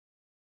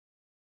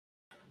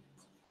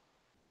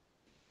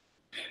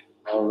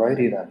All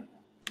righty then.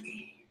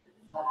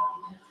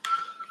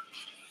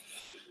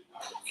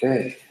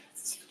 Okay.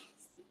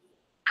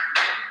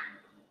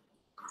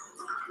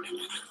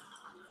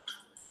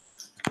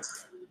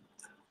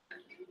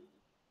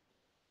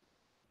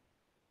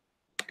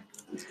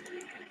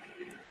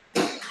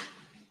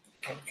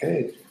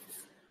 Okay.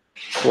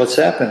 What's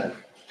happening?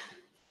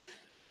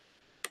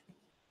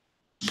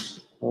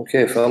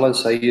 Okay,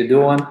 fellas, how you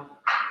doing?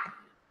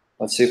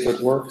 Let's see if it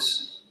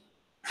works.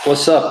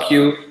 What's up,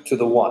 Q? To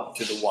the one.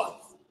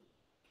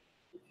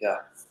 Yeah.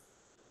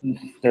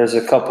 There's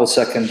a couple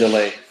second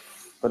delay.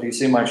 But you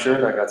see my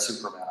shirt? I got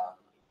Superman on.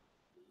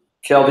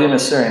 Calvin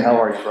Assyrian,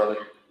 how are you, brother?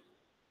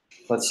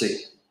 Let's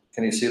see.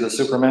 Can you see the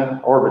Superman?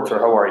 Orbiter,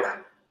 how are you?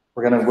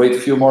 We're going to wait a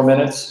few more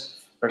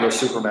minutes. There goes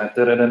Superman.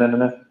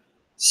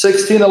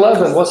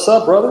 1611, what's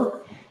up, brother?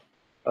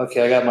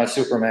 Okay, I got my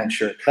Superman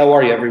shirt. How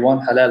are you,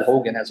 everyone? Halal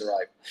Hogan has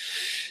arrived.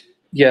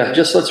 Yeah,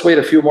 just let's wait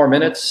a few more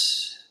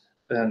minutes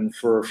and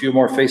for a few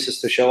more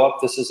faces to show up.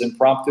 This is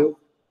impromptu.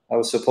 I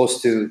was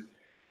supposed to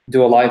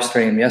do a live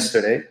stream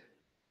yesterday,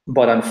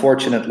 but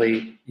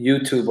unfortunately,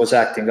 YouTube was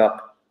acting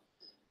up.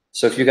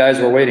 So if you guys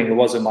were waiting, it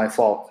wasn't my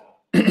fault.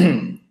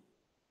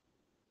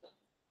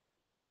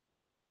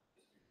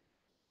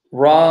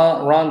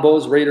 Ron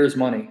Bo's Raiders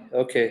money.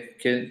 Okay,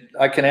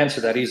 I can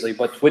answer that easily,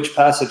 but which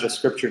passage of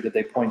scripture did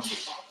they point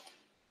to?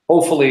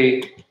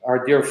 Hopefully,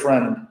 our dear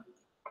friend,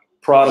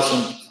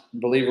 Protestant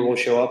believer, will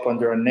show up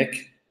under a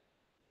nick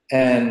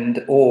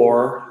and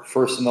or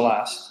first and the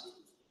last.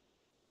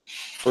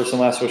 First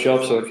and last will show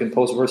up so it can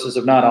post verses.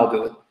 If not, I'll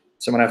do it.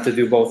 So I'm going to have to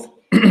do both.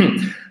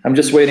 I'm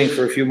just waiting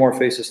for a few more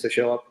faces to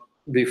show up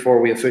before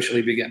we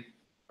officially begin.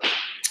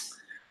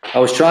 I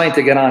was trying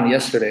to get on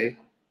yesterday.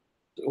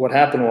 What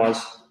happened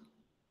was,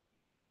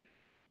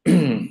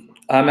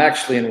 I'm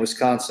actually in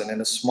Wisconsin,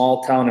 in a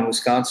small town in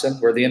Wisconsin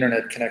where the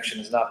internet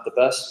connection is not the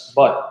best.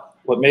 But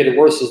what made it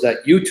worse is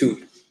that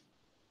YouTube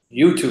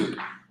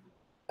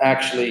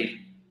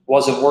actually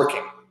wasn't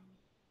working.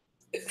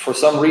 For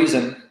some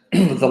reason,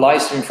 the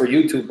live stream for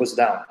YouTube was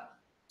down,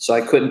 so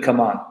I couldn't come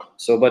on.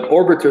 So, but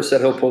Orbiter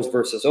said he'll post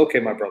verses. Okay,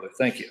 my brother,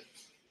 thank you.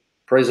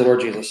 Praise the Lord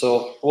Jesus.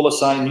 So we'll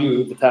assign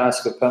you the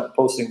task of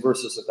posting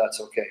verses if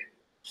that's okay.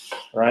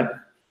 All right?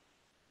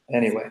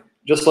 Anyway,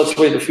 just let's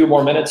wait a few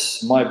more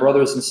minutes. My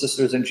brothers and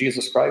sisters in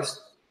Jesus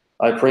Christ,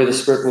 I pray the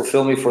Spirit will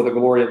fill me for the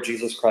glory of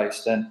Jesus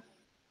Christ. And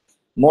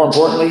more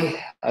importantly,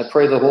 I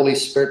pray the Holy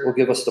Spirit will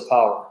give us the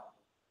power,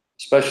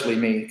 especially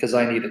me, because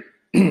I need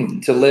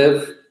it, to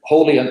live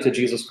holy unto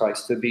Jesus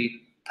Christ, to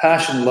be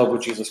passionate in love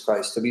with Jesus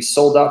Christ, to be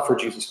sold out for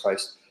Jesus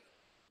Christ,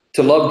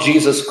 to love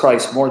Jesus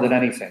Christ more than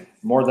anything,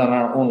 more than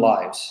our own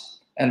lives,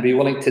 and be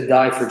willing to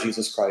die for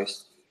Jesus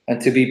Christ,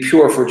 and to be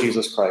pure for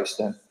Jesus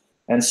Christ,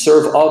 and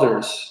serve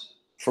others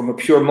from a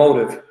pure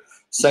motive,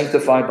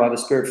 sanctified by the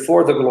Spirit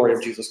for the glory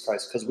of Jesus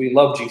Christ, because we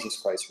love Jesus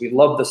Christ. We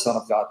love the Son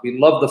of God. We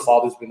love the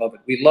Father's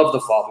beloved. We love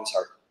the Father's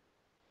heart,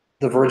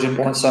 the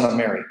virgin-born Son of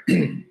Mary.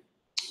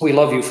 We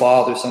love you,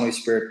 Father, Son, Holy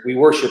Spirit. We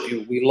worship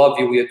you. We love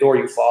you. We adore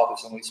you, Father,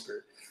 Son, Holy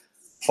Spirit.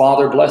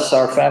 Father, bless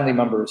our family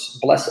members.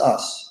 Bless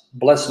us.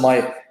 Bless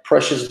my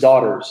precious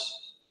daughters.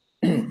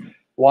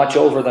 Watch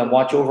over them.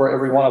 Watch over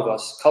every one of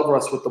us. Cover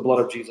us with the blood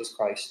of Jesus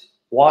Christ.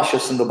 Wash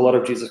us in the blood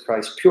of Jesus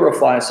Christ.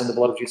 Purify us in the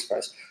blood of Jesus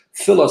Christ.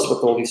 Fill us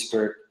with the Holy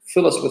Spirit.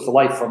 Fill us with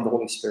life from the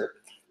Holy Spirit.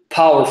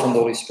 Power from the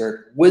Holy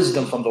Spirit.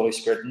 Wisdom from the Holy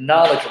Spirit.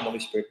 Knowledge from the Holy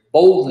Spirit.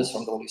 Boldness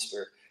from the Holy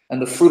Spirit.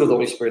 And the fruit of the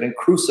Holy Spirit. And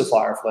crucify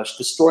our flesh.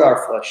 Destroy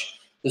our flesh.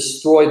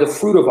 Destroy the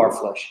fruit of our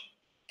flesh.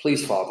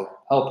 Please, Father,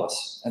 help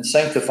us and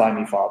sanctify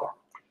me, Father,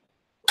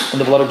 in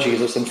the blood of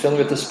Jesus, and fill me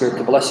with the Spirit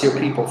to bless your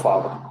people,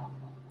 Father.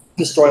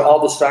 Destroy all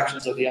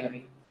distractions of the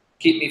enemy.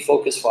 Keep me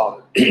focused,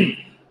 Father.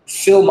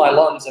 Fill my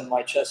lungs and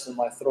my chest and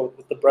my throat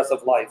with the breath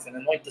of life, and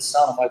anoint the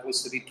sound of my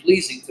voice to be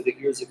pleasing to the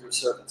ears of your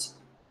servants,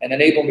 and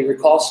enable me to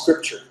recall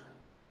Scripture,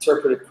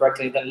 interpret it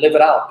correctly, and then live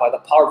it out by the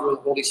power of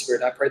the Holy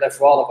Spirit. I pray that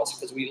for all of us,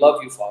 because we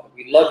love you, Father.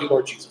 We love you,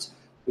 Lord Jesus.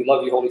 We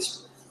love you, Holy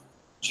Spirit.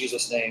 In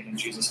Jesus' name, in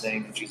Jesus'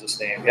 name, in Jesus'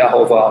 name.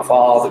 Yahovah,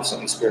 Father, Son,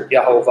 Holy Spirit.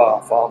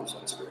 Yahovah, Father, Son,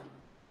 Holy Spirit.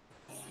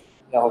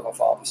 Yahovah,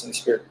 Father, Son, Holy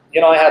Spirit.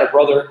 You know, I had a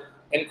brother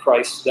in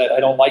Christ that I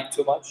don't like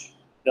too much.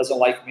 He doesn't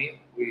like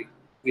me.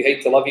 We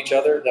hate to love each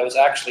other. That was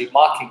actually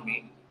mocking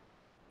me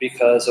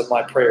because of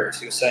my prayers.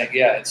 He was saying,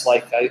 yeah, it's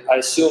like, I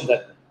assume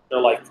that they're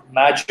like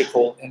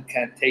magical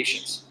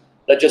incantations.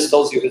 That just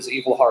tells you his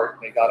evil heart.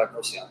 May God have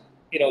mercy on him.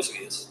 He knows who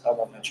he is. I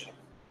won't mention him.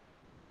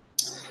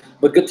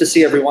 But good to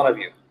see every one of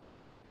you.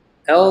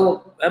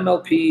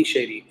 MLP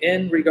Shady,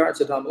 in regards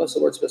to Tom, unless the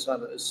Lord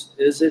specifies this,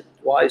 is it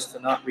wise to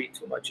not read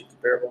too much into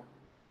the parable?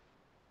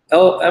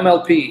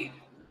 MLP,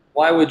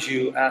 why would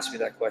you ask me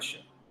that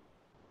question?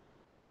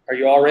 Are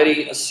you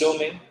already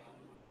assuming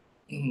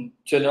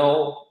to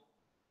know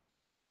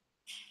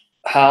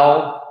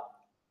how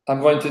I'm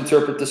going to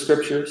interpret the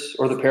scriptures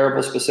or the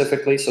parable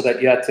specifically, so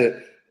that you had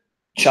to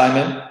chime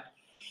in?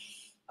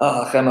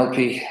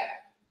 MLP.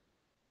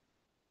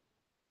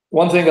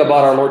 One thing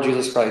about our Lord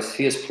Jesus Christ,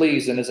 he is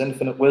pleased in his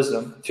infinite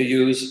wisdom to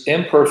use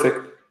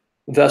imperfect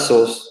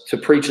vessels to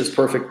preach his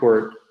perfect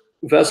word,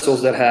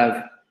 vessels that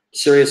have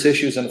serious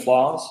issues and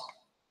flaws,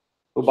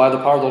 who by the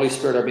power of the Holy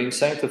Spirit are being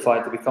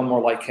sanctified to become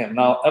more like him.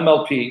 Now,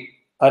 MLP,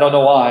 I don't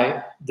know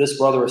why this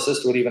brother or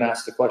sister would even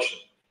ask the question.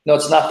 No,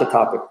 it's not the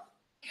topic.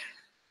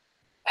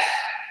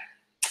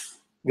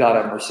 God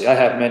have mercy. I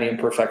have many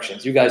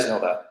imperfections. You guys know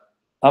that.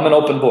 I'm an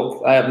open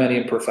book. I have many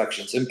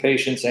imperfections.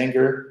 Impatience,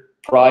 anger,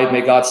 pride.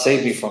 May God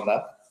save me from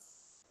that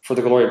for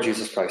the glory of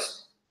Jesus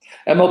Christ.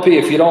 MLP,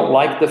 if you don't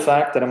like the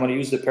fact that I'm going to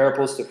use the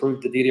parables to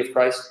prove the deity of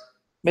Christ,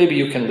 maybe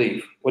you can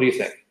leave. What do you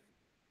think?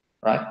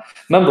 Right?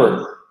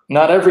 Remember,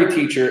 not every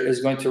teacher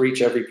is going to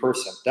reach every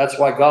person. That's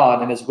why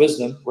God, in his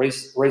wisdom,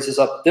 raises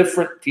up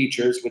different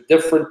teachers with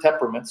different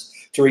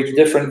temperaments to reach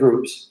different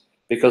groups,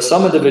 because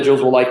some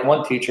individuals will like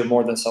one teacher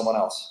more than someone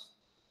else.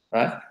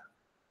 Right?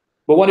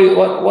 But why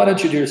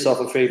don't you do yourself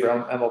a favor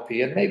on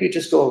MLP and maybe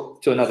just go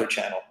to another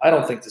channel? I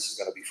don't think this is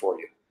going to be for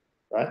you.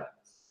 Right?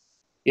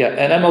 Yeah,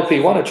 and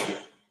MLP, why don't you?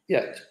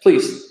 Yeah,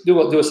 please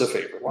do us a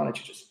favor. Why don't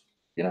you just,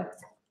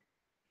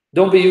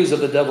 don't be used of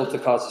the devil to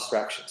cause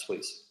distractions,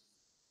 please.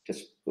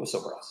 Just go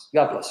somewhere else.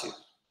 God bless you.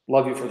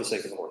 Love you for the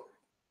sake of the Lord.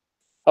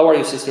 How are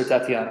you, Sister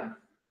Tatiana?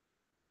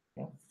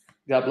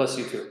 God bless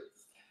you too.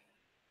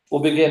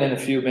 We'll begin in a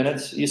few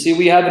minutes. You see,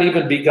 we haven't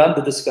even begun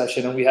the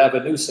discussion and we have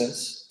a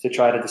nuisance to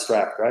try to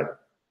distract, right?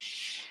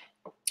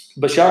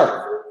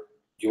 Bashar,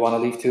 do you want to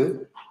leave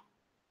too?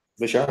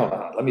 Bashar, hold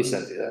on. Let me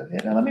send you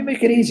that. Let me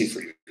make it easy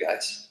for you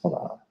guys. Hold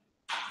on.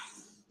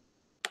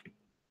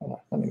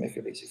 Let me make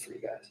it easy for you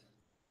guys.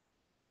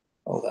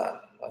 Hold on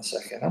 1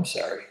 second. I'm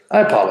sorry.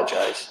 I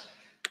apologize.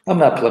 I'm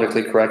not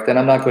politically correct, and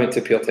I'm not going to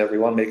appeal to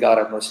everyone. May God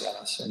have mercy on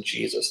us. In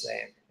Jesus'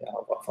 name.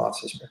 All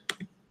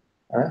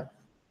right?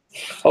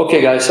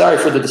 Okay, guys. Sorry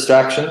for the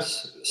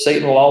distractions.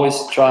 Satan will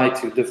always try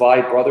to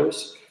divide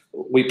brothers.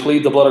 We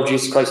plead the blood of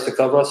Jesus Christ to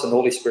cover us and the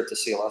Holy Spirit to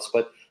seal us.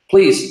 But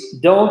please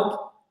don't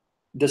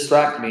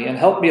distract me and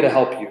help me to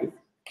help you.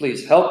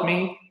 Please help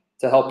me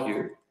to help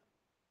you.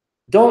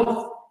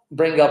 Don't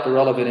bring up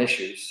irrelevant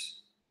issues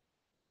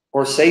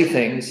or say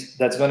things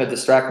that's going to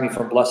distract me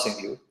from blessing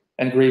you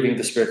and grieving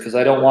the Spirit, because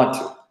I don't want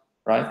to,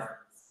 right?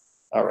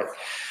 All right.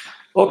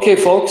 Okay,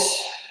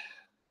 folks,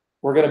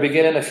 we're going to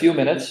begin in a few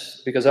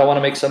minutes because I want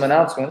to make some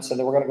announcements, and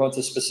then we're going to go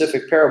into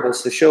specific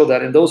parables to show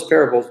that in those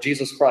parables,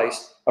 Jesus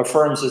Christ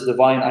affirms his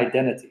divine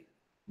identity,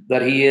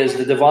 that he is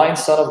the divine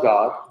Son of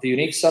God, the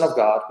unique Son of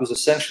God, who's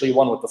essentially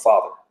one with the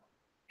Father.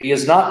 He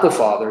is not the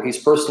Father. He's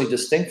personally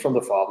distinct from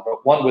the Father,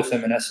 but one with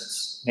him in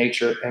essence,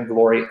 nature and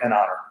glory and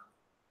honor.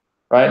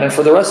 Right? And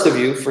for the rest of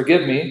you,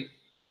 forgive me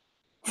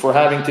for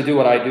having to do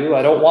what I do.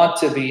 I don't want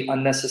to be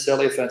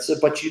unnecessarily offensive,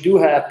 but you do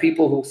have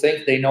people who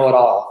think they know it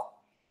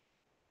all.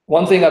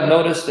 One thing I've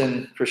noticed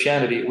in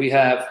Christianity, we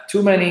have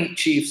too many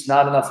chiefs,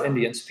 not enough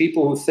Indians,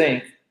 people who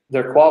think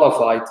they're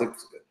qualified to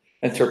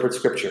interpret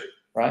Scripture,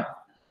 right?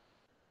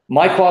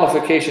 My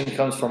qualification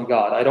comes from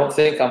God. I don't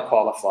think I'm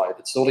qualified.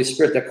 It's the Holy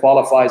Spirit that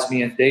qualifies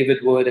me and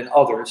David Wood and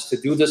others to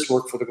do this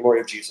work for the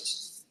glory of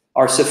Jesus.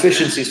 Our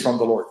sufficiency is from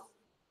the Lord,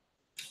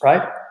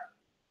 right?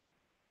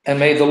 And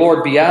may the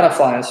Lord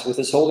beatify us with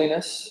his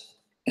holiness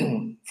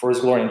for his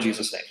glory in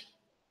Jesus' name.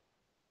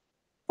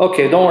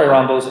 Okay, don't worry,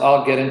 Rambos.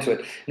 I'll get into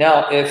it.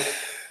 Now,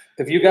 if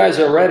you guys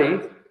are ready,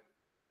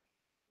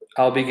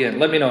 I'll begin.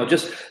 Let me know.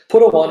 Just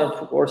put a 1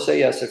 or say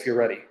yes if you're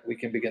ready. We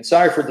can begin.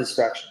 Sorry for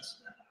distractions.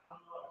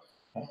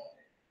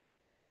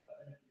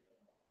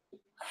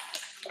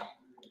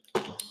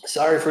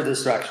 Sorry for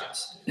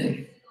distractions.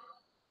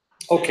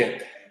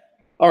 Okay.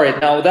 All right.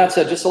 Now, with that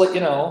said, just to let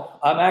you know,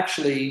 I'm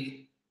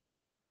actually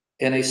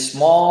in a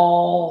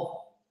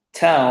small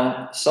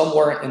town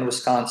somewhere in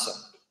Wisconsin,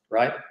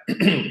 right?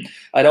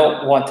 I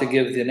don't want to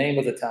give the name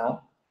of the town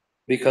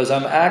because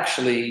I'm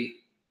actually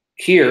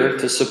here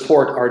to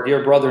support our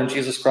dear brother in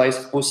Jesus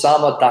Christ,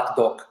 Usama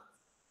Dakdok.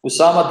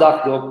 Usama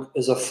Dakdok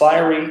is a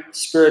fiery,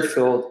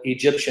 spirit-filled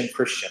Egyptian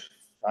Christian,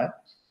 right?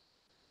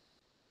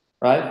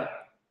 Right?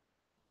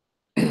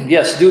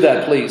 Yes, do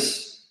that,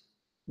 please.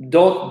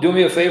 Don't do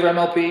me a favor,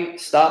 MLP.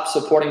 Stop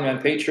supporting me on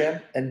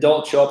Patreon and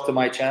don't show up to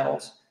my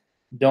channels.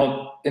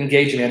 Don't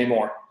engage me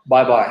anymore.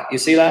 Bye-bye. You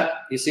see that?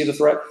 You see the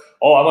threat?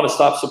 Oh, I want to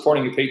stop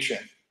supporting you,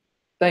 Patreon.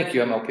 Thank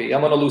you, MLP.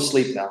 I'm going to lose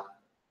sleep now.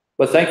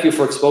 But thank you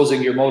for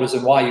exposing your motives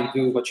and why you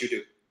do what you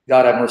do.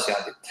 God have mercy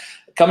on you.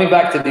 Coming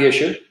back to the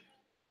issue,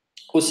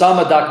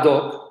 Usama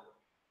Dakdok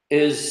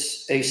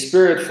is a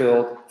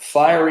spirit-filled,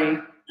 fiery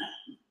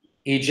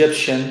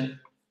Egyptian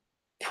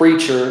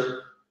preacher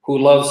who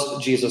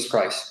loves Jesus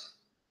Christ,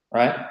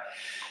 right?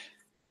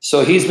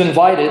 So he's been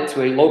invited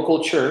to a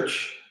local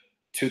church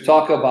to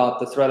talk about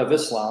the threat of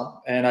Islam,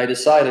 and I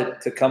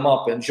decided to come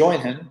up and join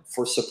him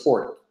for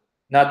support.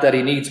 Not that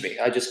he needs me.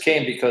 I just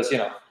came because,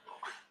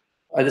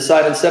 I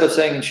decided instead of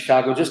saying in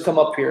Chicago, just come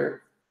up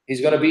here. He's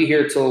going to be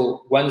here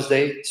till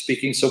Wednesday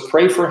speaking, so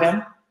pray for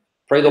him.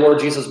 Pray the Lord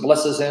Jesus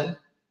blesses him,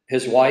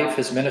 his wife,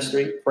 his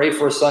ministry. Pray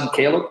for his son,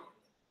 Caleb.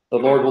 The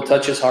Lord will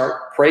touch his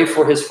heart. Pray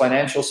for his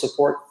financial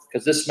support,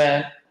 because this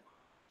man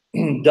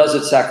does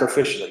it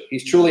sacrificially.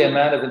 He's truly a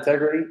man of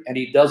integrity, and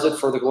he does it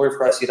for the glory of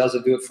Christ. He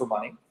doesn't do it for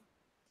money.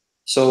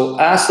 So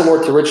ask the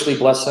Lord to richly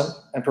bless him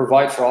and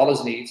provide for all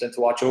his needs and to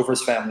watch over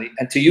his family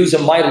and to use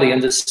him mightily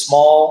in this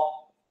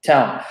small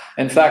town.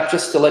 In fact,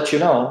 just to let you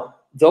know,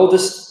 though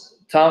this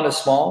town is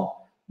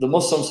small, the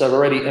Muslims have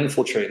already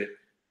infiltrated.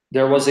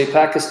 There was a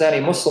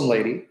Pakistani Muslim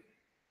lady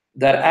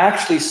that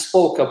actually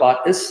spoke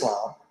about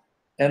Islam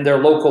in their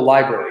local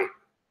library.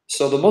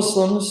 So the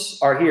Muslims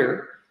are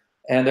here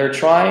and they're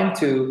trying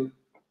to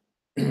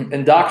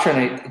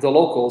indoctrinate the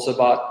locals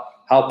about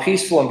how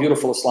peaceful and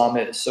beautiful Islam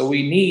is. So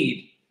we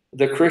need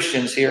the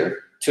Christians here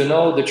to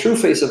know the true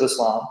face of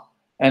Islam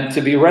and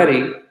to be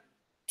ready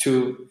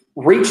to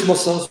reach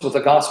Muslims with the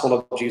gospel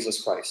of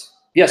Jesus Christ.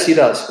 Yes, he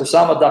does.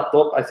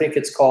 Usama.doc, I think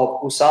it's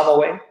called Usama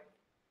Way,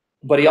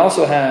 but he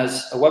also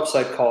has a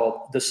website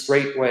called The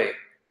Straight Way.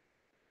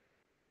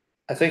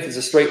 I think it's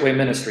the Straight Way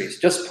Ministries.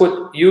 Just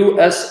put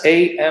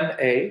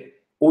USAMA,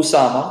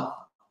 Usama,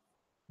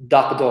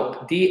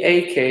 Dakdok,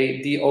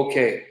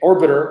 DAKDOK.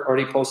 Orbiter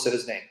already posted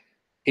his name.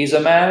 He's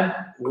a man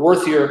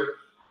worth your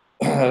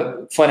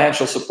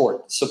financial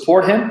support.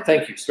 Support him.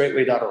 Thank you,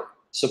 straightway.org.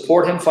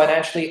 Support him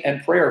financially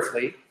and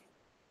prayerfully.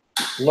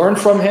 Learn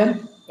from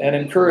him and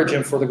encourage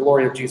him for the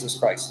glory of Jesus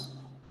Christ.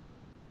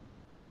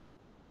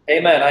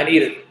 Amen. I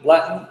need it.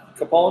 Latin,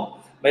 Capone.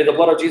 May the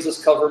blood of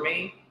Jesus cover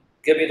me.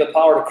 Give me the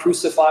power to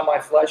crucify my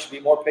flesh, be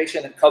more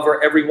patient, and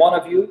cover every one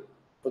of you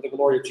for the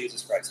glory of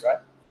Jesus Christ, right?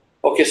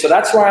 Okay, so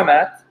that's where I'm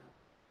at.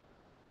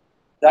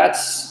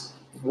 That's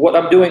what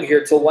I'm doing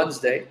here till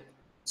Wednesday.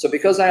 So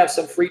because I have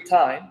some free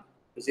time,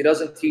 because he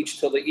doesn't teach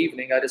till the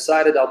evening, I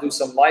decided I'll do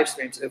some live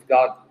streams if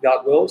God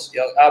wills.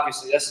 Yeah,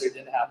 obviously, yesterday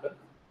didn't happen.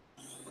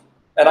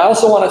 And I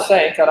also want to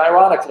thank, and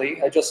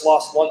ironically, I just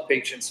lost one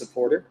patron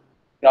supporter.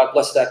 God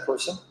bless that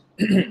person.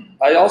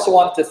 I also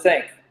want to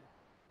thank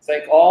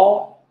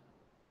all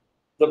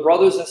the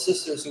brothers and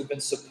sisters who've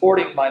been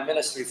supporting my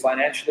ministry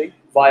financially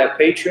via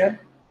Patreon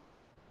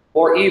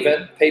or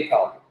even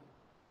PayPal.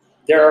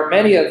 There are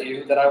many of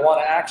you that I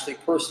want to actually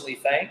personally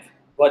thank,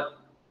 but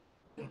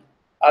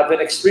I've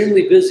been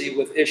extremely busy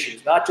with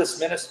issues, not just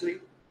ministry,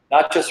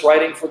 not just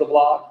writing for the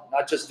blog,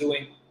 not just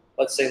doing,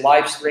 let's say,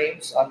 live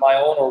streams on my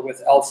own or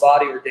with Al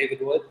Fadi or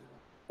David Wood,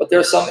 but there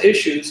are some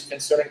issues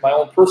concerning my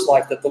own personal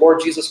life that the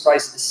Lord Jesus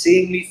Christ is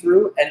seeing me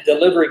through and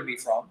delivering me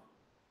from.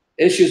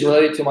 Issues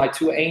related to my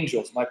two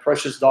angels, my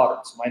precious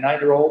daughters, my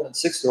 9-year-old and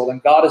 6-year-old,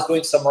 and God is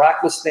doing some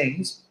miraculous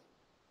things,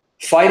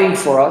 fighting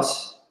for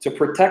us to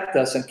protect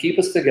us and keep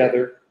us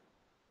together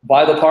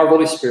by the power of the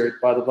Holy Spirit,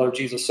 by the blood of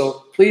Jesus.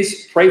 So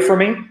please pray for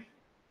me.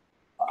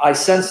 I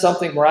sense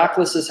something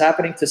miraculous is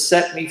happening to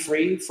set me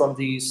free from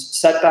these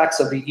setbacks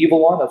of the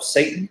evil one, of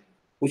Satan,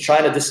 who's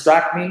trying to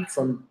distract me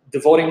from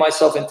devoting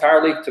myself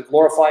entirely to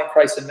glorifying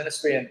Christ in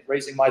ministry and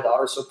raising my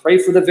daughter. So pray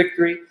for the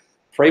victory,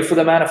 pray for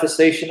the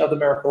manifestation of the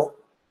miracle,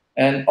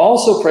 and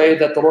also pray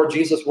that the Lord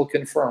Jesus will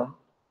confirm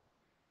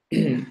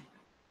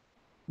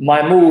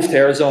my move to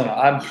Arizona.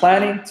 I'm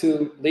planning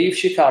to leave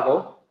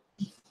Chicago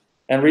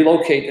and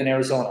relocate in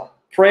Arizona.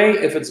 Pray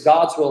if it's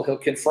God's will, he'll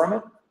confirm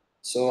it.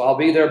 So I'll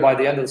be there by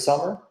the end of the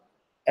summer,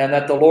 and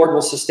that the Lord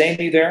will sustain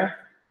me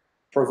there,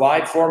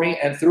 provide for me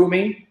and through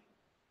me,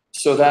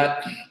 so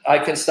that I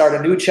can start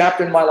a new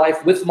chapter in my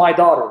life with my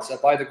daughters,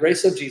 that by the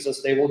grace of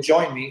Jesus, they will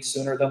join me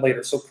sooner than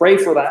later. So pray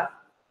for that.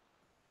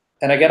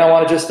 And again, I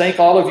want to just thank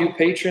all of you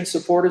Patreon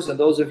supporters and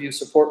those of you who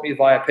support me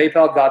via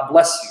PayPal. God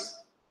bless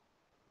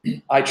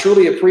you. I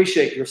truly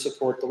appreciate your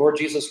support. The Lord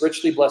Jesus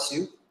richly bless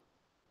you.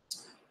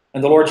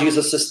 And the Lord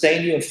Jesus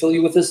sustain you and fill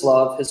you with his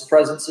love, his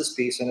presence, his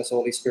peace, and his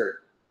Holy Spirit.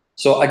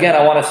 So again,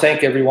 I want to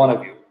thank every one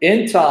of you.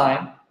 In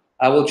time,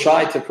 I will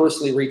try to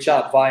personally reach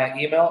out via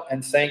email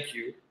and thank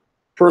you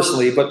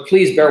personally, but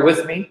please bear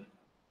with me,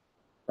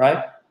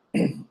 right?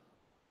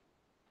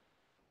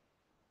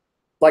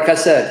 Like I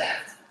said,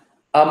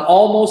 I'm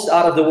almost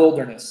out of the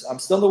wilderness. I'm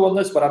still in the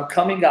wilderness, but I'm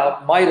coming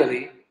out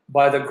mightily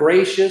by the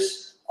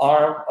gracious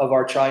arm of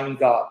our triune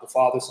God, the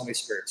Father, Son, and Holy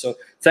Spirit. So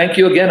thank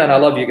you again, and I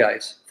love you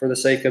guys for the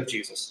sake of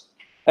Jesus.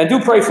 And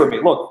do pray for me.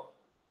 Look,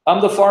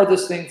 I'm the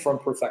farthest thing from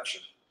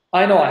perfection.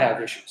 I know I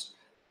have issues,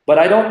 but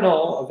I don't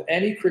know of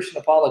any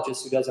Christian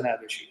apologist who doesn't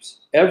have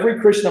issues.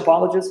 Every Christian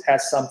apologist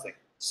has something,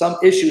 some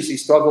issues he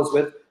struggles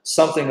with,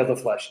 something of the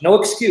flesh. No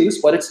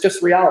excuse, but it's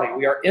just reality.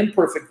 We are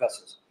imperfect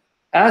vessels.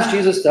 Ask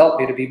Jesus to help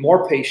me to be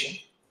more patient,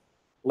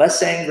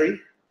 less angry,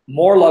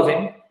 more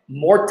loving,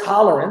 more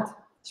tolerant,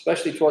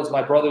 especially towards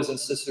my brothers and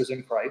sisters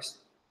in Christ,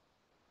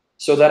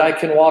 so that I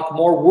can walk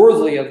more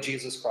worthily of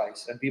Jesus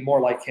Christ and be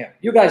more like him.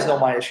 You guys know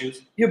my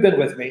issues. You've been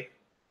with me.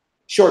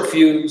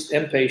 Short-fused,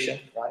 impatient,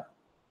 right?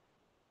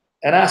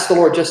 And ask the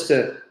Lord just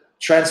to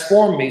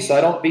transform me so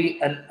I don't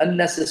be an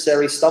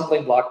unnecessary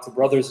stumbling block to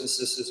brothers and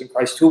sisters in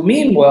Christ who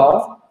mean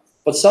well,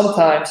 but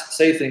sometimes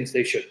say things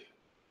they shouldn't.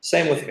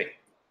 Same with me.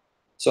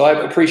 So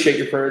I appreciate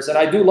your prayers, and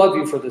I do love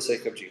you for the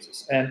sake of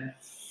Jesus. And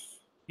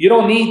you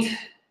don't need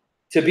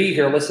to be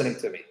here listening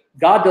to me.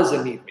 God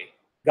doesn't need me.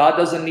 God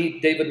doesn't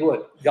need David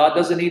Wood. God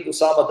doesn't need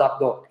Usama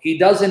Dakdok. He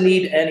doesn't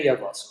need any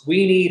of us.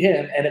 We need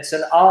him, and it's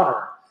an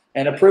honor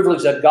and a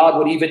privilege that God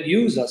would even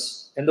use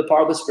us in the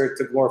power of the Spirit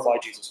to glorify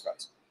Jesus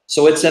Christ.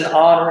 So it's an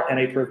honor and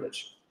a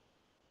privilege.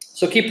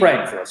 So keep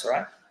praying for us, all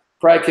right?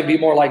 Pray I can be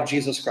more like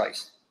Jesus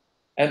Christ.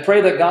 And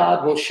pray that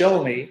God will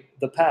show me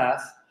the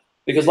path.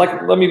 Because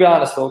let me be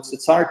honest, folks,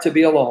 it's hard to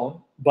be alone,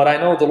 but I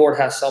know the Lord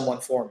has someone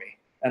for me.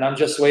 And I'm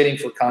just waiting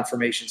for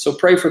confirmation. So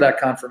pray for that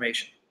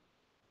confirmation.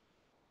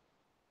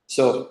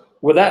 So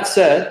with that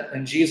said,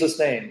 in Jesus'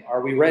 name, are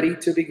we ready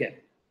to begin?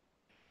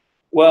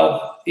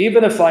 Well,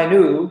 even if I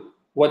knew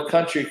what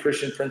country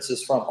Christian Prince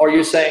is from, are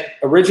you saying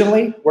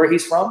originally where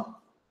he's from?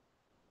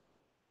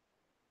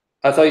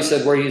 I thought you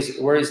said where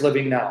he's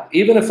living now.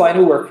 Even if I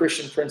knew where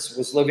Christian Prince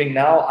was living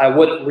now, I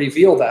wouldn't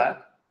reveal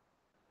that,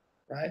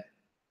 right?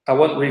 I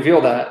wouldn't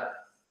reveal that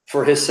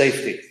for his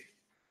safety,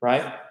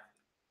 right?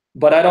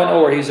 But I don't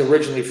know where he's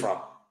originally from.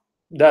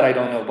 That I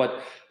don't know.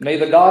 But may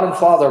the God and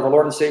Father of our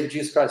Lord and Savior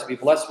Jesus Christ be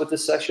blessed with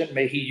this session.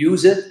 May he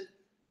use it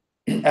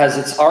as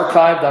it's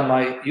archived on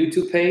my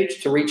YouTube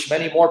page to reach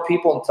many more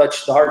people and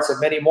touch the hearts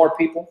of many more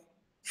people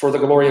for the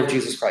glory of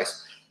Jesus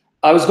Christ.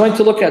 I was going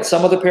to look at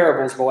some of the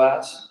parables,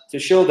 Boaz, to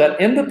show that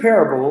in the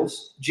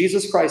parables,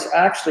 Jesus Christ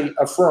actually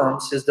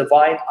affirms his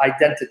divine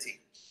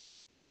identity.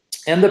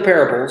 In the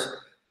parables,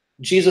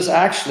 Jesus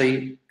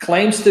actually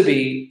claims to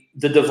be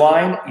the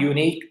divine,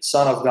 unique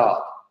Son of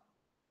God.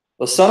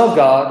 The Son of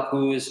God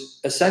who is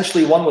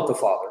essentially one with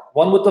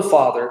the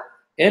Father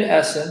in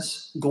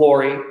essence,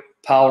 glory,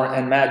 power,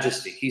 and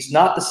majesty. He's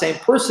not the same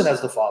person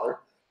as the Father,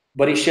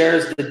 but he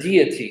shares the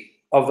deity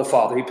of the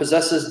Father. He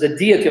possesses the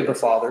deity of the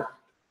Father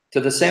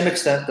to the same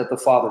extent that the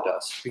Father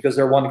does, because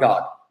they're one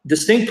God.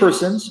 Distinct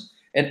persons,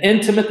 an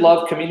intimate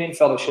love, communion,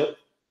 fellowship,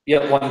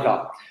 yet one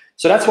God.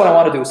 So that's what I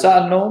want to do.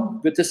 Sa'al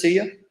Noam, good to see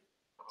you.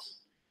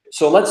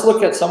 So let's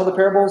look at some of the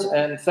parables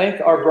and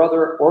thank our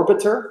brother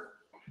Orbiter,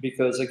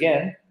 because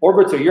again,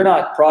 Orbiter, you're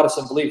not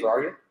Protestant believer,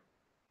 are you?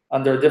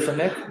 Under a different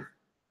nick?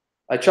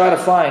 I try to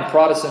find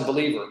Protestant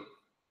believer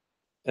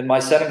in my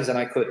settings and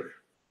I couldn't,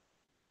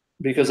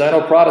 because I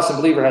know Protestant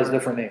believer has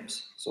different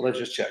names. So let's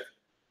just check.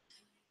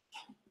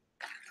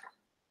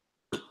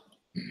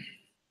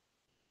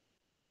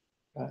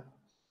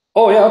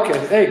 Oh yeah,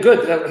 okay. Hey,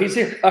 good. He's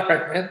here. All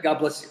right, man. God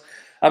bless you.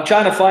 I'm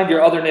trying to find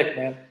your other nick,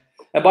 man.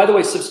 And by the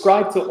way,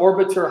 subscribe to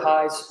Orbiter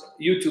High's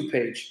YouTube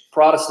page,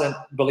 Protestant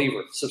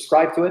Believer.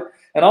 Subscribe to it.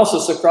 And also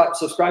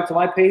subscribe to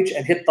my page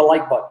and hit the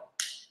like button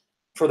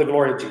for the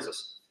glory of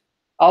Jesus.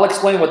 I'll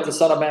explain what the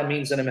Son of Man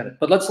means in a minute.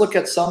 But let's look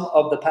at some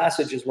of the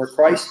passages where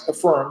Christ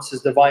affirms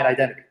his divine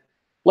identity.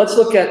 Let's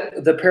look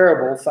at the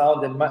parable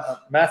found in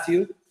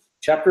Matthew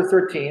chapter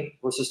 13,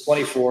 verses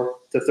 24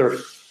 to 30.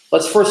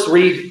 Let's first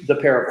read the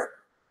parable.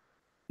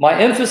 My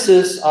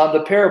emphasis on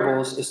the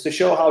parables is to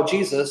show how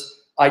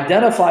Jesus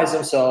identifies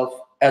himself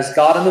as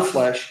God in the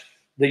flesh,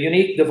 the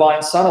unique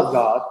divine Son of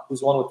God,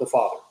 who's one with the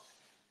Father.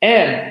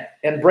 And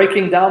in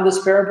breaking down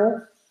this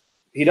parable,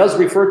 he does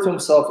refer to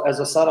himself as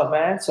the Son of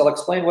Man. So I'll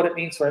explain what it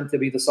means for him to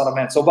be the Son of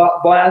Man. So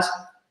Boaz,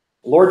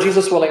 Lord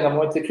Jesus willing, I'm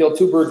going to kill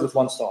two birds with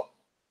one stone.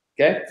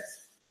 Okay?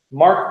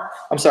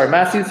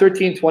 Matthew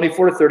 13,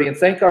 24 to 30. And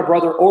thank our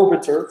brother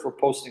Orbiter for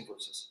posting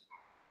verses.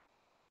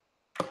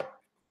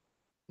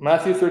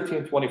 Matthew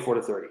 13, 24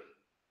 to 30.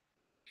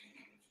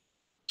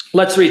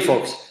 Let's read,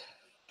 folks.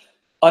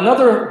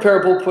 Another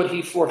parable put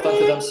he forth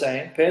unto them,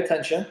 saying, pay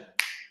attention,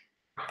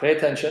 pay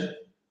attention.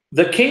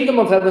 The kingdom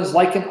of heaven is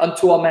likened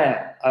unto a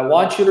man. I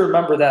want you to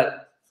remember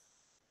that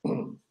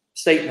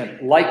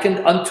statement. Likened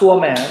unto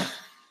a man,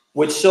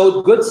 which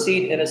sowed good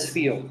seed in his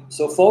field.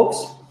 So,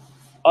 folks,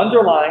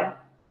 underline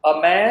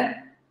a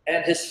man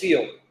and his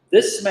field.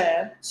 This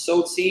man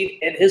sowed seed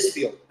in his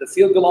field. The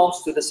field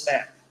belongs to this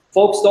man.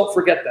 Folks, don't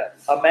forget that.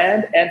 A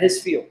man and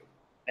his field,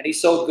 and he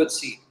sowed good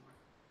seed.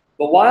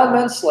 But while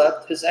men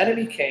slept, his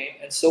enemy came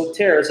and sowed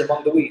tares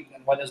among the wheat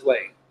and went his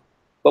way.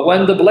 But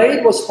when the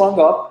blade was sprung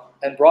up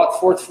and brought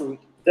forth fruit,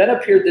 then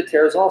appeared the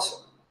tares also.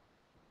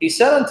 He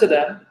said unto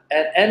them,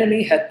 an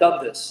enemy had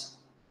done this.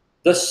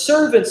 The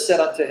servants said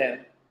unto him,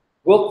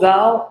 wilt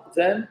thou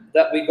then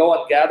that we go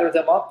and gather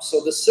them up?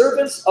 So the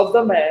servants of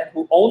the man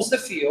who owns the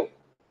field,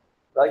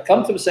 right,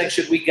 come to him saying,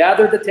 should we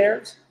gather the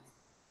tares?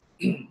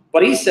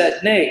 But he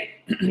said, nay,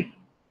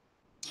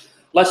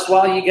 lest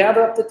while ye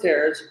gather up the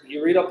tares,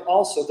 you reap up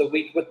also the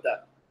wheat with them.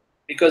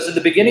 Because in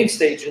the beginning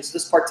stages,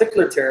 this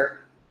particular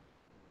tare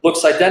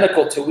looks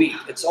identical to wheat.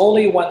 It's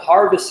only when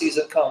harvest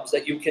season comes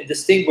that you can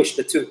distinguish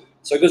the two.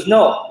 So he goes,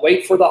 no,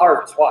 wait for the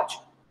harvest, watch.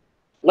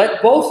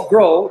 Let both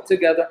grow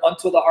together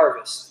until the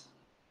harvest.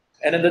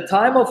 And in the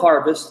time of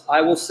harvest, I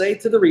will say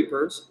to the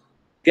reapers,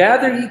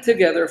 gather ye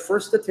together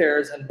first the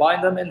tares and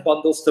bind them in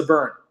bundles to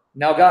burn.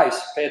 Now guys,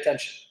 pay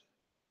attention.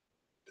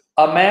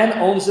 A man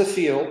owns a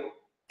field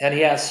and he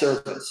has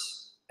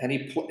servants. And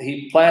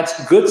he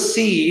plants good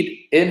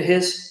seed in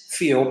his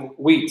field,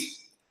 wheat.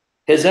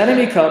 His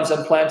enemy comes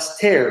and plants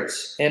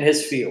tares in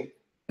his field.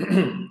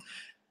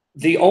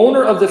 The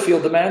owner of the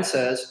field, the man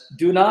says,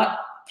 do not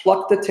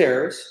pluck the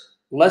tares,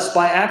 lest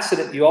by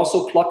accident you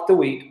also pluck the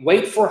wheat.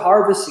 Wait for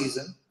harvest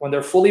season when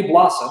they're fully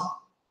blossom,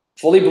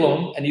 fully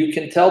bloom, and you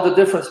can tell the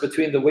difference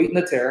between the wheat and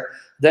the tare.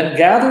 Then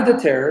gather the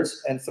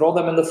tares and throw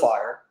them in the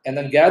fire, and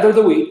then gather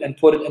the wheat and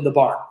put it in the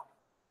barn.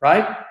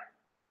 Right?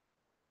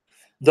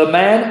 The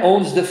man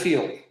owns the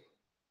field.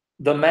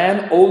 The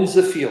man owns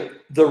the field.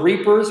 The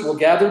reapers will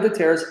gather the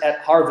tares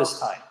at harvest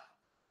time.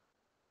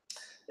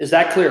 Is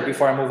that clear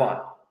before I move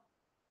on?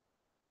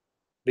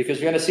 Because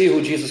you're going to see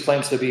who Jesus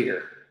claims to be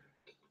here.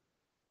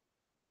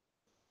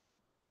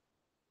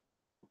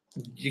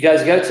 You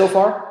guys get it so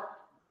far?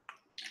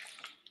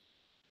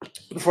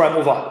 Before I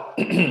move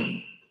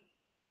on.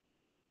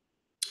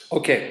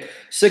 Okay,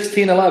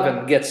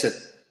 16:11 gets it.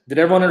 Did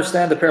everyone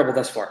understand the parable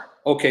thus far?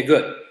 Okay,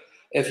 good.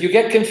 If you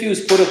get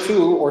confused, put a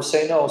 2 or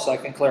say no so I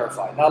can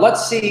clarify. Now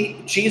let's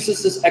see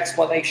Jesus'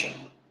 explanation.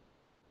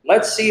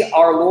 Let's see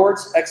our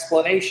Lord's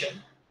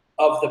explanation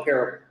of the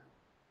parable.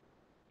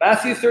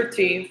 Matthew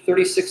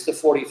 13:36 to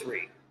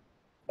 43.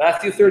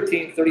 Matthew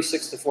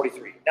 13:36 to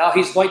 43. Now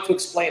he's going to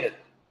explain it.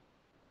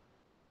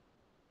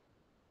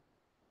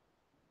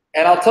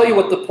 And I'll tell you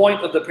what the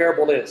point of the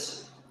parable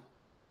is.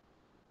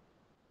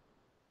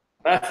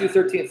 Matthew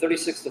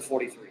 13:36 to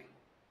 43.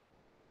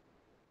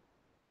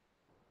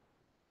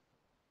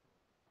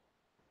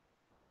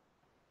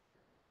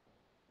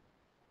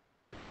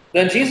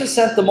 Then Jesus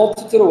sent the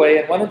multitude away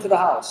and went into the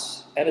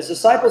house. And his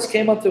disciples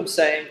came unto him,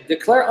 saying,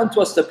 Declare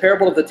unto us the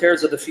parable of the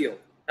tares of the field.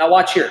 Now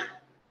watch here.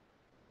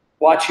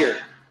 Watch here.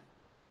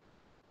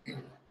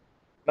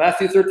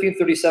 Matthew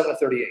 13:37 to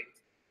 38.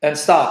 And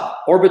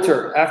stop.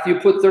 Orbiter, after you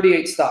put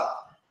 38,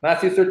 stop.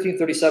 Matthew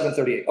 13:37,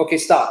 38. Okay,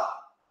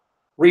 stop.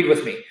 Read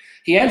with me.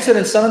 He answered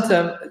and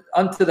said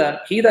unto them,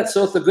 He that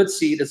soweth the good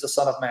seed is the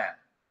Son of Man.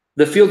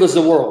 The field is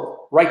the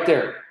world. Right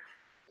there.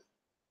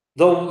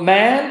 The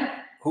man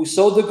who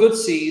sowed the good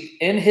seed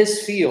in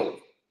his field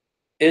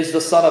is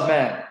the Son of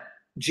Man,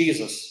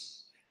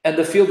 Jesus. And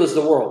the field is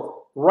the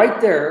world.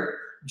 Right there,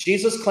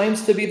 Jesus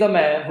claims to be the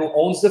man who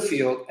owns the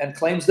field and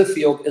claims the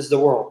field is the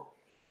world.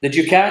 Did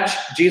you catch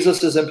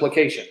Jesus'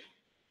 implication?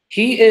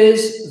 He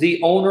is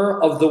the owner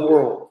of the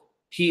world.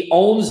 He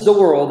owns the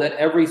world and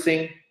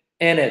everything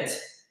in it.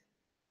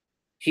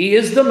 He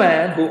is the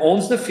man who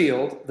owns the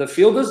field. The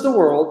field is the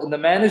world, and the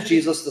man is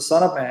Jesus, the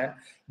Son of Man.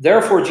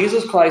 Therefore,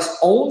 Jesus Christ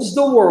owns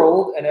the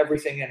world and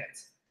everything in it.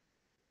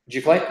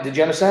 Did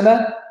you understand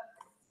that?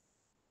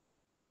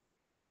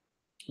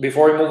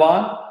 Before we move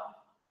on?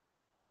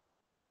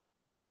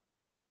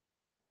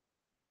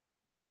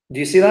 Do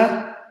you see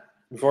that?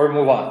 Before we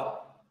move on.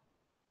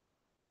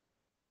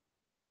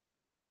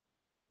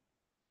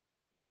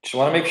 Just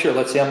want to make sure.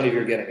 Let's see how many of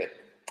you are getting it.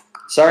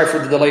 Sorry for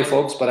the delay,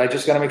 folks, but I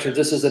just got to make sure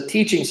this is a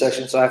teaching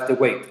session, so I have to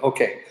wait.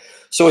 Okay.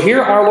 So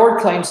here our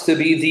Lord claims to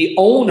be the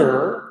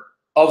owner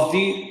of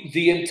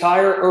the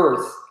entire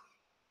earth,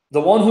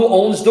 the one who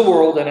owns the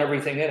world and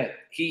everything in it.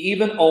 He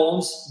even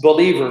owns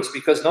believers,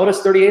 because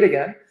notice 38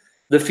 again.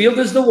 The field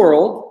is the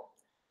world.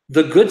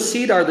 The good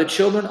seed are the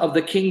children of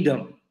the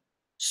kingdom.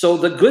 So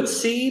the good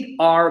seed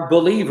are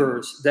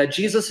believers that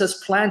Jesus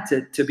has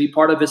planted to be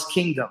part of his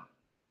kingdom.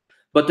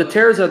 But the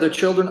tares are the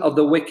children of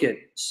the wicked.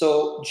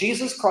 So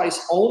Jesus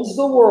Christ owns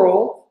the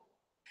world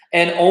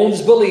and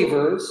owns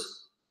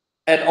believers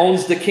and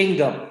owns the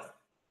kingdom.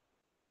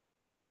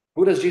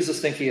 Who does Jesus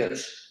think he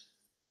is?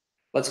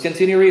 Let's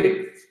continue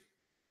reading.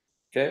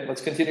 Okay,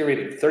 let's continue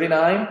reading.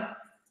 39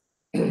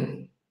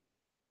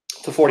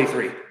 to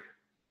 43.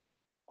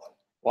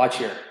 Watch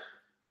here.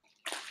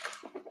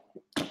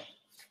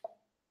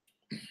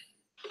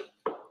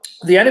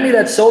 The enemy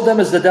that sowed them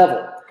is the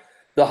devil.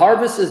 The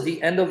harvest is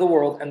the end of the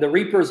world, and the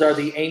reapers are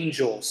the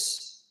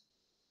angels.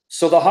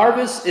 So the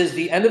harvest is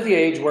the end of the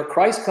age where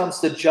Christ comes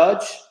to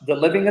judge the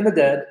living and the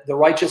dead, the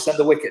righteous and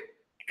the wicked.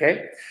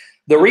 Okay?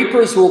 The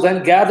reapers will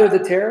then gather the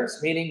tares,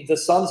 meaning the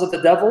sons of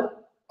the devil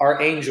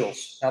are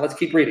angels. Now let's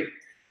keep reading.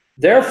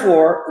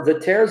 Therefore, the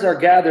tares are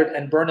gathered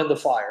and burned in the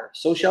fire.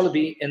 So shall it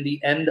be in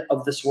the end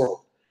of this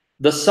world.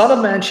 The Son of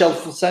Man shall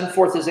send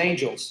forth his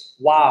angels.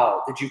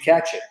 Wow, did you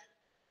catch it?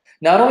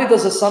 Not only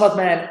does the Son of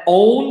Man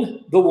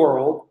own the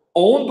world,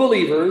 own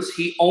believers,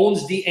 he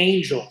owns the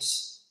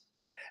angels.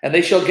 And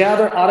they shall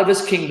gather out of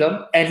his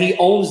kingdom, and he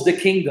owns the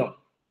kingdom.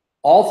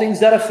 All things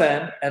that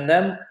offend, and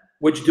them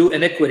which do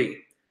iniquity.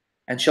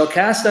 And shall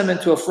cast them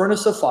into a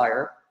furnace of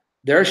fire.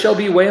 There shall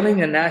be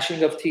wailing and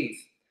gnashing of teeth.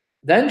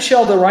 Then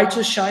shall the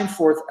righteous shine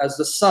forth as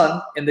the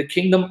sun in the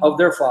kingdom of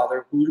their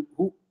Father.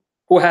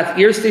 Who hath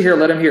ears to hear,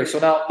 let him hear. So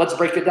now let's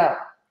break it down.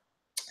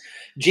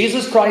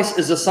 Jesus Christ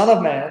is the Son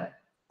of Man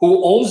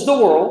who owns the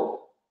world,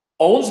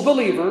 owns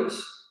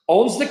believers,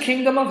 owns the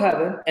kingdom of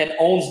heaven, and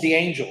owns the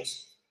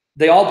angels.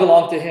 They all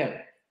belong to him.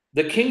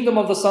 The kingdom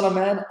of the Son of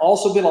Man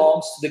also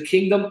belongs to the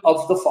kingdom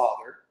of the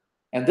Father.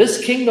 And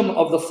this kingdom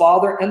of the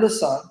Father and the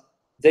Son,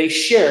 they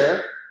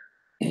share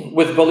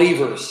with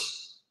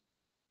believers.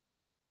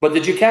 But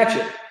did you catch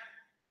it?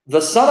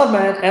 The Son of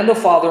Man and the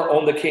Father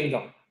own the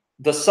kingdom.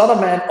 The Son of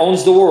Man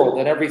owns the world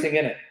and everything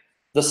in it.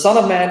 The Son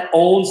of Man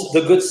owns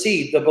the good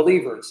seed, the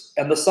believers.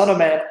 And the Son of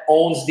Man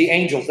owns the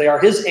angels. They are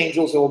his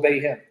angels who obey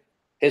him,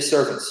 his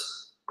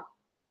servants.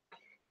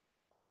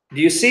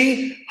 Do you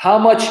see how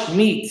much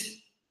meat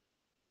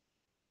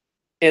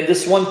in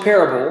this one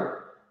parable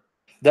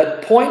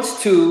that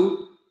points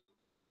to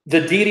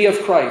the deity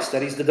of Christ,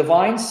 that he's the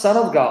divine Son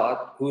of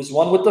God, who is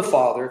one with the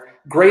Father,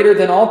 greater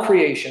than all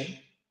creation,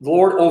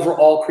 Lord over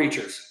all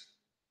creatures.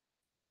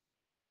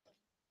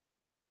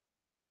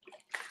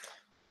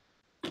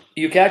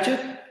 You catch it?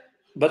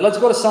 But let's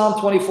go to Psalm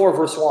 24,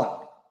 verse 1.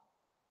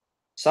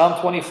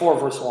 Psalm 24,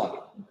 verse 1.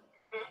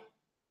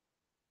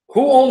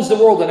 Who owns the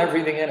world and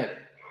everything in it?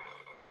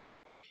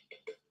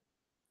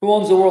 Who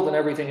owns the world and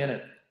everything in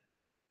it?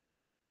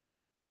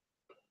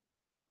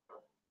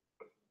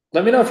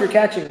 Let me know if you're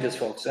catching this,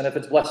 folks, and if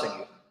it's blessing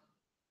you.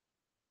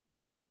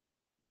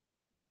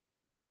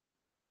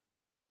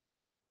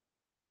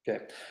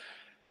 Okay.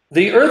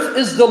 The earth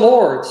is the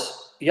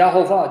Lord's,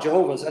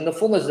 Jehovah's, and the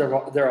fullness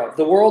thereof,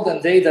 the world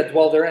and they that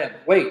dwell therein.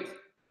 Wait,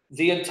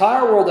 the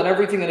entire world and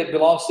everything in it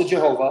belongs to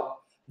Jehovah.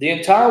 The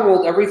entire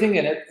world, everything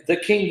in it, the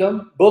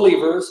kingdom,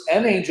 believers,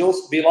 and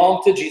angels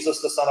belong to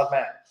Jesus, the Son of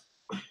Man.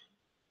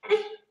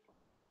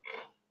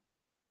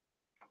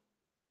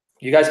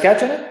 You guys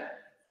catching it?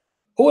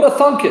 Who would have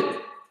thunk it?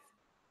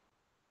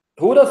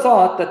 Who would have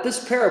thought that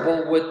this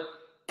parable would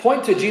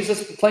point to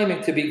Jesus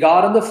claiming to be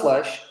God in the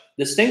flesh,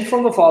 distinct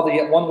from the Father,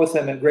 yet one with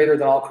him and greater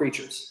than all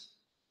creatures?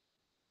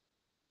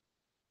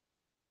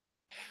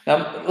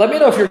 Now, let me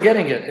know if you're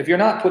getting it. If you're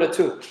not, put a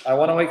 2. I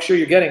want to make sure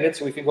you're getting it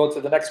so we can go to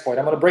the next point.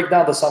 I'm going to break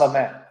down the Son of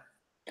Man.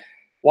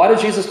 Why did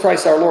Jesus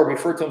Christ our Lord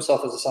refer to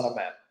himself as the Son of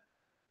Man?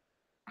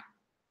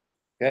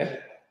 Okay.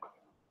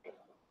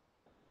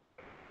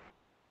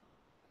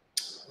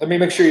 Let me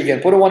make sure you get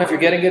it. Put a 1 if you're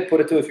getting it.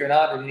 Put a 2 if you're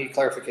not, and you need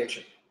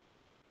clarification.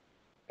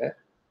 Okay.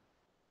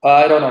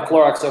 I don't know.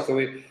 Clorox.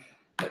 Okay.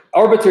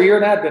 Arbiter,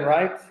 you're an admin,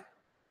 right?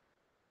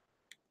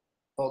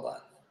 Hold on.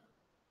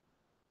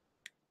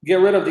 Get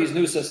rid of these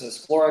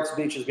nuisances. Clorox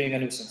Beach is being a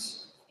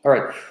nuisance. All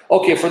right.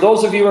 Okay, for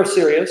those of you who are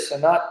serious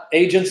and not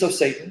agents of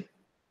Satan,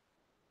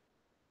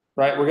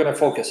 right, we're going to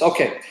focus.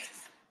 Okay.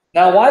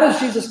 Now, why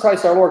does Jesus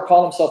Christ our Lord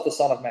call himself the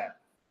Son of Man?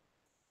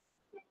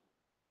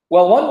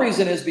 Well, one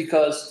reason is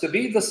because to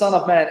be the Son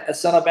of Man, a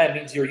Son of Man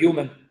means you're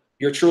human.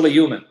 You're truly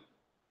human.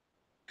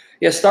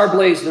 Yes,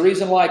 Starblaze, the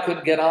reason why I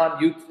couldn't get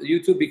on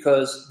YouTube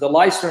because the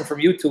live stream from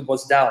YouTube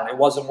was down. It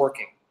wasn't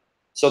working.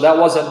 So that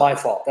wasn't my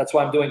fault. That's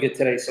why I'm doing it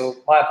today. So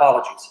my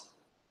apologies.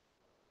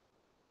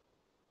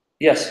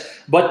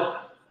 Yes,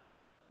 but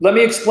let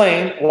me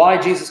explain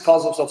why Jesus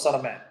calls himself Son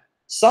of Man.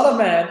 Son of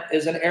Man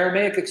is an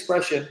Aramaic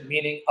expression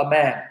meaning a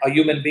man, a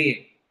human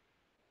being.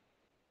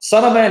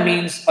 Son of Man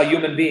means a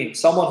human being,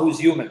 someone who's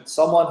human,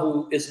 someone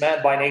who is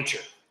man by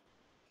nature.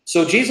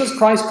 So Jesus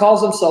Christ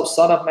calls himself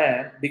Son of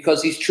Man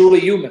because he's truly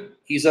human.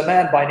 He's a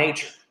man by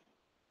nature.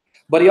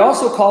 But he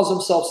also calls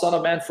himself Son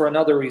of Man for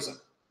another reason.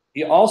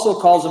 He also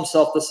calls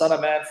himself the Son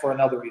of Man for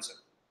another reason.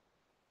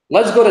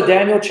 Let's go to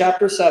Daniel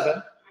chapter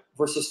 7,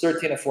 verses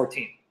 13 and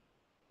 14.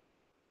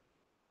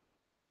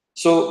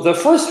 So the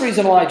first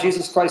reason why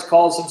Jesus Christ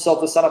calls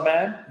himself the Son of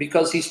Man,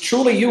 because he's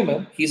truly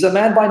human. He's a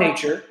man by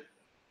nature.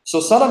 So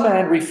Son of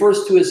Man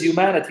refers to his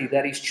humanity,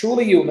 that he's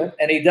truly human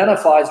and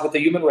identifies with the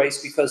human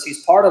race because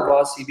he's part of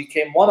us. He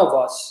became one of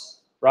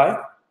us, right?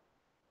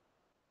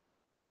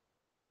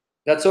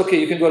 That's okay.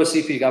 You can go to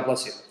CP. God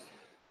bless you.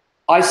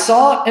 I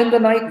saw in the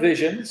night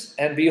visions,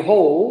 and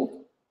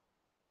behold,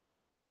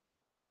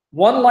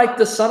 one like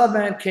the Son of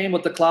Man came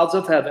with the clouds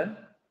of heaven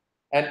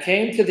and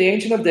came to the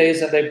Ancient of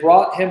Days, and they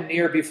brought him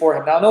near before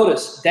him. Now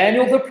notice,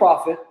 Daniel the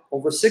prophet,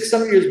 over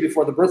 600 years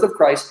before the birth of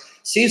Christ,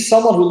 sees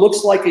someone who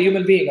looks like a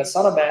human being, a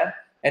Son of Man,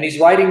 and he's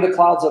riding the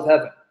clouds of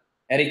heaven.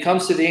 And he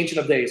comes to the Ancient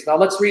of Days. Now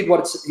let's read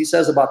what he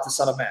says about the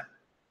Son of Man.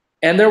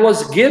 And there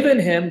was given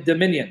him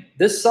dominion.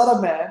 This Son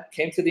of Man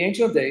came to the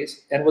Ancient of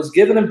Days and was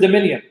given him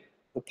dominion,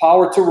 the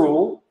power to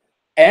rule,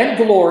 and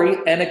glory,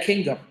 and a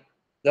kingdom,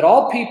 that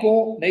all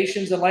people,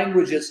 nations, and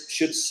languages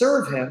should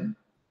serve him.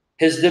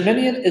 His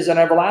dominion is an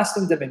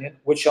everlasting dominion,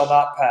 which shall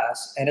not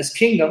pass, and his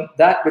kingdom,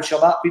 that which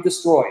shall not be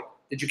destroyed.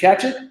 Did you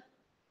catch it?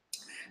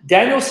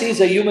 Daniel sees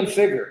a human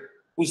figure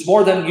who's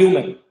more than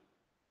human.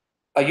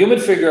 A human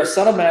figure, a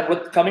Son of Man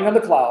coming on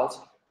the clouds.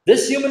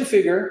 This human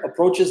figure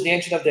approaches the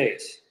Ancient of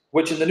Days,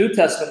 which in the New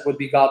Testament would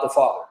be God the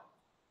Father.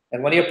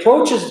 And when he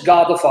approaches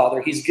God the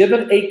Father, he's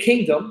given a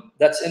kingdom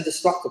that's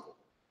indestructible.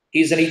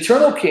 He's an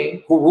eternal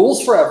king who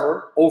rules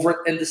forever over an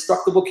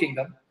indestructible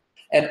kingdom.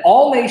 And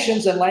all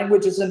nations and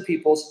languages and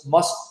peoples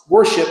must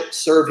worship,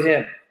 serve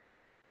him.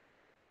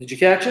 Did you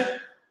catch it?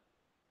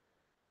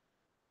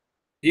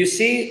 Do you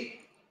see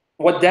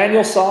what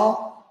Daniel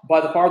saw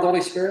by the power of the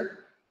Holy Spirit?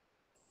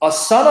 A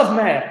Son of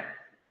Man,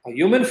 a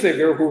human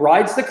figure who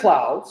rides the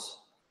clouds,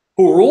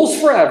 who rules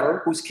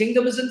forever, whose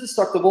kingdom is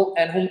indestructible,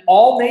 and whom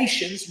all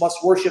nations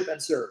must worship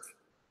and serve.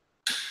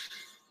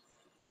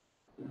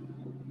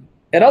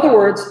 In other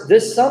words,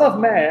 this Son of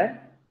Man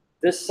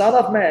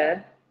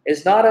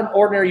is not an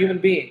ordinary human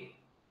being.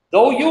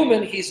 Though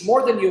human, he's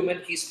more than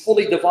human, he's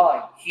fully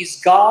divine.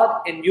 He's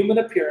God in human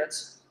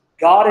appearance,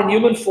 God in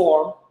human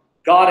form,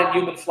 God in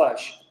human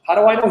flesh. How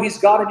do I know he's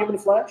God in human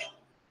flesh?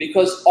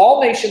 Because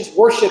all nations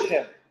worship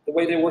him the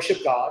way they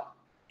worship God.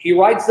 He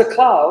rides the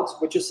clouds,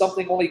 which is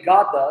something only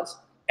God does,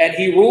 and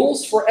he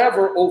rules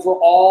forever over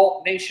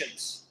all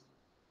nations.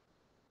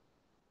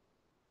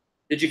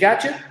 Did you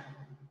catch it?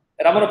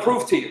 And I'm going to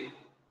prove to you.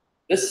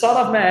 This Son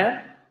of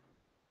Man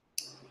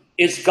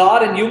is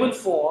God in human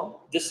form,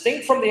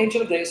 distinct from the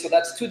Ancient of Days, so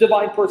that's two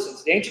divine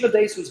persons. The Ancient of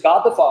Days, who's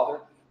God the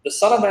Father, the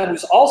Son of Man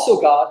who's also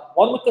God,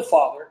 one with the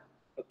Father,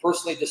 but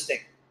personally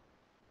distinct.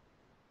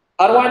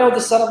 How do I know the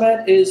Son of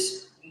Man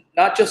is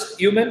not just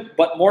human,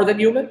 but more than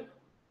human?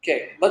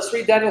 Okay, let's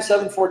read Daniel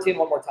 7:14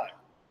 one more time.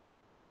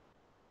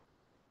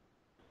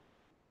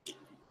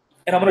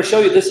 And I'm going to show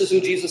you this is who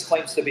Jesus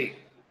claims to be.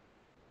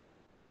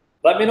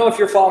 Let me know if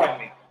you're following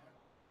me,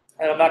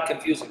 and I'm not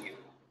confusing you.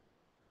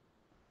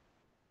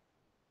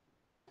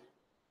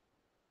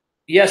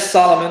 Yes,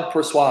 Solomon,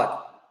 persuade.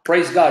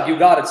 Praise God, you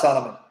got it,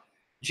 Solomon.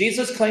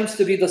 Jesus claims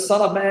to be the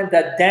Son of Man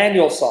that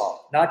Daniel saw,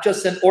 not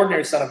just an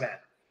ordinary Son of Man.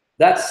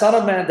 That Son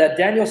of Man that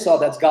Daniel saw,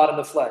 that's God in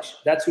the flesh.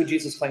 That's who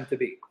Jesus claimed to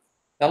be.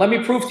 Now let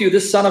me prove to you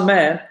this Son of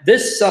Man,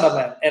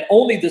 and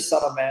only this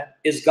Son of Man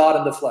is God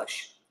in the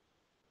flesh.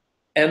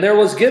 And there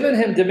was given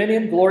him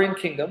dominion, glory, and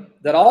kingdom,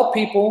 that all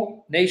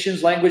people,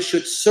 nations, language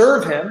should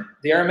serve him.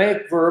 The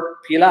Aramaic verb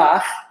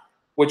pilach,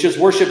 which is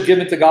worship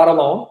given to God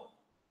alone.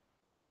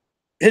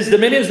 His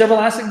dominion is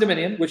everlasting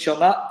dominion, which shall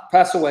not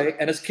pass away,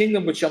 and his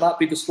kingdom, which shall not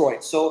be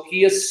destroyed. So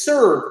he is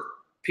served,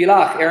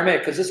 pilach,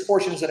 Aramaic, because this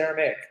portion is in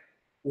Aramaic.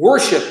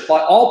 Worshipped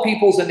by all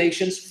peoples and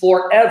nations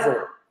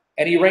forever,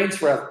 and he reigns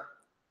forever.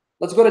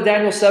 Let's go to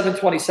Daniel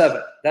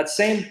 7:27. That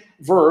same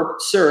verb,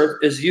 serve,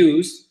 is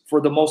used for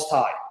the Most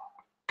High.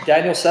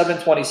 Daniel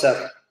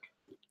 7:27.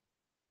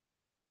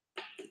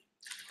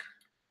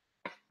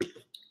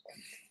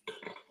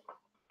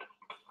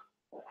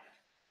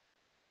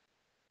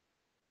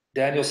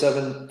 Daniel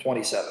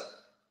 7:27.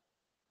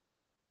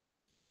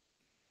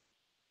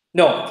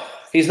 No,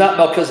 he's not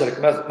Melchizedek.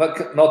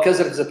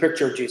 Melchizedek is a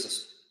picture of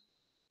Jesus.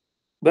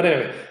 But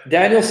anyway,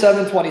 Daniel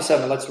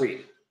 7:27, let's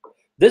read.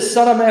 This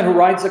Son of Man who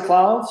rides the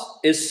clouds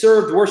is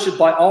served, worshipped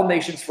by all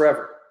nations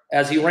forever,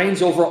 as he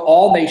reigns over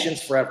all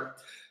nations forever.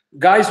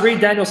 Guys,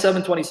 read Daniel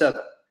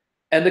 7:27.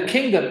 And the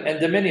kingdom and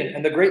dominion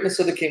and the greatness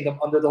of the kingdom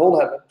under the whole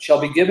heaven shall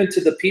be given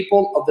to the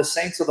people of the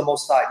saints of the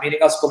Most High,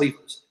 meaning us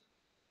believers,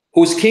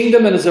 whose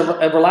kingdom is an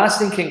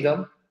everlasting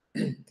kingdom,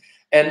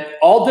 and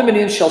all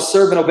dominions shall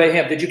serve and obey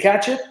him. Did you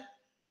catch it?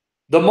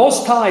 The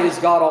Most High is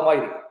God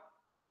Almighty.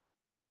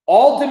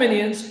 All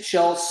dominions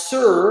shall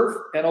serve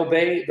and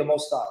obey the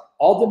Most High.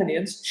 All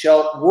dominions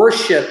shall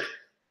worship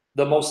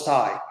the Most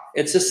High.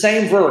 It's the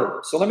same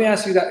verb. So let me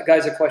ask you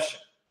guys a question.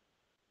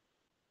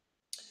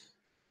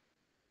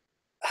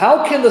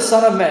 How can the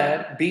Son of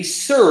Man be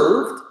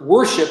served,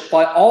 worshipped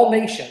by all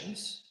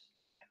nations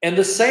in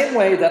the same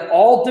way that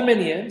all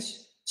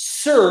dominions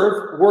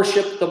serve,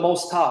 worship the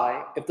Most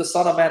High if the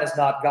Son of Man is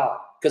not God?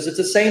 Because it's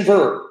the same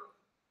verb.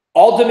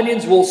 All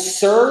dominions will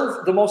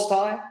serve the Most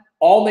High.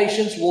 All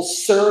nations will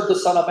serve the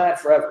Son of Man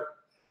forever.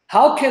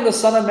 How can the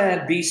Son of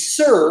Man be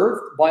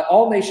served by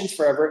all nations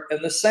forever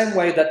in the same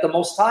way that the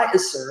Most High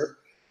is served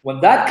when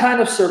that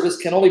kind of service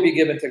can only be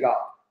given to God?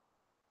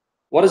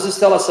 What does this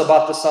tell us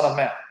about the Son of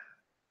Man?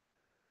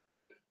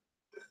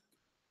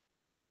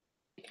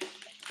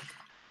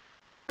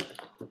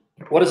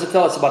 What does it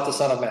tell us about the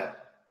Son of Man?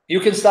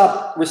 You can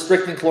stop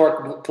restricting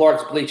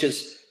Clark's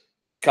Bleach's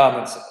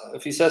comments.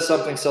 If he says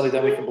something silly,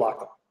 then we can block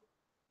him.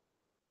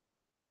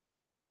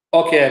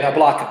 Okay, now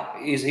block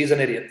him. He's an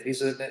idiot.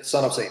 He's a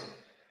son of Satan.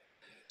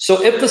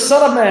 So if the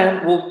Son of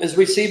Man is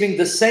receiving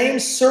the same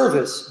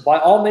service by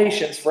all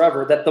nations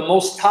forever that the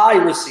Most High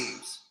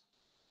receives,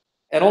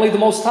 and only the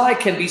Most High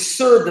can be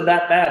served in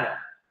that manner,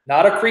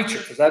 not a creature,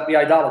 because that'd be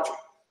idolatry.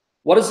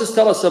 What does this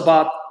tell us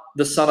about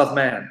the Son of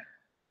Man?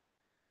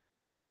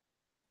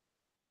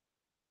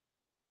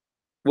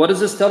 What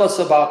does this tell us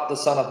about the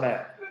Son of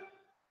Man?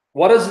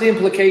 What is the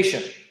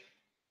implication?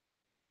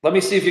 Let me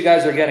see if you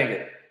guys are getting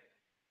it.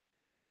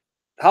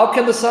 How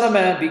can the Son of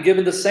Man be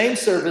given the same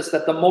service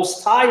that the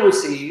Most High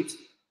receives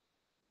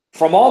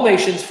from all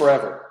nations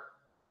forever?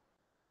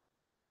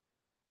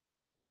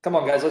 Come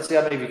on, guys. Let's see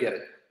how many of you get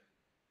it.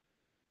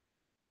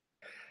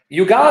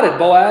 You got it,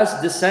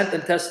 Boaz. Descent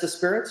and test the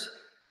spirits.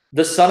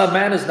 The Son of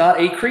Man is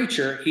not a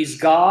creature. He's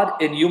God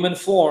in human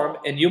form,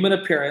 in human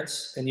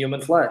appearance, in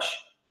human flesh.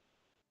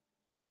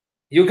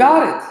 You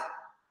got it.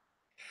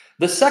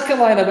 The second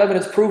line of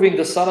evidence proving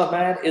the Son of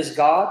Man is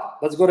God.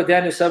 Let's go to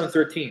Daniel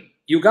 7:13.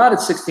 You got it,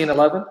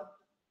 16:11.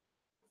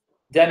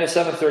 Daniel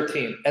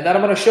 7:13. And then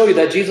I'm going to show you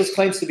that Jesus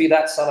claims to be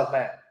that Son of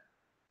Man.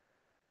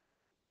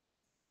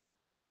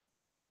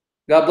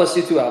 God bless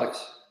you too,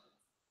 Alex.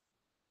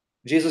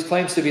 Jesus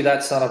claims to be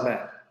that Son of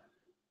Man.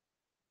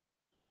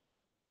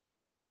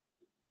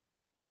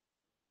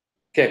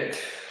 Okay.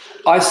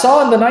 I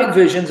saw in the night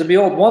visions, and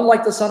behold, one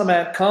like the Son of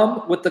Man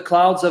come with the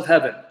clouds of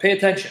heaven. Pay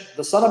attention.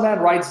 The Son of Man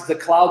rides the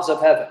clouds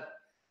of heaven.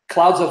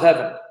 Clouds of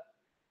heaven.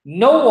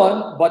 No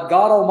one but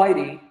God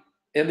Almighty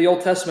in the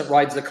Old Testament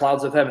rides the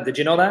clouds of heaven. Did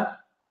you know that?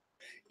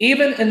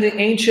 Even in the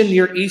ancient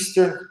Near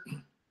Eastern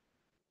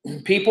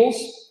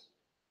peoples,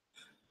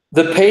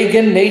 the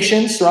pagan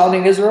nations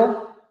surrounding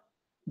Israel,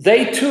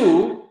 they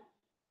too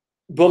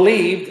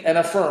believed and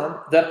affirmed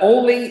that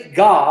only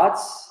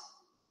gods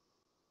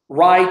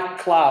ride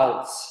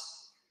clouds.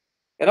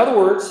 In other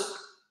words,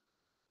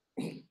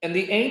 in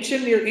the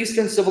ancient Near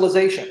Eastern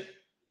civilization,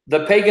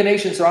 the pagan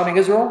nations surrounding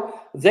Israel,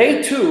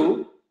 they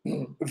too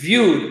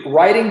viewed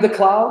riding the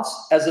clouds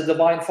as a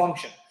divine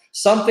function.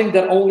 something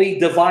that only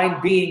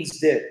divine beings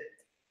did.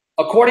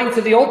 According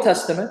to the Old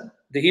Testament,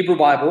 the Hebrew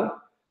Bible,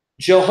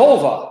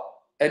 Jehovah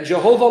and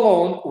Jehovah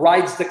alone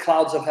rides the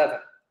clouds of heaven.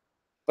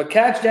 But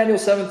catch Daniel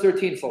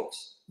 7:13,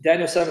 folks.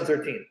 Daniel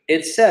 7:13.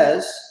 It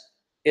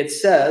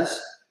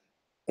says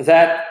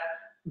that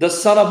the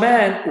Son of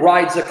Man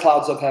rides the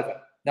clouds of heaven.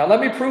 Now let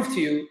me prove to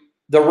you,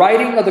 the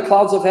riding of the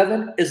clouds of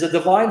heaven is a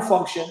divine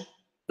function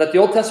that the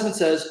Old Testament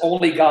says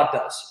only God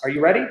does. Are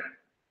you ready?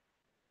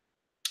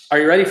 Are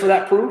you ready for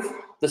that proof?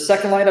 The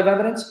second line of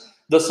evidence.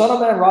 The Son of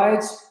Man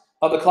rides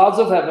on the clouds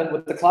of heaven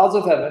with the clouds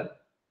of heaven.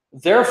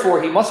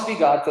 Therefore, he must be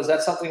God, because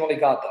that's something only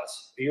God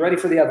does. Are you ready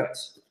for the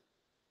evidence?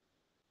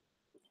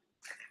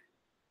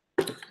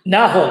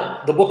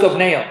 Nahum, the book of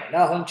Nahum.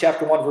 Nahum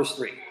chapter 1, verse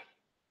 3.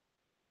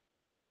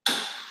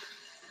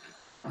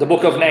 The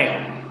book of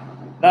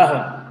Nahum.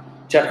 Nahum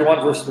chapter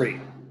 1, verse 3.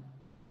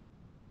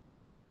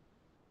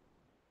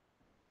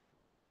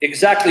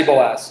 Exactly,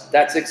 Boaz.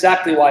 That's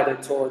exactly why they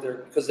tore there,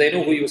 because they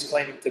knew who he was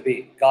claiming to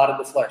be, God in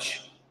the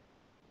flesh.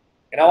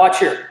 And now watch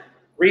here.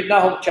 Read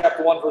Nahum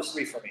chapter 1, verse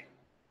 3 for me.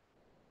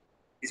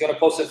 He's going to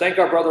post it. Thank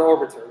our brother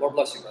Orbiter. Lord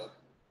bless you, brother.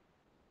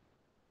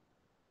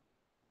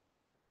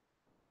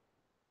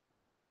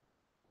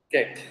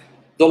 Okay.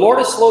 The Lord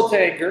is slow to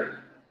anger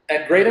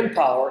and great in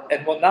power,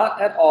 and will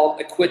not at all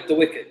acquit the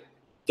wicked.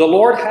 The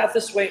Lord hath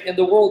his way in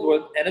the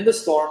whirlwind and in the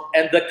storm,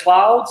 and the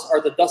clouds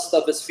are the dust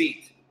of his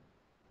feet.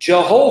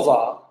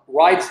 Jehovah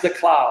rides the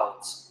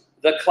clouds.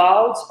 The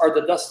clouds are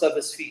the dust of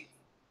his feet.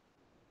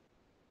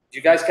 Did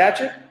you guys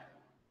catch it?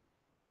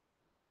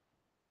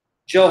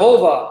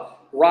 Jehovah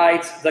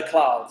rides the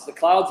clouds. The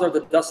clouds are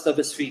the dust of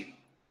his feet.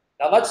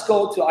 Now let's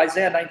go to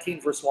Isaiah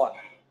 19, verse 1.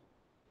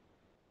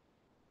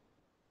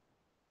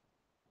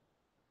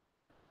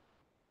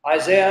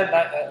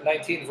 Isaiah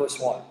 19, verse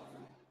 1.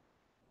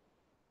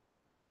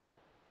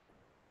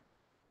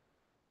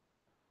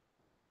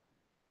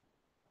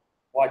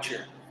 Watch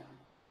here.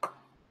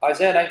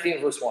 Isaiah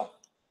 19, verse 1.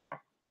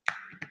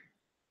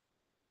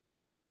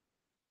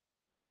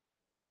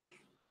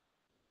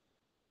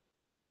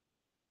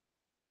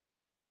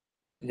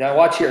 Now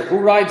watch here. Who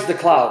rides the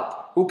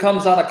cloud? Who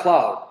comes on a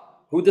cloud?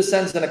 Who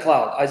descends in a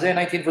cloud? Isaiah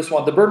 19, verse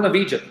 1. The burden of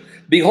Egypt.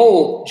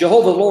 Behold,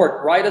 Jehovah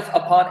Lord rideth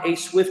upon a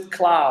swift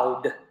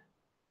cloud.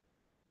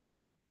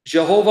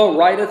 Jehovah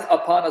rideth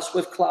upon a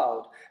swift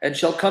cloud, and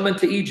shall come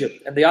into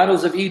Egypt, and the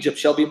idols of Egypt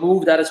shall be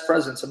moved at his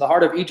presence, and the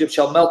heart of Egypt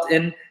shall melt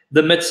in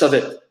the midst of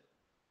it.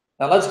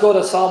 Now let's go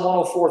to Psalm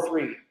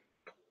 104:3.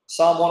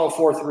 Psalm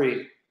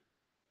 104:3.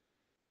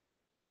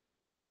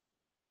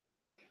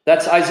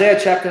 That's Isaiah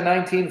chapter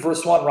 19,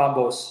 verse 1,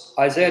 Rambos.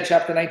 Isaiah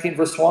chapter 19,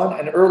 verse 1,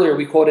 and earlier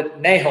we quoted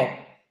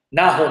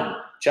Nahum,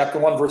 chapter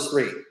 1, verse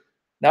 3.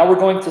 Now we're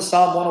going to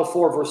Psalm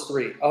 104, verse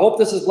 3. I hope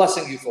this is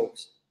blessing you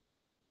folks.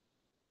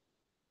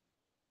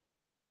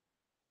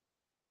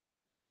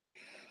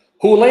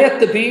 Who layeth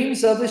the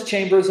beams of his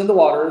chambers in the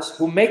waters,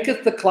 who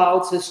maketh the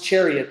clouds his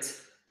chariot.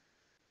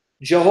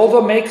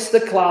 Jehovah makes the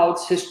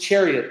clouds his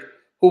chariot,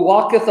 who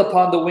walketh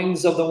upon the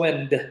wings of the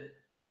wind.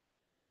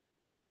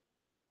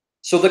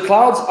 So the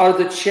clouds are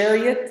the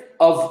chariot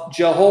of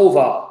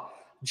Jehovah.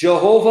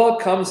 Jehovah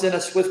comes in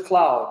a swift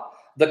cloud.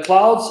 The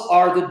clouds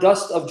are the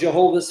dust of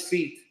Jehovah's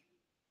feet.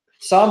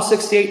 Psalm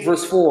 68,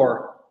 verse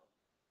 4.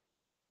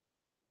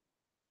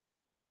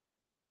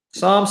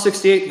 Psalm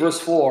 68, verse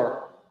 4.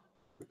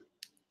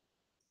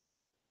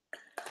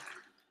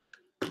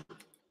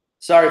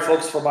 Sorry,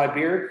 folks, for my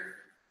beard.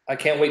 I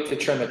can't wait to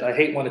trim it. I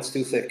hate when it's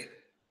too thick.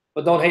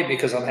 But don't hate me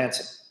because I'm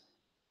handsome.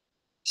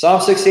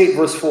 Psalm 68,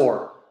 verse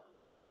 4.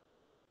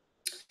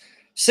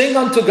 Sing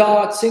unto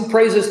God, sing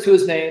praises to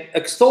his name.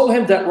 Extol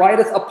him that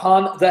rideth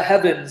upon the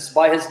heavens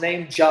by his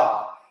name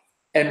Jah,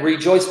 and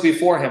rejoice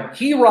before him.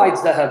 He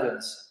rides the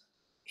heavens.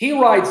 He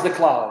rides the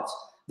clouds.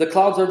 The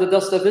clouds are the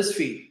dust of his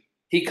feet.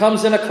 He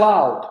comes in a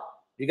cloud.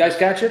 You guys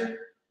catch it?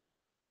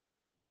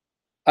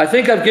 I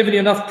think I've given you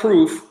enough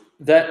proof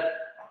that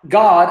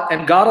God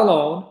and God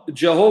alone,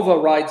 Jehovah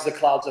rides the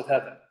clouds of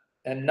heaven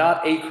and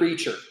not a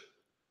creature.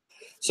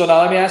 So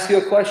now let me ask you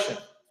a question.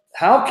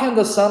 How can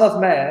the Son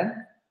of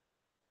Man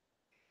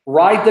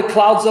ride the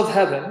clouds of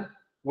heaven,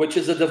 which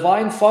is a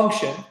divine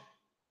function?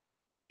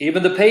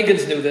 Even the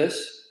pagans knew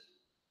this,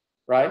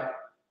 right?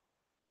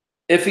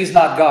 If he's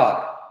not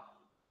God.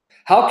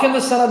 How can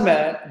the Son of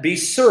Man be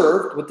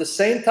served with the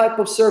same type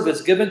of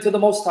service given to the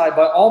Most High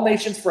by all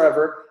nations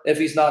forever if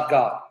he's not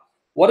God?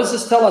 What does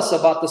this tell us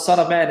about the Son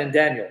of Man in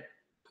Daniel?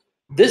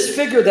 This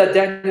figure that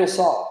Daniel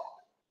saw,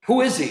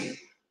 who is he?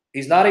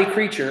 He's not a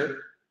creature.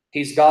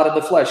 He's God in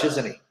the flesh,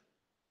 isn't he?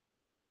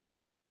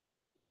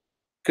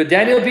 Could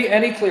Daniel be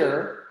any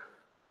clearer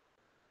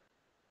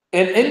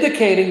in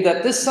indicating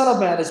that this Son of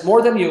Man is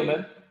more than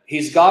human?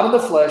 He's God in the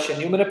flesh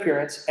and human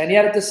appearance, and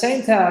yet at the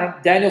same time,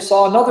 Daniel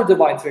saw another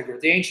divine figure,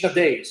 the Ancient of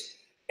Days.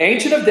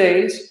 Ancient of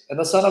Days, and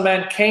the Son of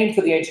Man came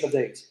to the Ancient of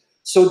Days.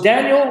 So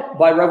Daniel,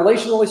 by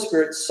revelation of the Holy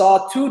Spirit,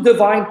 saw two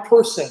divine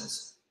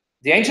persons.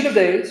 The Ancient of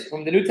Days,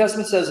 whom the New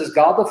Testament says is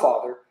God the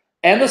Father,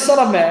 and the Son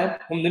of Man,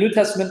 whom the New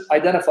Testament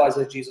identifies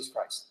as Jesus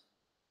Christ.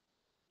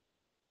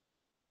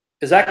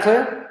 Is that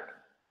clear?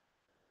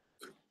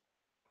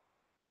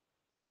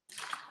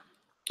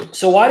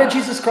 So why did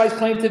Jesus Christ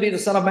claim to be the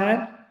Son of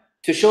Man?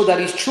 To show that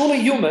he's truly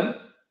human.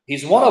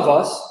 He's one of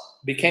us,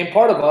 became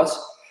part of us,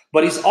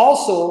 but he's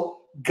also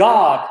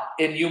God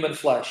in human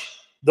flesh,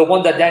 the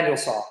one that Daniel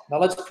saw. Now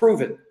let's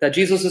prove it, that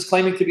Jesus is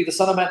claiming to be the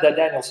Son of Man that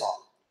Daniel saw.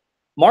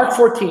 Mark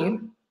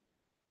 14,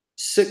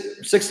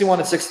 61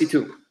 and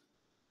 62.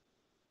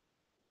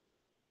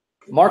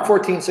 Mark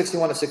 14,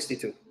 61 and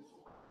 62.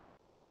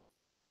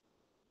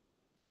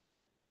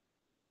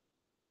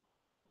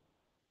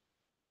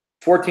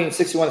 Fourteen,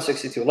 61 and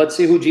 62. Let's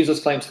see who Jesus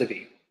claims to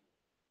be.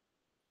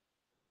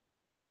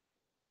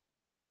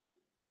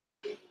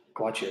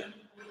 Watch here.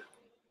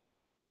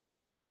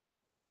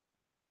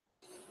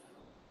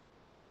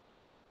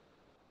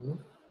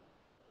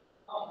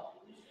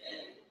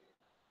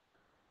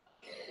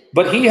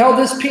 But he held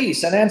his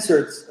peace and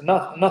answered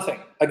nothing.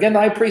 Again, the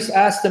high priest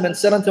asked him and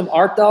said unto him,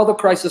 Art thou the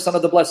Christ, the Son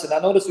of the Blessed? Now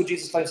notice who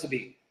Jesus claims to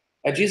be.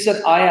 And Jesus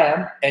said, I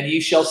am, and ye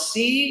shall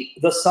see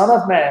the Son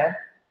of Man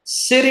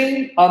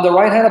sitting on the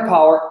right hand of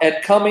power and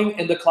coming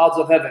in the clouds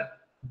of heaven.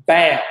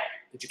 Bam.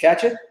 Did you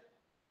catch it?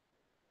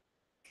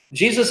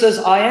 Jesus says,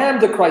 I am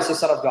the Christ, the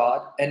Son of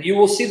God, and you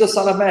will see the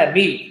Son of Man,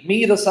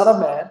 me, the Son of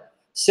Man,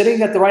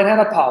 sitting at the right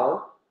hand of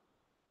power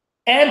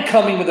and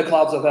coming with the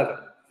clouds of heaven.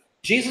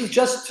 Jesus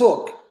just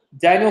took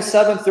Daniel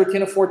 7,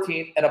 13 and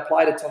 14 and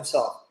applied it to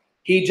himself.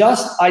 He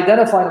just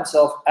identified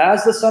himself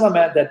as the Son of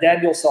Man that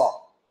Daniel saw.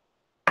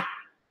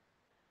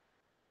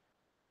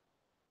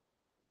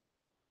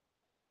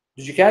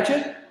 Did you catch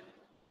it?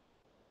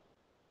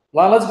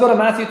 Now let's go to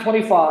Matthew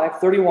 25,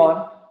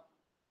 31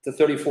 to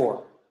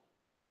 34.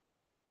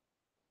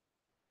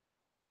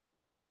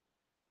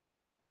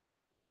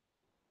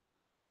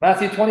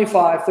 Matthew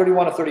 25,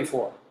 31 to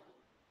 34.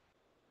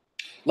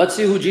 Let's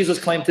see who Jesus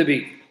claimed to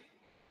be.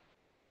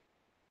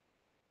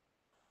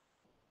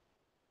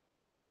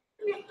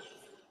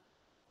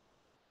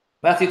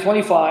 Matthew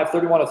 25,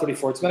 31 to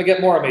 34. It's going to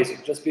get more amazing.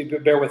 Just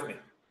bear with me.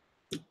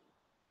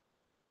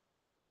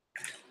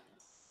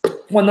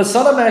 When the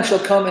Son of Man shall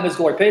come in his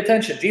glory. Pay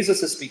attention.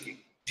 Jesus is speaking.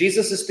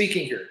 Jesus is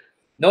speaking here.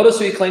 Notice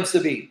who he claims to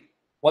be.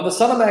 When the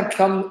Son of Man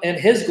come in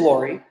his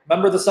glory.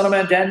 Remember the Son of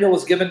Man, Daniel,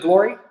 was given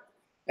glory?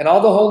 And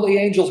all the holy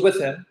angels with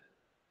him.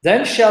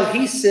 Then shall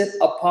he sit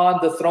upon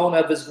the throne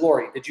of his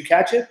glory. Did you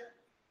catch it?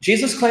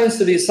 Jesus claims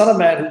to be the Son of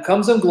Man who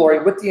comes in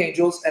glory with the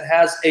angels and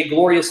has a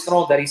glorious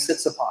throne that he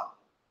sits upon.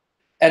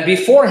 And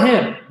before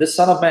him, the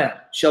Son of Man,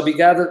 shall be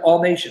gathered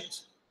all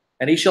nations.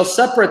 And he shall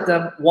separate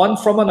them one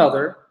from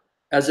another,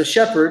 as a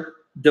shepherd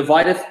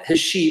divideth his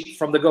sheep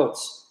from the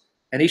goats.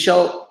 And he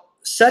shall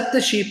set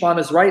the sheep on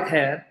his right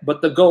hand,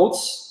 but the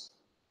goats,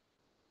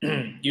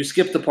 you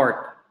skipped the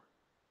part.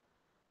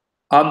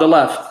 On the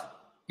left.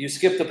 You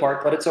skipped the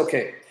part, but it's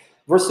okay.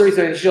 Verse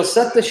 33, he shall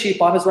set the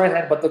sheep on his right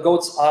hand, but the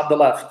goats on the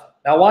left.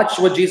 Now watch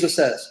what Jesus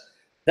says.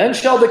 Then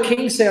shall the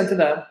king say unto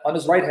them on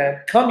his right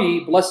hand, Come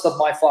ye, blessed of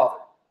my Father.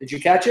 Did you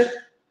catch it?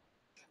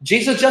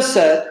 Jesus just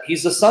said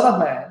he's the Son of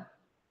Man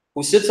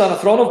who sits on a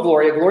throne of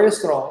glory, a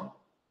glorious throne,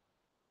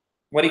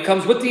 when he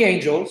comes with the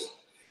angels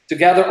to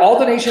gather all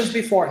the nations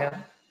before him,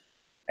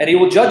 and he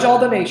will judge all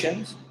the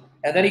nations.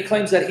 And then he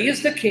claims that he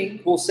is the king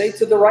who will say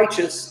to the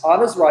righteous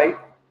on his right,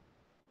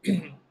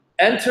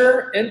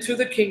 Enter into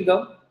the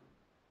kingdom,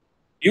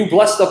 you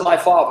blessed of my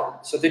Father.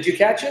 So did you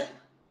catch it?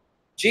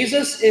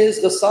 Jesus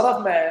is the Son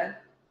of Man.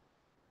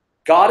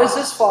 God is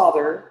his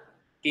Father.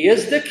 He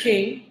is the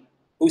king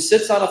who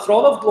sits on a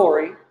throne of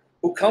glory,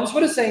 who comes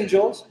with his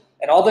angels,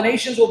 and all the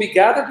nations will be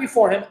gathered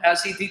before him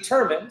as he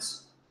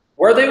determines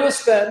where they will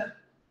spend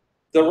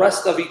the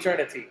rest of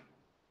eternity.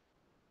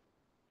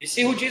 You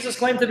see who Jesus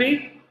claimed to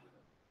be?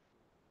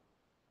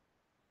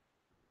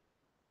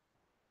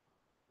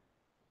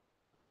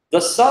 The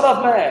Son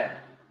of Man,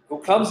 who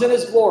comes in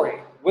his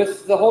glory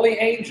with the holy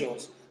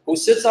angels, who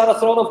sits on a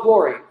throne of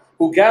glory,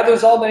 who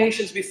gathers all the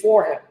nations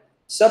before him,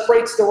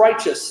 separates the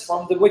righteous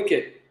from the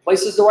wicked,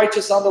 places the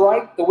righteous on the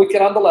right, the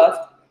wicked on the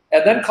left,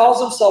 and then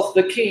calls himself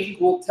the king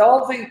who will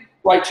tell the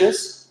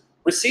righteous,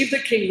 receive the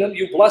kingdom,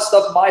 you blessed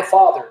of my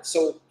Father.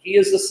 So he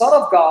is the Son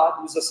of God,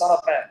 who's the Son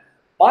of Man.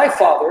 My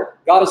Father,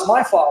 God is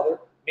my Father,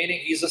 meaning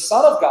he's the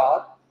Son of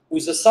God,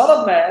 who's the Son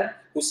of Man,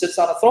 who sits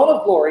on a throne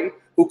of glory,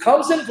 who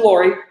comes in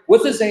glory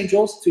with his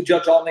angels to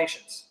judge all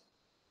nations.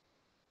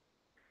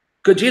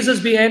 Could Jesus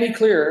be any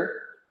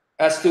clearer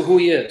as to who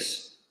he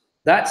is?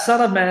 That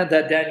Son of Man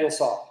that Daniel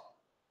saw.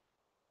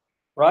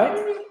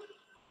 Right?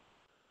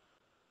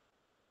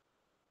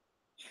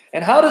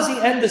 And how does he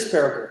end this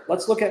parable?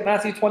 Let's look at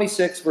Matthew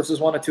 26, verses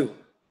 1 and 2.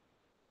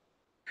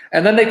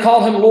 And then they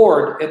call him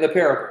Lord in the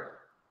parable.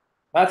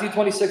 Matthew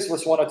 26,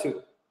 verse 1 and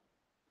 2.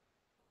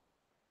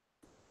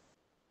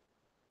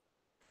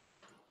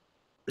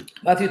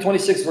 Matthew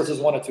 26, verses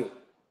 1 and 2.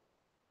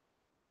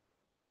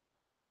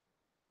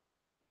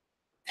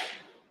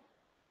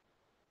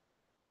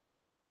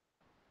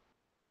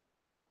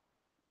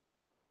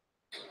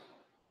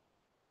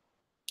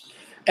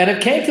 And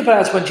it came to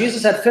pass, when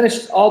Jesus had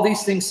finished all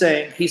these things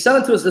saying, he said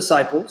unto his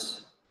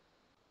disciples,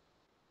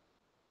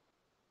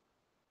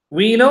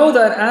 We know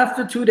that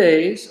after 2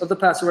 days of the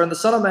Passover, and the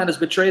Son of Man is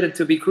betrayed and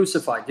to be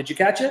crucified. Did you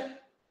catch it?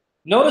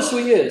 Notice who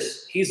he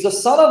is. He's the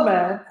Son of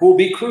Man who will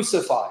be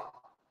crucified.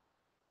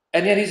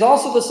 And yet he's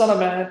also the Son of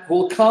Man who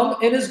will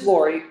come in his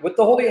glory with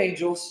the holy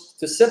angels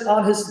to sit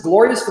on his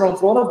glorious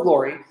throne of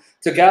glory,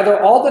 to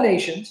gather all the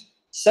nations,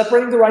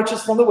 separating the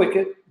righteous from the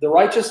wicked, the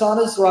righteous on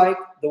his right,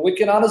 the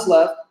wicked on his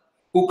left,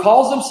 who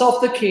calls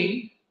himself the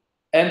King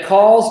and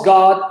calls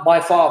God my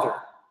Father.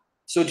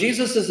 So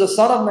Jesus is the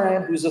Son of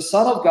Man who's the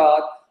Son of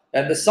God,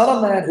 and the Son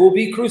of Man who will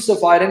be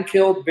crucified and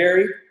killed,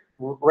 buried,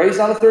 raised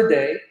on the third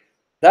day.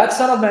 That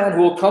Son of Man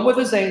who will come with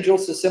his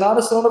angels to sit on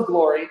his throne of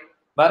glory,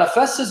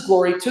 manifests his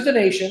glory to the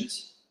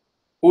nations,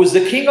 who is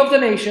the King of the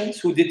nations,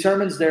 who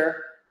determines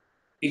their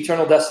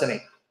eternal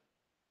destiny.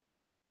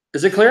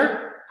 Is it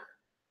clear?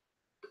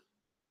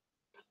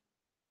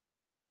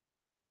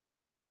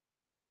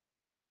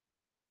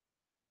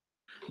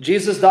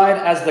 Jesus died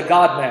as the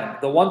God-man,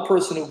 the one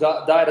person who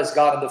died as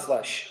God in the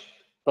flesh.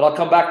 But I'll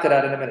come back to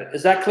that in a minute.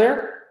 Is that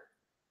clear?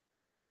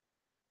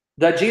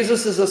 That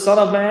Jesus is the Son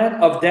of Man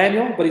of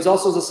Daniel, but he's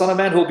also the Son of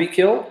Man who will be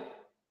killed.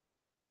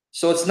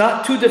 So it's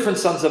not two different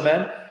sons of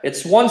men.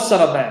 It's one Son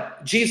of Man.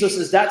 Jesus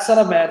is that Son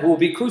of Man who will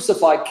be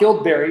crucified,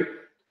 killed, buried,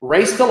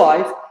 raised to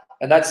life.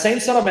 And that same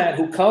Son of Man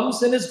who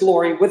comes in his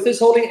glory with his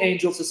holy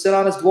angels to sit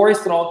on his glorious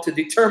throne to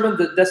determine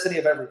the destiny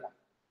of everyone.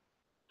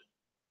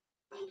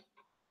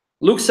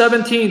 Luke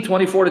 17,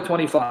 24 to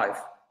 25.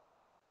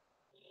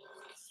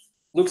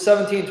 Luke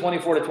 17,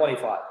 24 to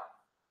 25.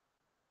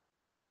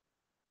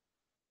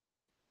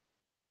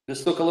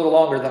 This took a little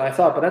longer than I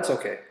thought, but that's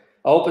okay.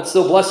 I hope it's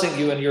still blessing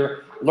you and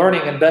you're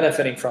learning and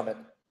benefiting from it.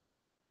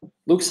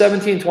 Luke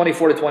 17,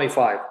 24 to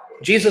 25.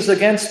 Jesus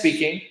again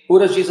speaking. Who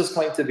does Jesus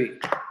claim to be?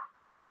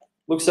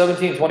 Luke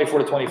 17, 24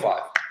 to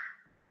 25.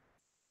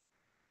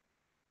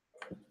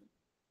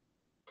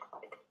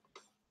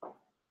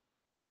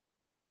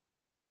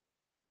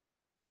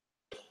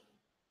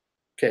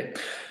 Okay.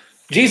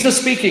 Jesus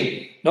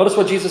speaking. Notice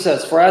what Jesus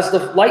says. For as the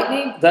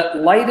lightning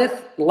that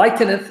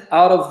lighteneth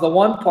out of the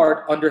one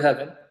part under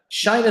heaven,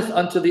 shineth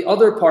unto the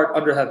other part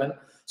under heaven,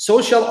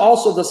 so shall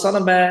also the Son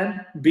of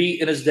Man be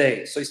in his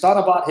day. So he's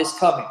talking about his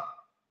coming.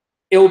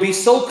 It will be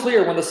so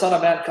clear when the Son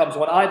of Man comes,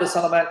 when I, the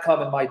Son of Man,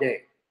 come in my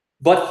day.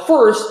 But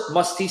first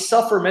must he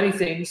suffer many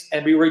things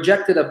and be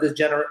rejected of this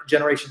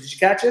generation. Did you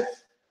catch it?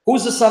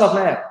 Who's the Son of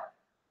Man?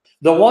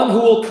 The one who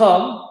will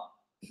come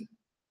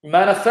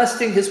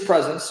manifesting his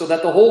presence so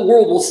that the whole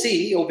world will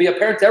see. It will be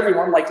apparent to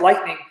everyone like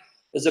lightning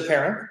is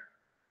apparent.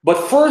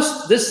 But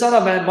first, this Son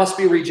of Man must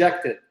be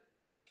rejected.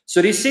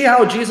 So do you see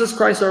how Jesus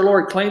Christ our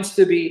Lord claims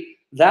to be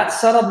that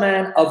Son of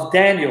Man of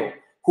Daniel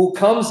who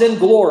comes in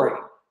glory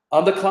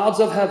on the clouds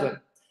of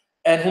heaven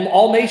and whom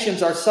all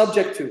nations are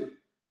subject to?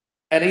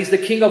 And he's the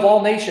King of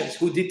all nations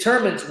who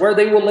determines where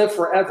they will live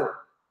forever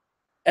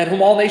and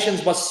whom all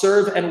nations must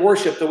serve and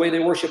worship the way they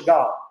worship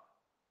God.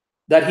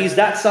 That he's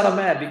that Son of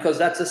Man, because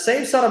that's the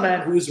same Son of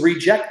Man who is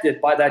rejected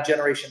by that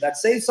generation. That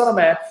same Son of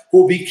Man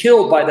who will be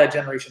killed by that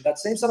generation. That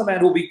same Son of Man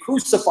who will be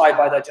crucified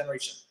by that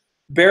generation.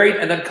 Buried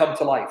and then come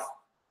to life.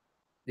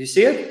 Do you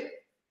see it?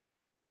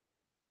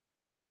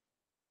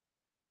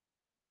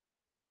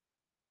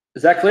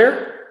 Is that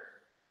clear?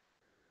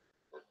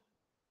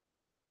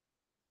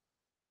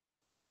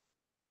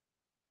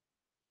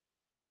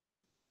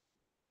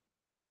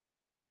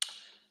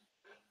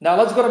 Now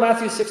let's go to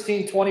Matthew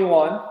 16,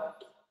 21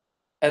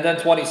 and then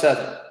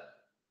 27.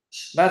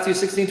 Matthew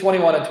 16,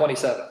 21 and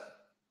 27.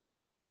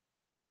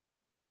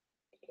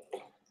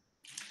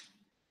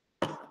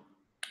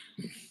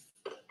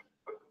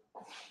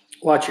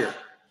 Watch here.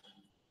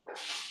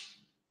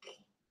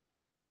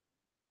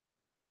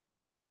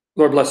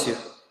 Lord bless you,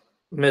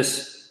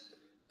 Miss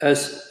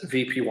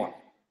SVP1.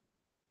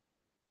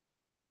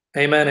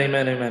 Amen,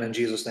 amen, amen, in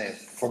Jesus' name.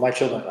 For my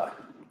children and I.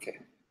 Okay.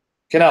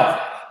 Okay,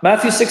 now,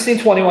 Matthew 16,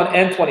 21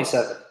 and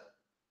 27.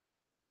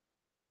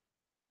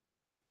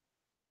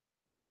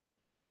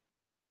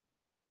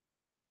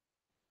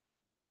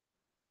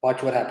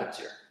 Watch what happens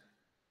here.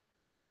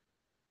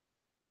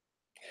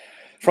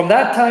 From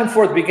that time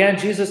forth began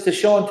Jesus to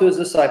show unto his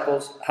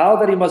disciples how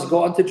that he must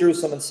go unto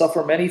Jerusalem and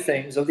suffer many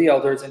things of the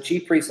elders and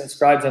chief priests and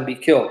scribes and be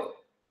killed.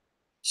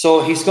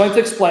 So he's going to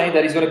explain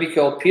that he's going to be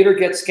killed. Peter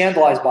gets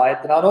scandalized by it.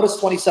 But now notice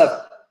 27.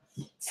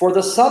 For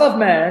the Son of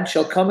Man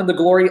shall come in the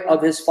glory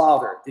of his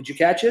Father. Did you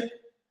catch it?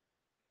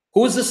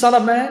 Who is the Son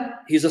of Man?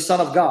 He's the Son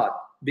of God.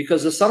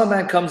 Because the Son of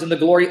Man comes in the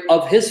glory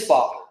of his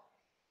Father.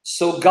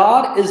 So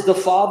God is the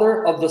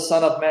Father of the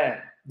Son of Man.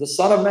 The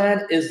Son of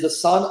Man is the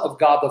Son of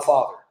God the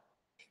Father.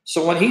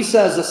 So when he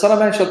says the Son of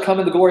Man shall come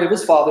in the glory of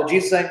his Father,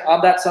 Jesus is saying,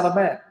 I'm that Son of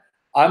Man.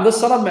 I'm the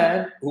Son of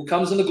Man who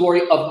comes in the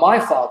glory of my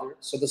Father.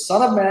 So the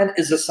Son of Man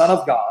is the Son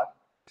of God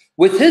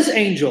with his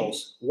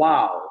angels.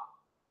 Wow.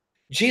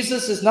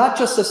 Jesus is not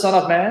just the Son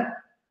of Man,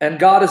 and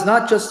God is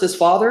not just his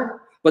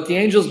Father, but the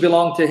angels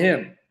belong to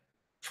him.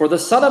 For the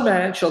Son of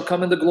Man shall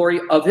come in the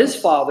glory of his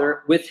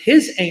Father with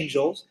his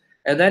angels,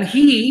 and then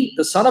he,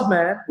 the Son of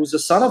Man, who's the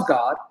Son of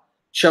God,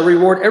 shall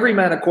reward every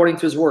man according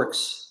to his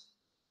works.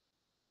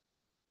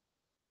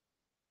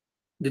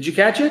 Did you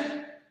catch it?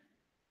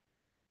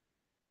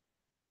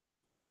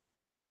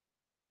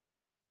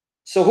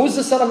 So who's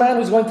the Son of Man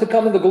who's going to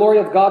come in the glory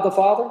of God the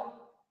Father?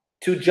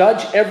 To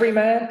judge every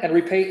man and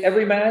repay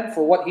every man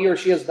for what he or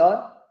she has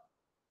done?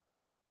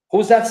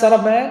 Who's that Son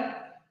of Man?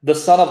 The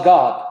Son of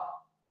God.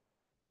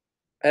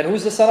 And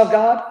who's the Son of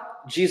God?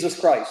 Jesus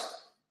Christ.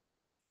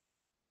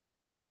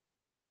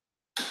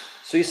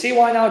 So you see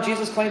why now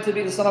Jesus claimed to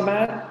be the Son of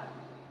Man?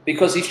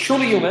 Because he's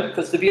truly human,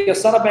 because to be a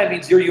Son of Man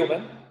means you're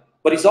human.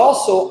 But he's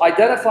also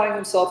identifying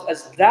himself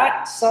as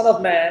that Son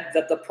of Man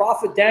that the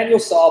prophet Daniel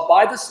saw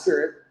by the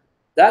Spirit,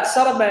 that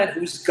Son of Man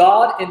who's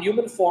God in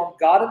human form,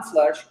 God in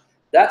flesh,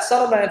 that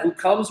Son of Man who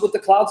comes with the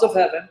clouds of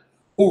heaven,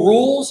 who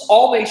rules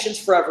all nations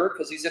forever,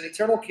 because he's an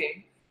eternal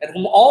king, and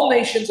whom all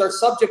nations are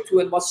subject to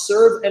and must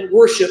serve and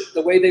worship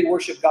the way they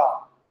worship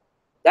God.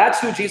 That's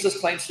who Jesus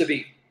claims to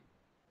be.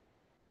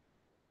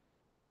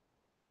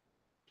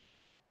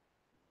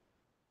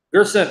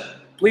 Gerson,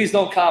 please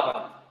don't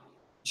comment.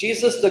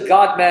 Jesus, the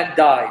God-man,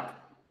 died.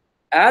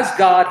 As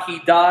God, he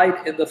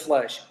died in the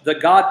flesh. The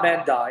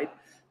God-man died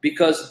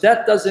because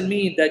death doesn't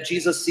mean that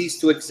Jesus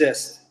ceased to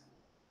exist.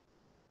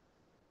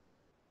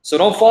 So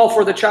don't fall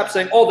for the trap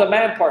saying, oh, the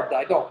man part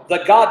died. No,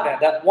 the God-man,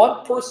 that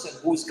one person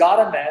who's God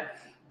and man,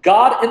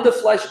 God in the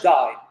flesh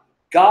died.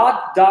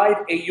 God died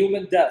a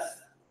human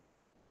death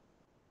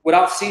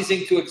without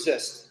ceasing to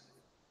exist.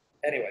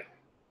 Anyway,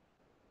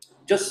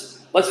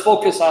 just let's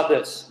focus on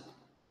this.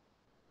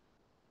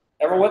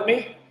 Everyone with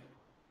me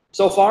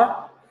so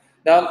far?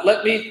 Now,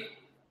 let me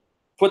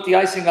put the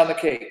icing on the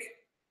cake.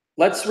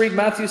 Let's read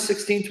Matthew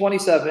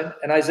 16:27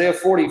 and Isaiah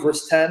 40,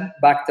 verse 10,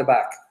 back to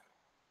back.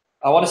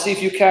 I want to see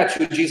if you catch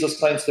who Jesus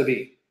claims to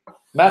be.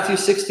 Matthew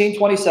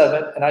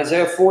 16:27 and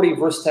Isaiah 40,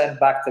 verse 10,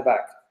 back to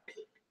back.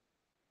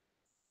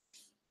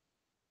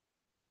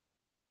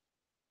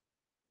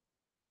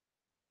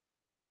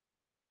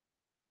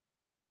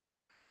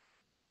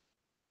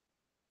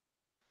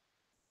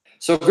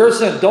 So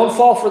Gerson, don't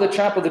fall for the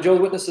trap of the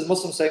Jehovah's Witnesses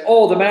Muslims saying,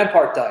 oh, the man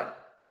part died,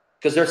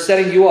 because they're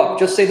setting you up.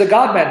 Just say the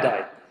God-man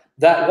died.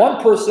 That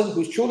one person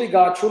who's truly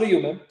God, truly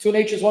human, two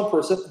natures, one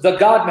person, the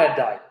God-man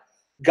died.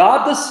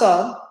 God the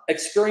Son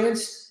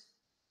experienced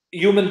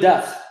human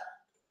death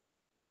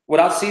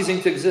without ceasing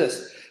to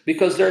exist,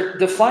 because they're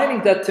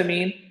defining that to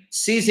mean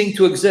ceasing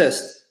to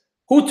exist.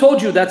 Who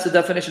told you that's the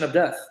definition of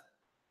death?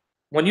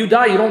 When you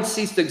die, you don't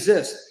cease to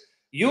exist.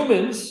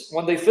 Humans,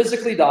 when they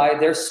physically die,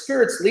 their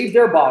spirits leave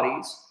their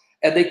bodies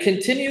and they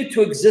continue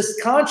to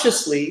exist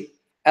consciously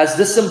as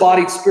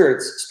disembodied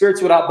spirits,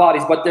 spirits without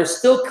bodies, but they're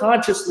still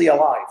consciously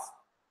alive.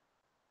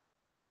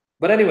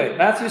 But anyway,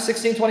 Matthew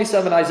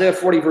 16:27, Isaiah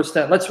 40, verse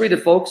 10. Let's read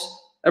it, folks.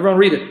 Everyone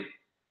read it.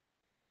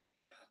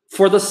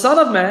 For the Son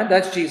of Man,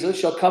 that's Jesus,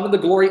 shall come in the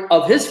glory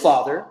of his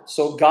Father.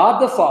 So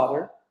God the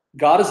Father,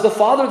 God is the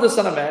Father of the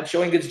Son of Man,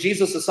 showing it's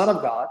Jesus, the Son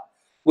of God,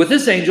 with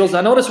his angels.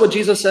 Now notice what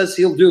Jesus says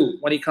he'll do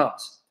when he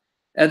comes.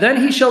 And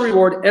then he shall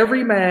reward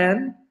every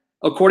man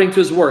according to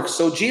his works.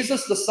 So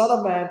Jesus, the Son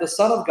of Man, the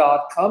Son of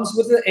God, comes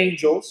with the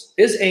angels,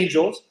 his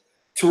angels,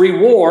 to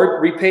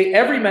repay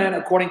every man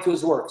according to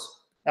his works.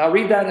 Now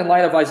read that in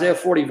light of Isaiah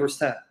 40, verse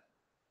 10.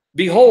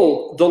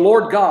 Behold, the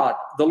Lord God,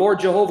 the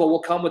Lord Jehovah will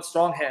come with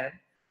strong hand,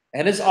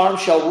 and his arm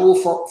shall rule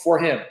for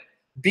him.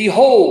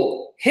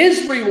 Behold,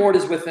 his reward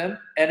is with him,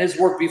 and his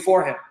work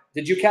before him.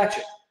 Did you catch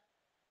it?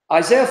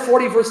 Isaiah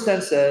 40, verse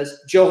 10 says,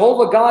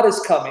 Jehovah God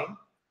is coming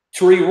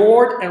to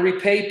reward and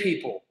repay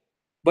people.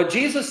 But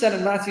Jesus said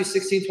in Matthew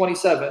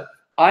 16:27,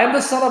 I am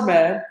the Son of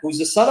Man, who's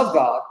the Son of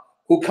God,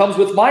 who comes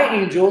with my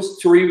angels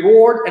to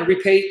reward and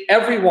repay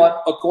everyone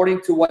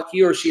according to what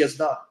he or she has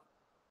done.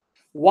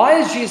 Why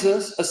is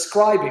Jesus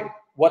ascribing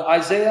what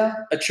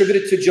Isaiah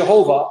attributed to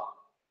Jehovah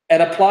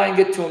and applying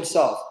it to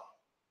himself?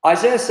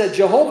 Isaiah said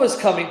Jehovah is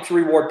coming to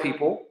reward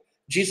people.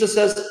 Jesus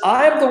says,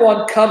 I am the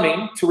one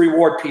coming to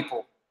reward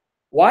people.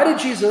 Why did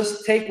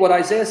Jesus take what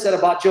Isaiah said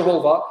about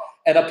Jehovah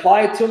and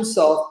apply it to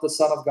himself, the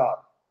Son of God?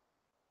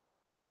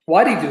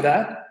 Why did he do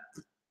that?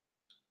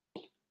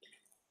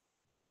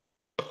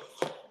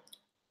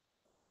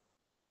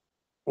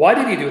 Why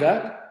did he do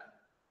that?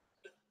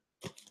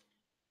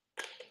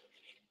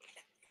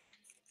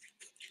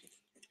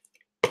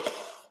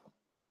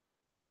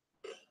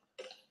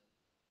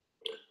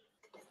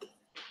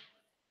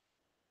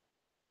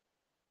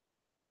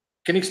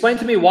 Can you explain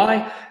to me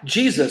why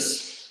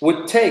Jesus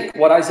would take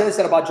what Isaiah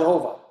said about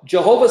Jehovah?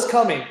 Jehovah's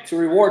coming to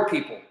reward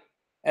people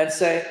and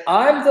say,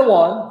 I'm the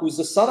one who's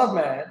the Son of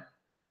Man.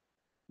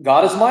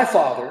 God is my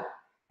Father,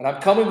 and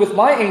I'm coming with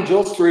my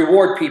angels to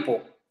reward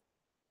people.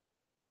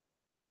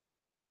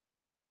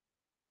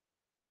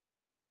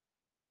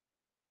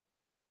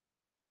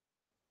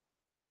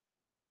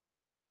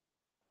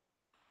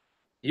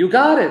 You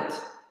got it.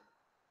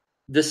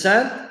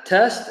 Descent,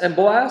 test, and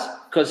Boaz,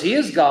 because he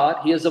is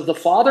God, he is of the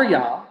Father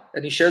Yah,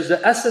 and he shares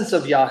the essence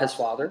of Yah, his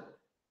Father.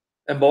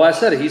 And Boaz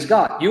said it, he's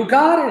God. You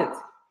got it.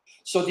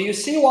 So do you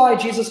see why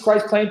Jesus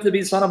Christ claimed to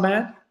be the Son of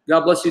Man?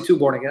 God bless you too,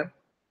 born again.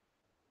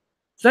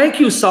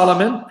 Thank you,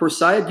 Solomon, for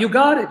Said. You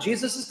got it.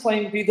 Jesus is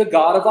claiming to be the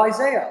God of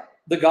Isaiah,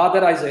 the God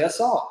that Isaiah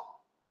saw.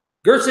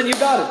 Gerson, you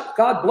got it.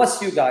 God bless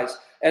you guys.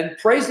 And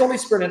praise the Holy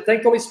Spirit and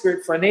thank the Holy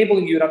Spirit for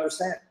enabling you to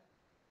understand.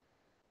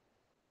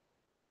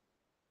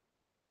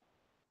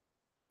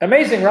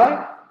 Amazing,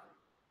 right?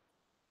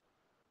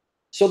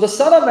 So the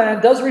Son of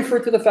Man does refer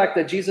to the fact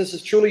that Jesus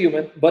is truly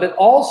human, but it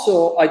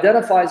also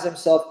identifies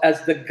himself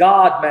as the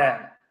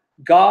God-man.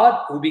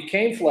 God who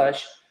became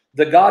flesh,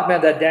 the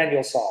God-man that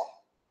Daniel saw.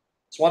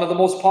 It's one of the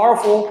most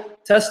powerful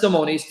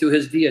testimonies to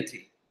his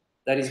deity,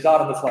 that he's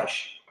God in the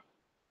flesh.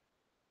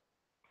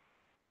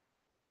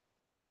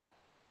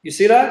 You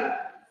see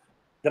that?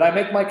 Did I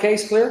make my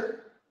case clear?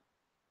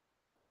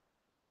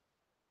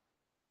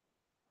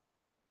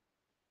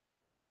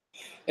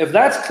 If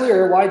that's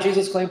clear, why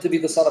Jesus claimed to be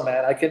the Son of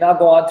Man, I can now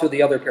go on to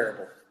the other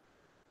parable.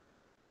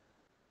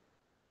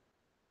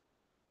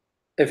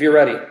 If you're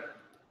ready.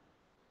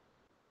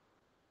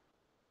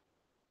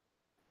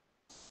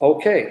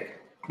 Okay.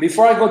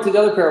 Before I go to the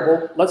other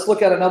parable, let's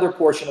look at another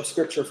portion of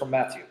Scripture from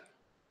Matthew.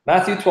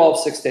 Matthew 12,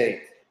 6 to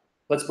 8.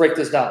 Let's break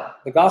this down.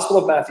 The Gospel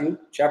of Matthew,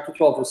 chapter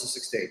 12, verses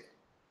 6 to 8.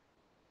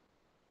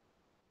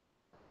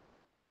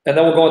 And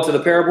then we'll go into the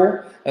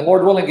parable. And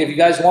Lord willing, if you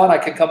guys want, I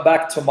can come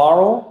back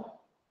tomorrow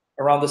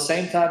around the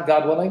same time,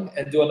 God willing,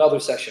 and do another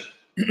session.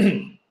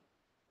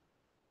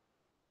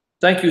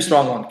 Thank you,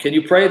 strong one. Can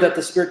you pray that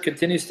the Spirit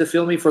continues to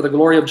fill me for the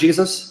glory of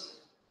Jesus,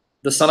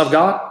 the Son of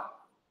God?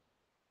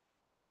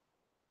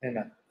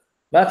 Amen.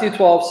 Matthew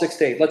 12, 6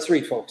 to 8. Let's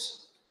read,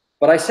 folks.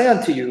 But I say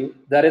unto you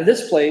that in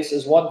this place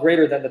is one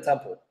greater than the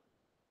temple.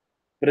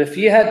 But if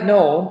ye had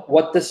known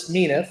what this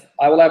meaneth,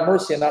 I will have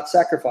mercy and not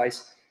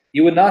sacrifice,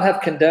 you would not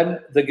have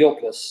condemned the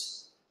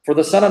guiltless. For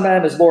the Son of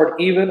Man is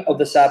Lord even of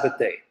the Sabbath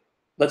day.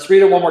 Let's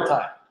read it one more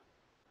time.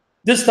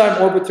 This time,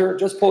 Orbiter,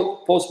 just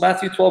post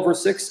Matthew 12,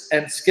 verse 6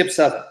 and skip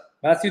 7.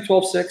 Matthew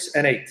 12, 6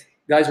 and 8.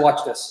 Guys,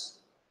 watch this.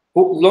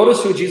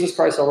 Notice who Jesus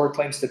Christ our Lord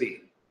claims to be.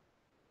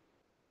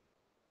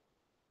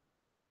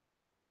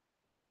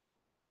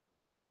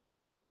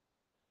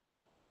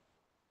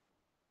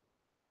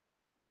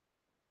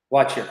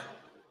 Watch here.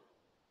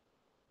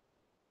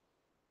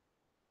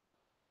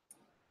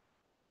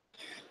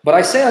 But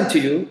I say unto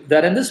you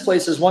that in this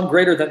place is one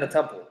greater than the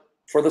temple.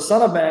 For the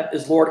Son of Man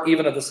is Lord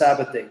even of the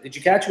Sabbath day. Did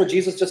you catch what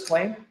Jesus just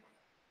claimed?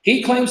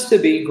 He claims to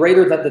be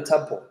greater than the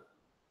temple.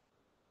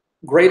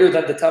 Greater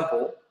than the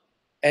temple.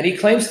 And he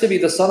claims to be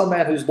the Son of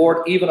Man who's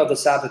Lord even of the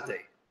Sabbath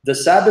day. The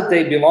Sabbath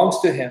day belongs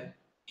to him.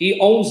 He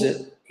owns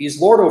it. He's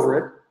Lord over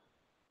it.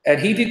 And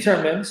he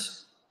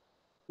determines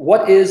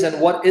what is and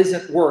what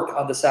isn't work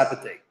on the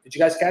Sabbath day. Did you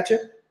guys catch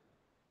it?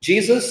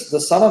 Jesus, the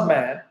Son of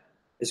Man,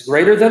 is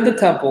greater than the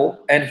temple,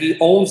 and he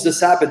owns the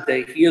Sabbath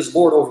day. He is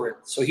Lord over it.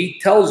 So he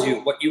tells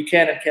you what you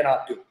can and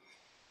cannot do.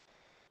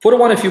 Put a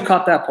 1 if you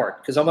caught that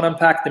part, because I'm going to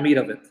unpack the meat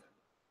of it.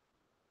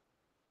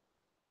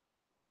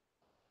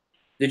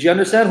 Did you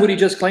understand who he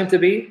just claimed to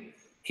be?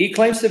 He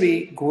claims to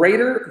be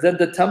greater than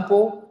the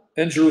temple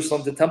in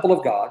Jerusalem, the temple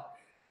of God,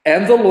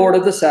 and the Lord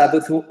of the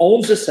Sabbath, who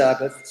owns the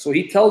Sabbath. So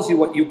he tells you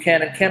what you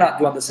can and cannot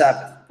do on the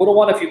Sabbath. Put a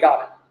 1 if you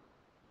got it.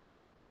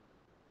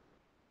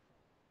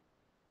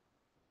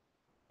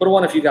 Put a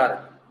 1 if you got it.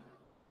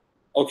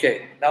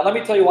 Okay, now let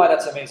me tell you why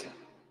that's amazing.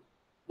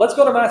 Let's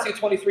go to Matthew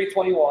 23,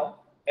 21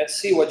 and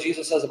see what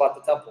Jesus says about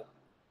the temple.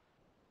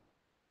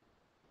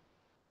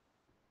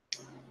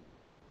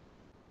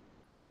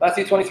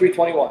 Matthew 23,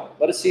 21.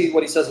 Let us see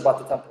what he says about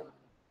the temple.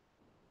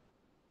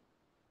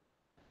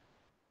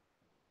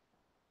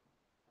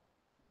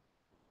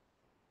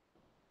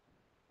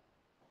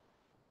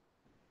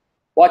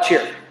 Watch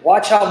here.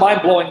 Watch how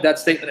mind-blowing that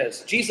statement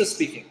is. Jesus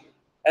speaking.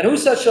 And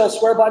whoso shall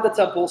swear by the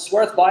temple,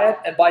 sweareth by it,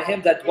 and by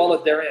him that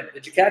dwelleth therein.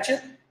 Did you catch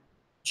it?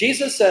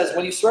 Jesus says,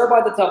 when you swear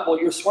by the temple,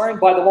 you're swearing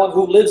by the one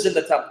who lives in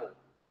the temple.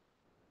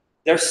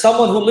 There's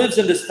someone who lives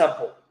in this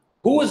temple.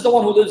 Who is the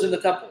one who lives in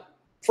the temple?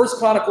 1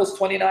 Chronicles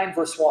 29,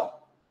 verse 1.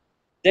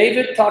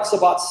 David talks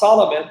about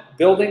Solomon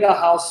building a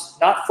house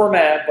not for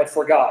man, but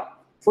for God.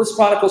 1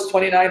 Chronicles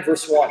 29,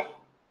 verse 1.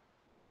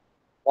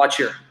 Watch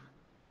here.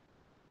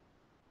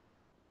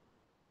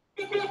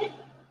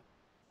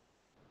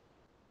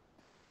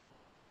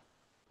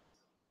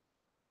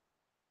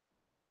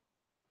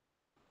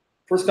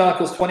 First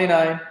Chronicles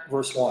 29,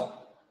 verse 1.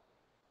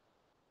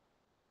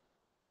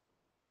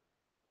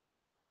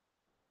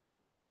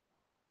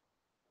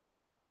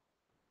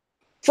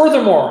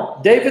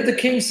 Furthermore, David the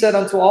king said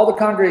unto all the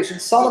congregation,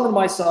 Solomon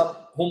my son,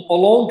 whom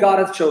alone God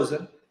hath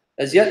chosen,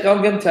 as yet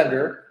young and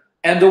tender,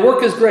 and the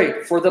work is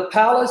great, for the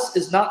palace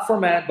is not for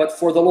man, but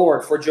for the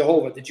Lord, for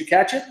Jehovah. Did you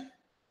catch it?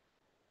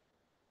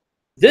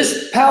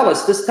 This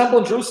palace, this temple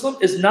in Jerusalem,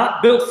 is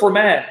not built for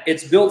man.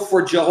 It's built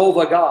for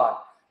Jehovah God.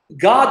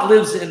 God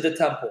lives in the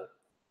temple.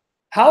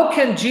 How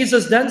can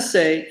Jesus then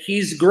say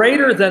he's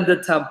greater than the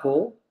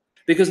temple?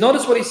 Because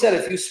notice what he said.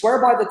 If you swear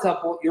by the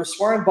temple, you're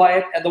swearing by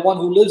it and the one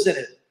who lives in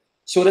it.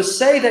 So to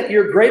say that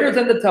you're greater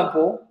than the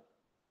temple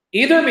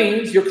either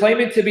means you're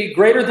claiming to be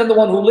greater than the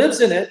one who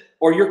lives in it,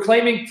 or you're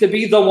claiming to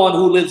be the one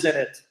who lives in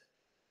it.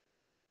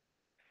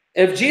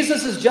 If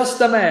Jesus is just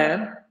a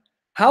man,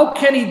 how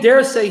can he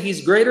dare say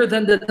he's greater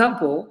than the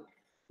temple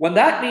when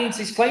that means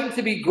he's claiming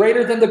to be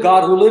greater than the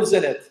God who lives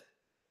in it?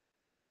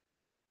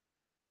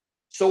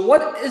 So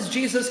what is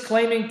Jesus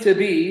claiming to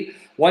be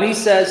when he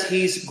says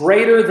he's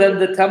greater than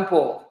the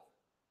temple?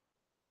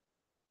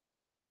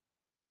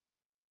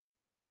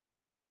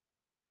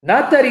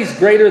 Not that he's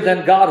greater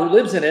than God who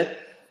lives in it,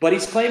 but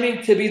he's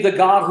claiming to be the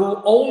God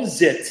who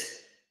owns it.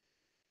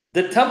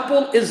 The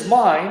temple is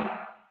mine.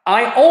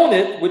 I own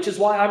it, which is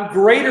why I'm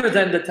greater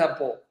than the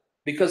temple,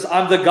 because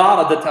I'm the God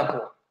of the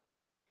temple.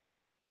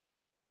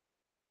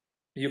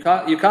 You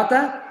caught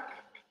that?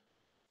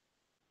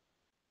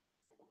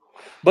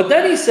 But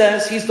then he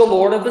says he's the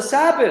Lord of the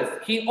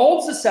Sabbath. He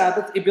owns the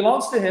Sabbath. It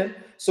belongs to him.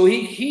 So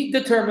he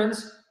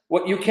determines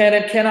what you can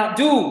and cannot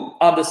do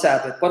on the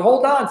Sabbath. But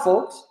hold on,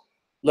 folks.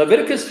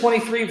 Leviticus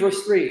 23,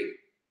 verse 3.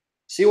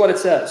 See what it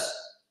says.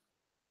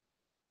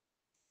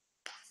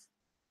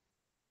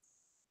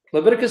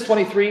 Leviticus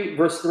 23,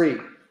 verse 3.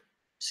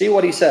 See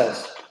what he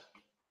says.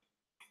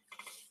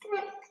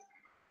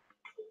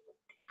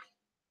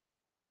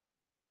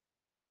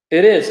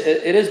 It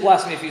is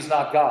blasphemy if he's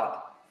not God.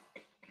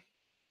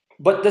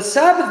 But the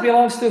Sabbath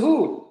belongs to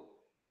who?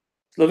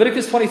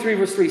 Leviticus 23,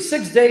 verse 3.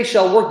 6 days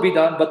shall work be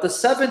done, but the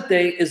seventh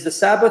day is the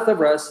Sabbath of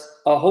rest,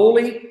 a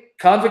holy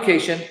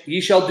convocation.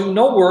 Ye shall do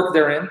no work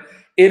therein.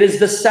 It is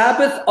the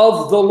Sabbath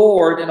of the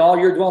Lord in all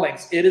your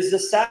dwellings. It is the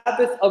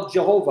Sabbath of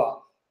Jehovah.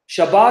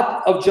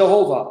 Shabbat of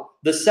Jehovah.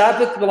 The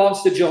Sabbath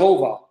belongs to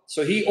Jehovah.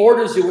 So he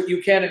orders you what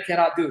you can and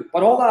cannot do.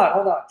 But hold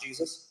on,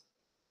 Jesus.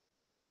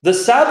 The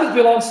Sabbath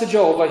belongs to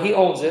Jehovah. He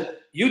owns it.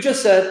 You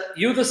just said,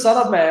 you the Son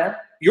of Man,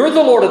 you're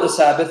the Lord of the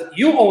Sabbath.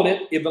 You own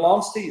it. It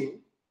belongs to you.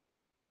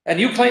 And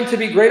you claim to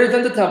be greater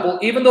than the temple,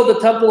 even though the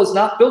temple is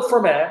not built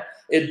for man.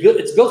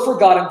 It's built for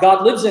God, and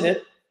God lives in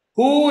it.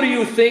 Who do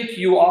you think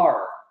you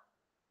are?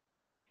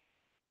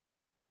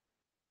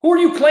 Who are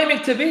you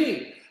claiming to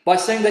be by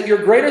saying that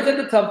you're greater than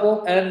the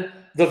temple and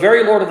the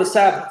very Lord of the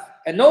Sabbath?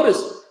 And notice,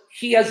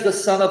 he as the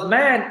Son of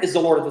Man is the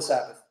Lord of the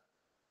Sabbath.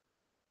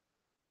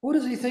 Who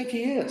does he think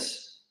he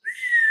is?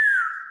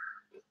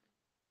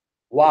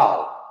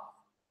 Wow.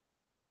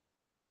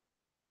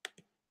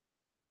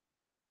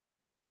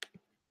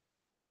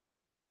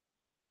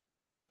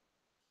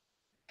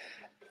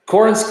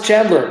 Corinth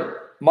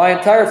Chandler, my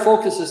entire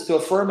focus is to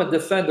affirm and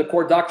defend the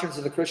core doctrines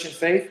of the Christian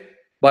faith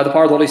by the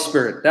power of the Holy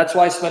Spirit. That's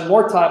why I spend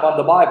more time on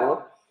the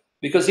Bible,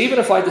 because even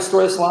if I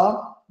destroy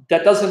Islam,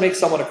 that doesn't make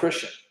someone a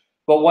Christian.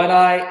 But when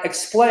I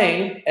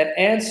explain and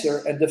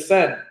answer and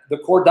defend the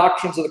core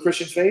doctrines of the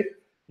Christian faith,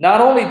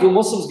 not only do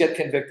Muslims get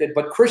convicted,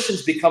 but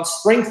Christians become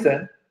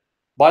strengthened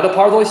by the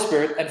power of the Holy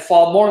Spirit and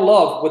fall more in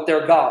love with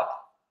their God,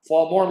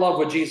 fall more in love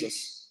with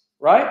Jesus,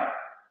 right?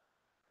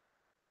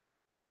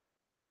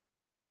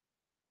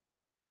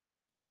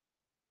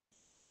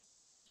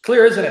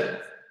 Clear, isn't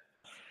it?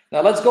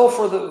 Now let's go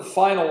for the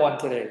final one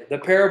today. The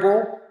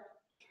parable,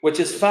 which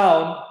is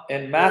found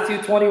in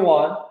Matthew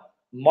 21,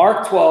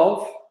 Mark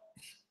 12,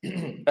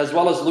 as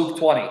well as Luke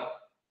 20.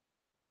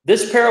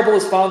 This parable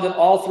is found in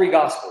all three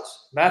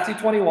Gospels. Matthew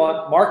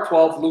 21, Mark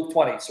 12, Luke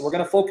 20. So we're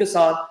going to focus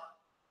on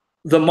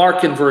the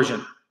Markan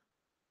version.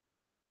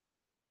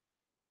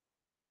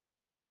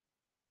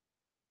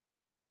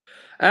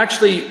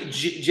 Actually,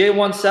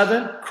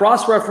 J17,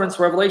 cross-reference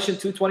Revelation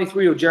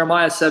 2:23 or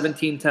Jeremiah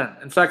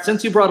 17:10. In fact,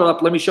 since you brought it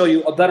up, let me show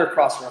you a better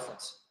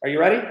cross-reference. Are you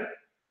ready?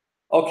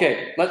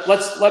 Okay,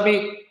 let's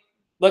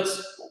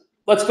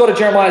go to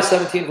Jeremiah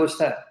 17, verse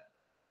 10.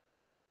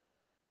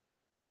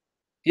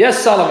 Yes,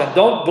 Solomon,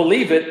 don't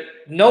believe it,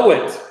 know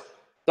it.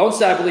 Don't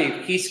say I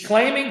believe. He's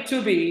claiming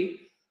to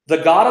be the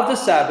God of the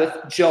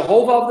Sabbath,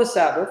 Jehovah of the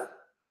Sabbath,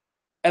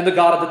 and the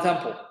God of the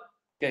temple.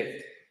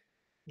 Okay.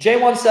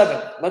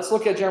 J17, let's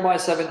look at Jeremiah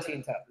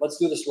 17:10. Let's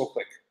do this real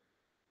quick.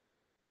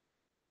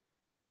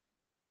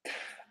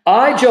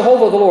 I,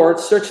 Jehovah the Lord,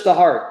 search the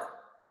heart,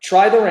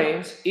 try the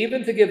reins,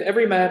 even to give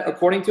every man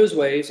according to his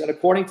ways and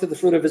according to the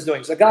fruit of his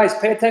doings. So guys,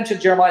 pay attention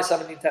to Jeremiah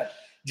 17:10.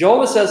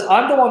 Jehovah says,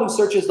 I'm the one who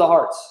searches the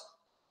hearts,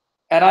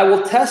 and I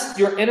will test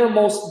your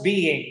innermost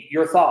being,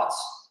 your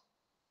thoughts.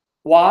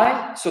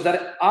 Why? So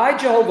that I,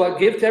 Jehovah,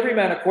 give to every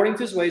man according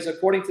to his ways,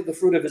 according to the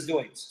fruit of his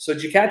doings. So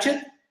did you catch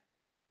it?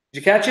 Did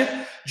you catch it?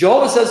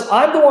 Jehovah says,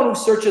 I'm the one who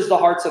searches the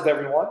hearts of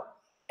everyone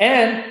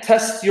and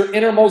tests your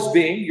innermost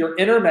being, your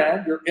inner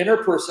man, your inner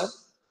person.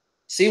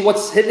 See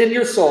what's hidden in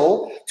your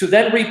soul to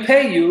then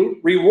repay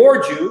you,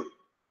 reward you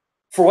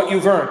for what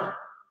you've earned.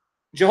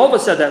 Jehovah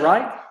said that,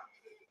 right?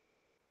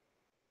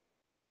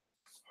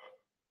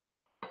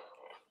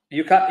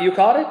 You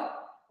caught it?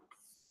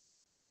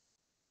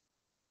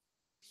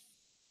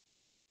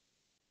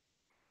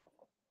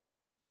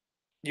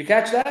 You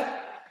catch that?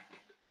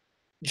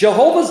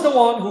 Jehovah's the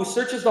one who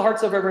searches the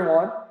hearts of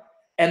everyone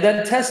and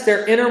then tests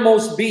their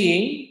innermost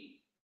being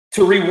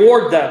to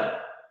reward them.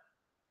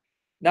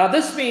 Now,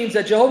 this means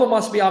that Jehovah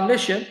must be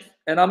omniscient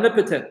and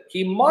omnipotent.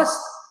 He must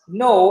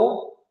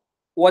know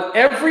what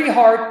every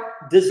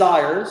heart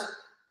desires,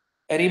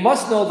 and he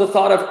must know the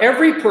thought of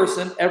every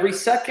person, every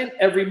second,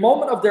 every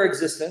moment of their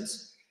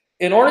existence,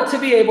 in order to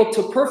be able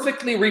to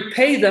perfectly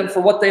repay them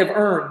for what they have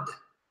earned.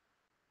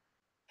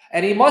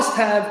 And he must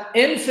have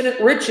infinite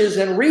riches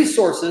and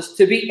resources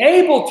to be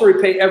able to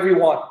repay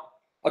everyone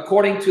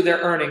according to their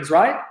earnings,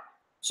 right?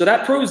 So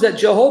that proves that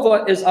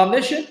Jehovah is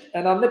omniscient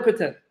and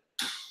omnipotent.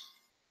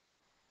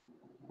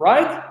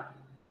 Right?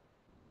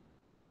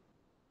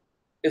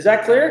 Is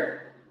that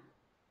clear?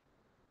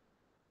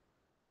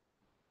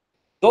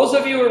 Those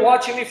of you who are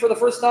watching me for the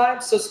first time,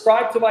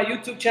 subscribe to my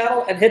YouTube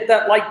channel and hit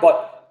that like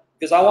button,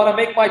 because I want to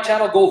make my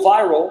channel go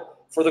viral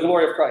for the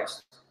glory of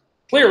Christ.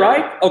 Clear,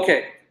 right?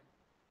 Okay.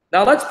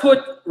 Now let's put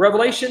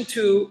Revelation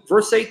 2,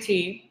 verse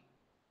 18,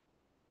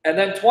 and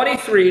then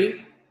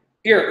 23.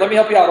 Here, let me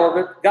help you out,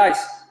 Orbit. Guys,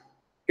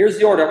 here's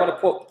the order. I'm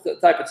going to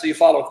type it so you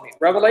follow with me.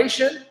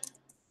 Revelation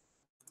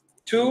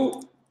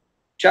 2,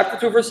 chapter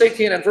 2, verse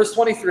 18, and verse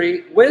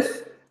 23,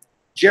 with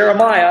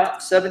Jeremiah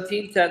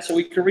 17:10, so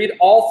we can read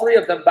all three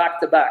of them back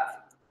to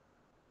back.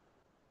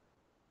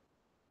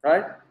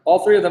 Right? All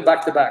three of them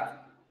back to back.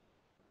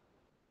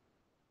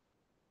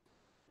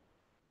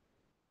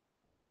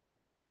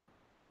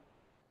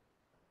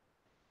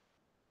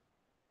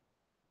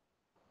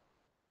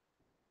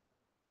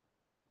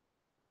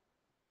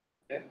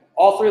 Okay?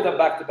 All three of them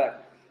back to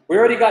back. We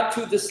already got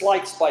 2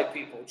 dislikes by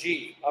people.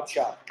 Gee, I'm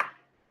shocked.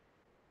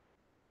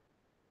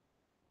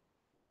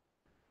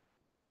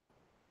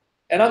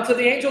 And unto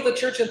the angel of the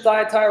church in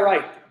Thyatira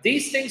write,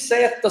 these things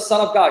saith the Son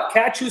of God.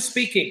 Catch you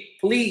speaking.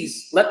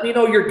 Please let me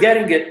know you're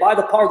getting it by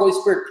the power of the Holy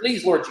Spirit.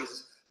 Please, Lord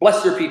Jesus,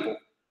 bless your people.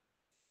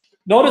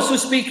 Notice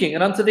who's speaking.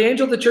 And unto the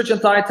angel of the church in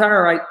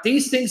Thyatira write,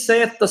 these things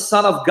saith the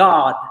Son of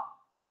God.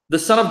 The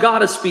Son of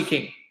God is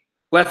speaking,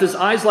 who hath his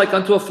eyes like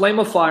unto a flame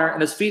of fire, and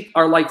his feet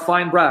are like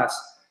fine brass.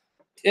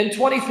 In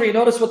 23,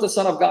 notice what the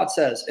Son of God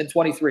says in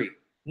 23.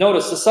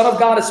 Notice the Son of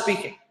God is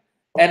speaking.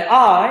 And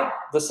I,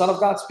 the Son of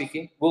God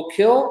speaking, will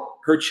kill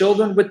her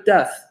children with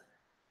death.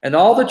 And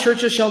all the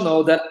churches shall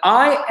know that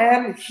I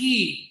am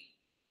he.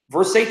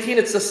 Verse 18,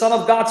 it's the Son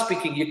of God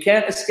speaking. You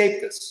can't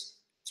escape this.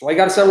 So I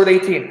got to start with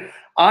 18.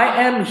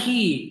 I am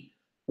he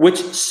which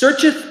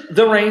searcheth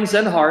the reins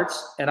and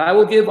hearts, and I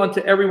will give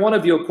unto every one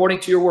of you according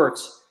to your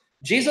works.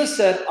 Jesus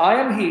said, I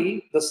am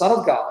he, the Son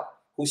of God,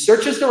 who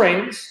searches the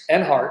reins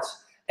and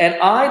hearts, and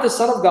I, the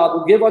Son of God,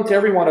 will give unto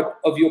every one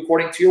of you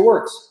according to your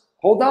works.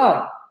 Hold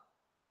on.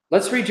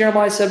 Let's read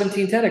Jeremiah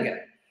 17:10 again.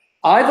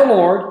 I, the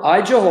Lord,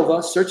 I,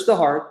 Jehovah, search the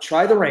heart,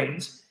 try the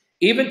reins,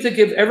 even to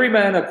give every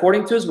man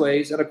according to his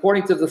ways and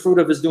according to the fruit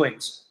of his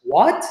doings.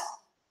 What?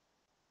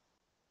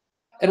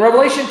 In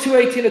Revelation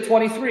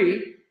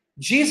 2:18-23,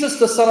 Jesus,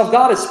 the Son of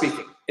God, is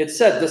speaking. It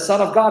said the Son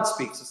of God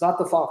speaks. It's not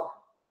the Father.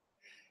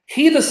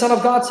 He, the Son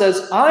of God,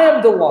 says, I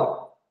am the one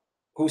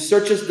who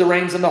searches the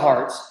reins and the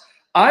hearts.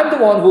 I'm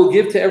the one who will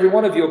give to every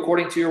one of you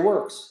according to your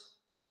works.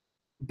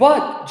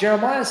 But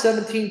Jeremiah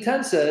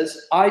 17:10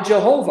 says, I,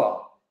 Jehovah,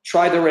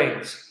 try the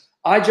reins.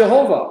 I,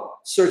 Jehovah,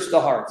 search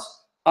the hearts.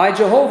 I,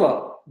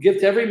 Jehovah, give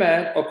to every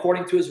man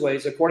according to his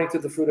ways, according to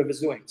the fruit of his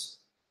doings.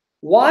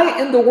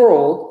 Why in the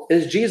world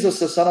is Jesus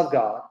the Son of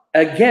God,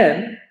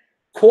 again,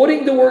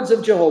 quoting the words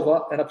of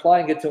Jehovah and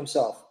applying it to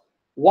himself?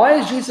 Why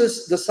is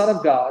Jesus the Son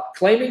of God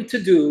claiming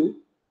to do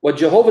what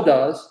Jehovah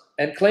does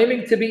and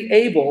claiming to be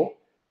able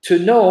to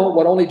know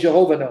what only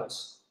Jehovah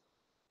knows?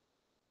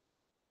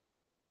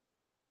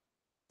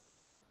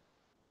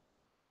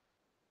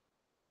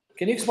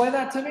 Can you explain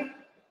that to me?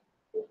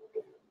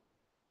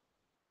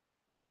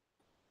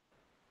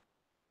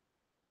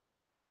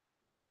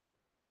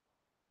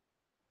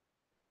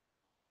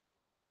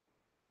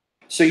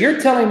 So you're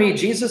telling me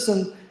Jesus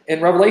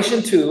in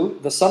Revelation 2,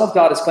 the Son of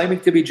God is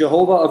claiming to be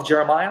Jehovah of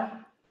Jeremiah,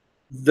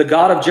 the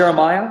God of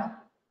Jeremiah,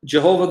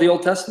 Jehovah of the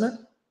Old Testament?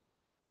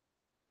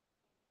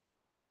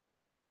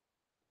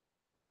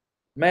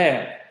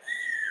 Man.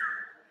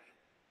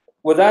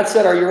 With that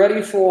said, are you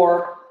ready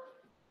for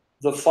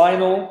the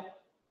final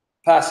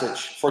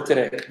passage for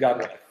today, God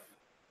willing?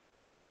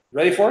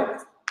 Ready for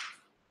it?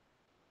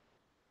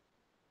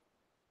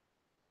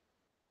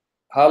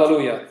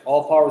 Hallelujah.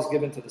 All power is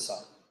given to the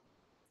Son.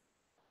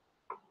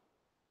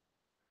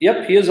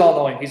 Yep, he is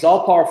all-knowing. He's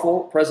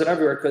all-powerful, present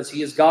everywhere, because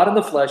he is God in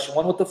the flesh,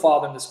 one with the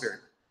Father and the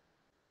Spirit.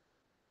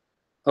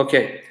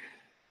 Okay.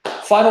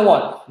 Final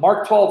one.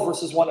 Mark 12,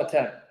 verses 1 to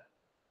 10.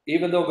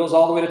 Even though it goes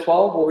all the way to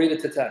 12, we'll read it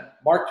to 10.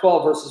 Mark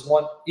 12, verses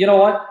 1. You know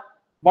what?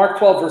 Mark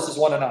 12, verses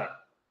 1 to 9.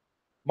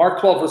 Mark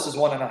 12, verses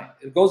 1 to 9.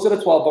 It goes to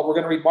the 12, but we're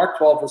going to read Mark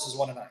 12, verses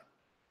 1 to 9.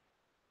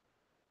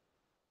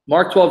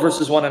 Mark 12,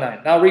 verses 1 to 9.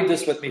 Now read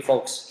this with me,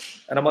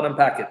 folks, and I'm going to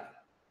unpack it.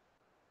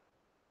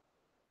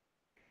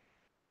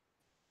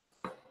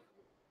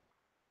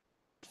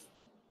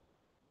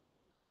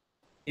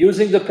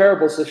 Using the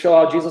parables to show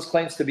how Jesus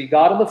claims to be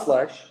God in the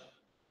flesh,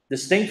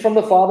 distinct from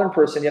the Father in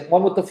person, yet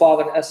one with the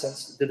Father in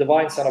essence, the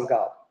divine Son of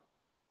God.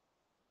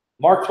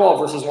 Mark 12,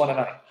 verses 1 to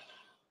 9.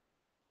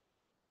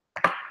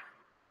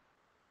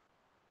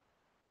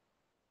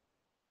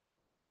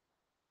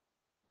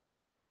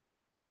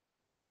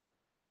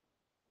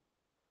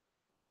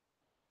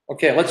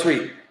 Okay, let's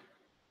read.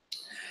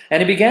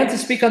 And he began to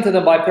speak unto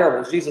them by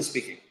parables, Jesus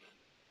speaking.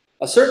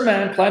 A certain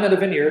man planted a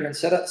vineyard and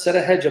set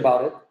a hedge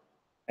about it,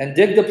 and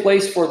digged a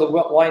place for the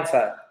wine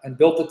fat, and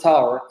built a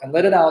tower, and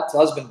let it out to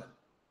husbandmen,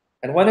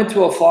 and went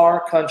into a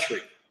far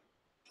country.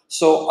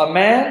 So a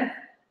man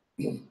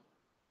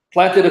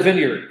planted a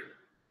vineyard,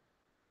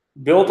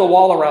 built a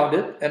wall around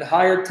it, and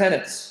hired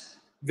tenants,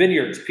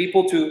 vineyards,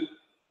 people to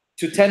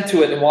tend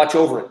to it and watch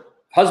over it.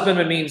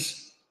 Husbandman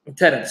means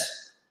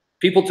tenants,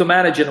 people to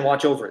manage it and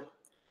watch over it.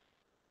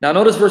 Now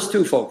notice verse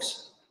 2,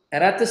 folks.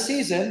 And at the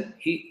season,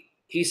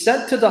 he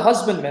sent to the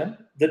husbandmen,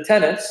 the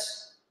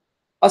tenants,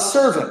 a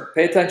servant.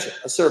 Pay attention,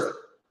 a servant,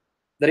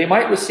 that he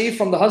might receive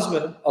from the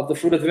husband of the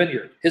fruit of the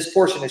vineyard, his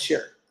portion, his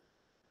share.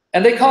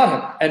 And they caught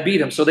him and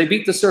beat him. So they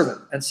beat the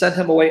servant and sent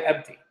him away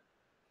empty.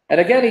 And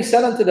again he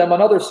sent unto them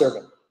another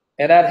servant.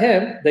 And at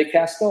him they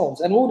cast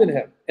stones and wounded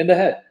him in the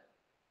head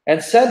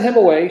and sent him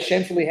away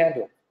shamefully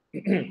handled.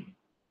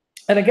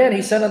 And again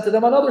he sent unto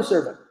them another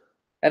servant.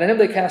 And at him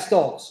they cast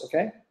stones.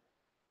 Okay?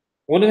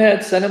 Wounded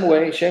head, sent him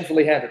away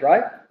shamefully handled.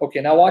 Right?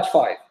 Okay, now watch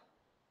 5.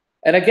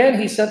 And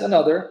again he sent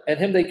another, and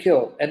him they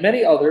killed. And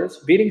many others,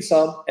 beating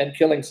some and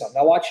killing some.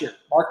 Now watch here.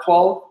 Mark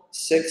 12,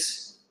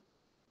 6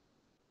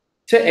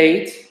 to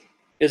 8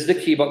 is the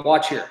key, but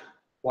watch here.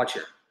 Watch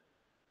here.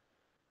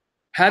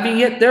 Having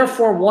yet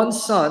therefore one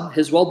son,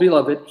 his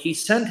well-beloved, he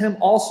sent him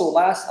also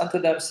last unto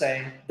them,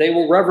 saying, they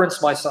will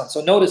reverence my son.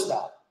 So notice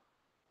now,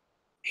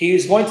 he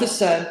is going to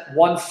send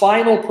one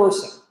final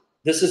person.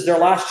 This is their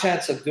last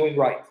chance of doing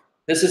right.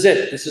 This is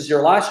it. This is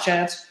your last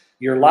chance,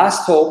 your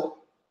last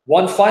hope,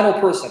 one final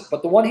person.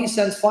 But the one he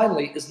sends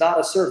finally is not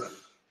a servant.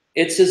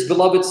 It's his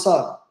beloved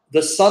son,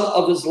 the son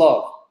of his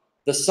love,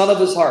 the son of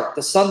his heart,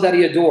 the son that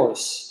he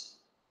adores.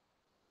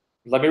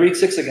 Let me read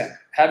 6 again.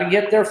 Having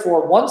yet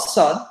therefore one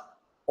son,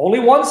 only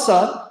one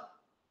son,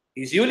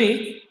 he's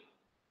unique,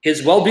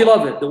 his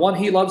well-beloved, the one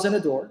he loves and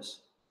adores.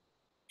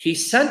 He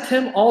sent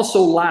him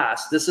also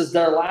last. This is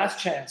their last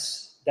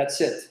chance. That's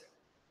it.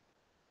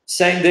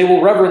 Saying, they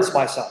will reverence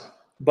my son.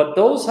 But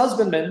those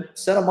husbandmen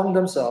said among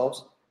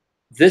themselves,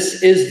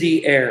 this is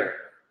the heir.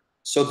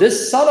 So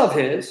this son of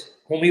his,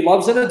 whom he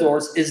loves and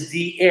adores, is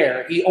the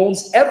heir. He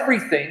owns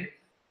everything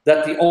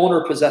that the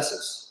owner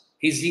possesses.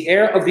 He's the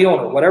heir of the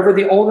owner. Whatever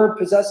the owner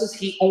possesses,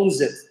 he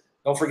owns it.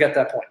 Don't forget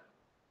that point.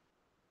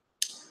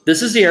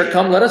 This is the heir.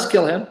 Come, let us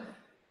kill him,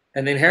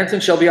 and the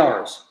inheritance shall be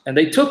ours. And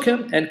they took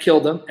him and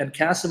killed him and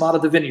cast him out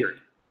of the vineyard.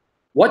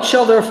 What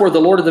shall therefore the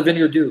Lord of the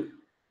vineyard do?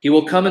 He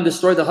will come and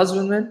destroy the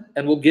husbandman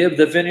and will give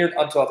the vineyard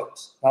unto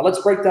others. Now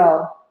let's break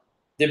down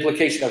the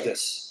implication of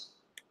this.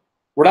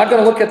 We're not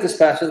going to look at this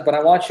passage, but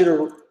I want you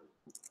to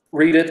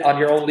read it on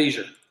your own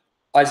leisure.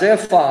 Isaiah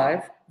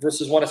 5,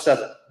 verses 1 to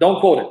 7. Don't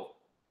quote it.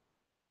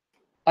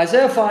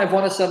 Isaiah 5,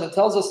 1 to 7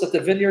 tells us that the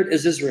vineyard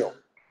is Israel.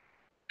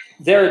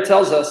 There it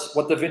tells us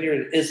what the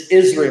vineyard is,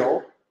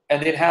 Israel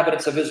and the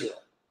inhabitants of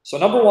Israel. So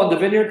number 1, the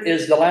vineyard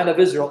is the land of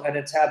Israel and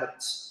its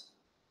inhabitants.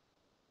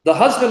 The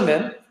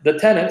husbandmen, the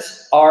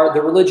tenants, are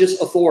the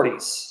religious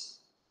authorities.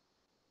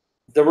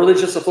 The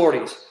religious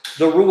authorities,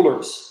 the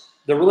rulers,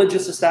 the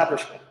religious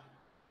establishment.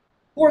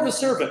 Who are the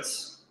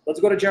servants?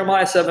 Let's go to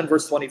Jeremiah 7,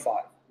 verse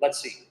 25.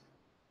 Let's see.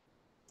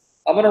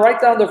 I'm going to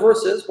write down the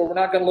verses, but we're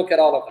not going to look at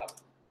all of them.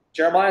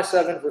 Jeremiah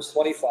 7, verse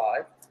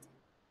 25,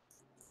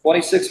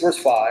 26, verse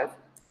 5,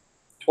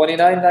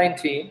 29,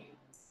 19,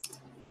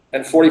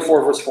 and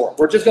 44, verse 4.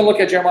 We're just going to look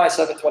at Jeremiah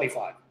 7,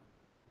 25.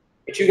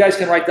 But you guys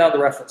can write down the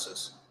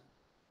references.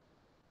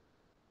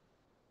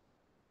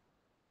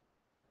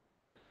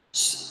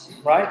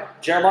 Right?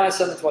 Jeremiah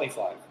 7,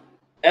 25.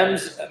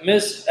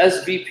 Miss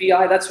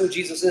SVPI, that's who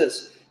Jesus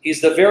is. He's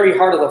the very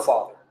heart of the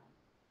Father.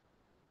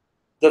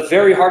 The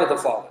very heart of the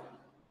Father.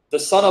 The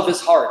son of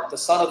his heart, the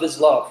son of his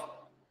love.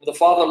 The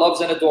Father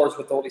loves and adores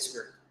with the Holy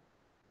Spirit.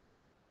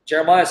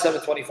 Jeremiah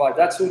 7:25.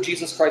 That's who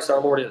Jesus Christ our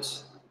Lord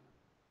is.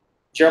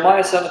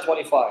 Jeremiah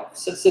 7:25.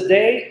 Since the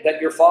day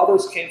that your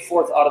fathers came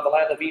forth out of the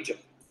land of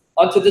Egypt,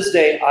 unto this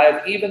day I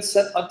have even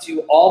sent unto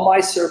you all my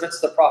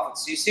servants the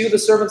prophets. You see who the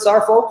servants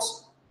are,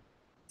 folks?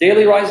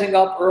 Daily rising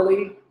up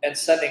early and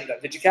sending them.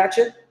 Did you catch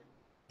it?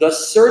 The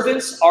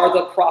servants are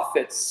the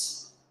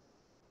prophets.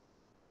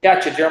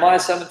 Catch it. Jeremiah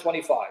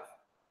 7:25.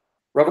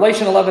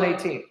 Revelation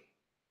 11:18.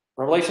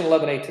 Revelation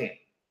 11:18.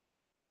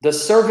 The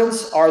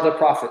servants are the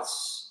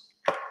prophets.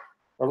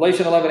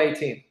 Revelation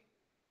 11:18.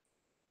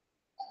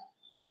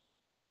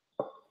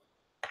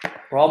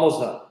 We're almost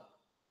done.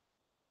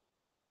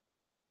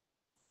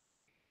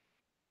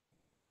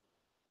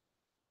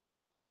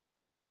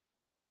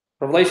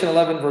 Revelation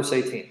 11, verse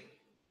 18.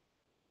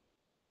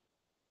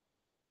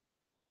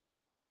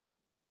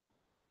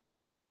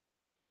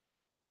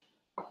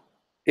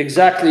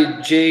 Exactly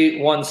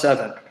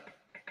J17.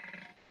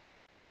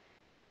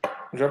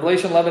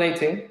 Revelation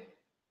 11:18.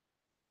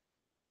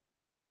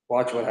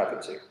 Watch what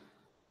happens here.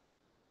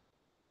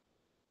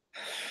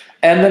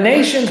 And the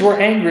nations were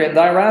angry, and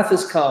thy wrath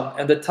is come,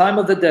 and the time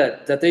of the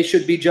dead, that they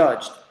should be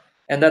judged,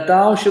 and that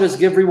thou shouldest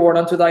give reward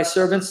unto thy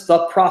servants,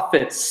 the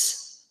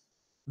prophets.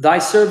 Thy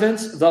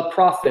servants, the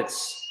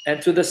prophets,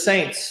 and to the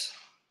saints,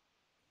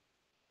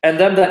 and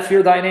them that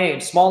fear thy name,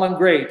 small and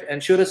great,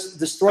 and shouldest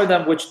destroy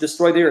them which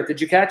destroy the earth.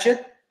 Did you catch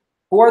it?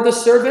 Who are the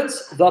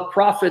servants? The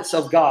prophets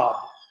of God.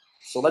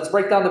 So let's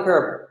break down the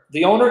parable.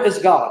 The owner is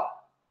God.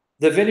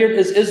 The vineyard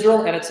is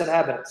Israel and its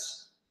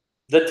inhabitants.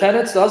 The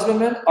tenants, the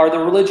husbandmen, are the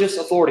religious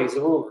authorities,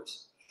 the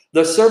rulers.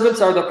 The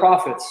servants are the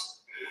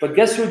prophets. But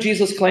guess who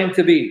Jesus claimed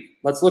to be?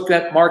 Let's look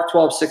at Mark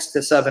 12, 6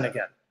 to 7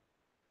 again.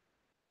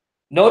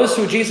 Notice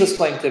who Jesus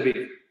claimed to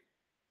be.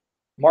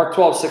 Mark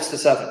 12, 6 to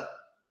 7.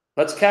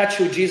 Let's catch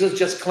who Jesus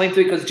just claimed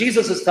to be, because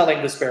Jesus is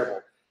telling this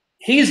parable.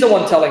 He's the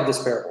one telling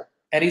this parable,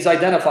 and he's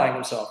identifying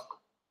himself.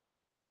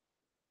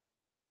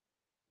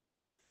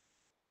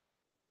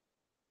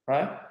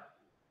 Right?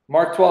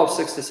 Mark 12,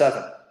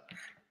 6-7.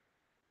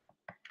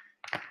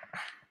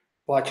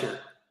 Watch it.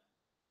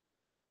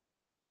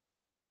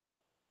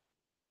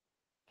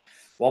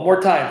 One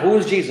more time. Who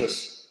is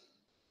Jesus?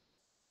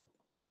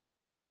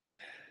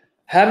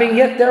 Having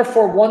yet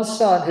therefore one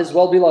son, his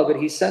well-beloved,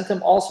 he sent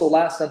him also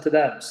last unto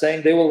them,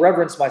 saying, they will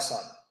reverence my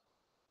son.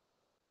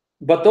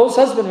 But those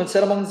husbandmen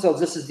said among themselves,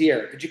 this is the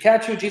heir. Did you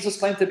catch who Jesus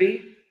claimed to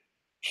be?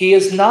 He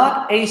is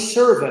not a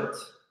servant,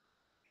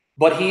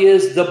 but he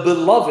is the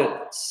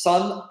beloved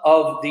son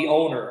of the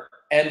owner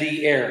and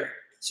the heir.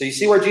 So you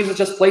see where Jesus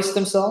just placed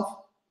himself?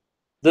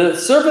 The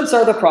servants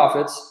are the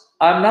prophets.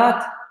 I'm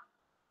not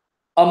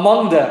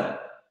among them.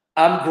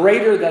 I'm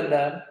greater than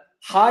them,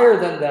 higher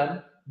than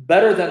them,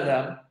 better than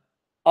them.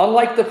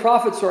 Unlike the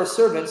prophets who are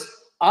servants,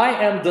 I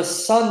am the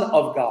Son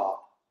of God,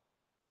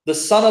 the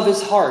Son of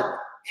his heart,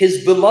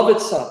 his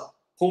beloved Son,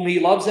 whom he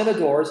loves and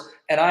adores,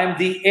 and I am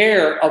the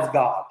heir of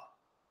God.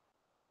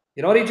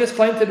 You know what he just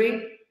claimed to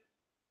be?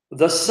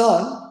 The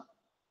Son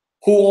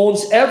who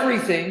owns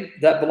everything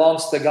that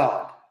belongs to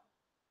God.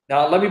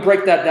 Now, let me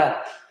break that down.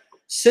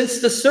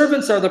 Since the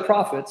servants are the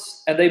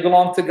prophets and they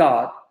belong to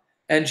God,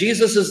 and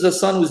Jesus is the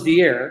Son who's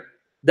the heir,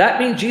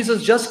 that means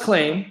Jesus just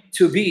claimed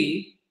to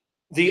be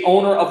the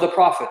owner of the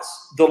prophets,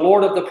 the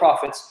Lord of the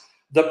prophets.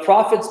 The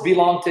prophets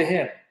belong to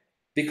him.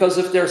 Because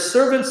if they're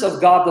servants of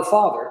God the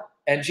Father,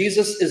 and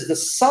Jesus is the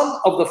Son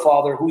of the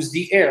Father, who's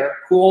the heir,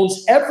 who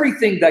owns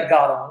everything that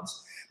God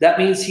owns, that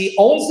means he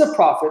owns the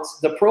prophets.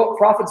 The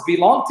prophets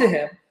belong to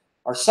him,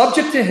 are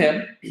subject to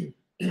him.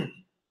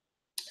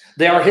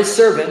 They are his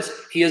servants.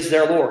 He is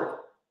their Lord.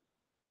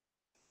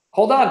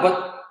 Hold on,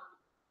 but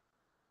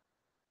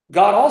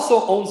God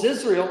also owns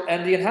Israel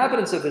and the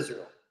inhabitants of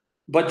Israel.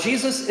 But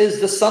Jesus is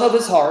the Son of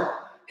his heart,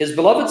 his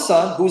beloved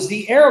Son, who's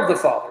the heir of the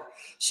Father.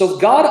 So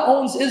God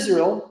owns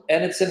Israel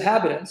and its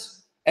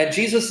inhabitants, and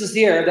Jesus is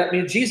the heir. That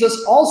means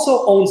Jesus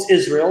also owns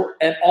Israel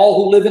and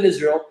all who live in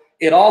Israel.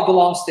 It all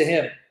belongs to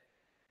him.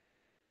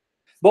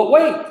 But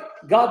wait,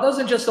 God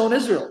doesn't just own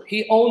Israel.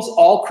 He owns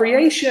all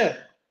creation.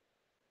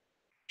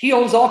 He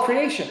owns all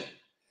creation.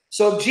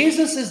 So if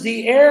Jesus is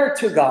the heir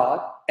to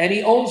God, and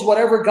he owns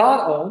whatever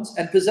God owns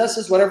and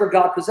possesses whatever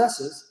God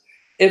possesses,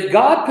 if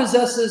God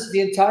possesses the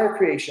entire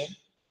creation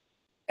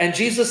and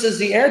Jesus is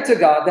the heir to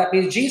God, that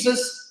means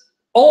Jesus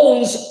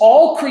owns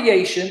all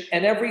creation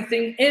and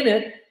everything in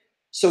it.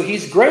 So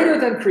he's greater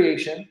than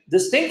creation,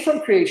 distinct from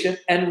creation,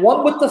 and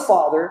one with the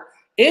Father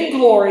in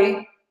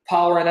glory,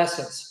 power, and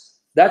essence.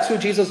 That's who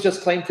Jesus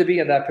just claimed to be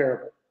in that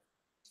parable.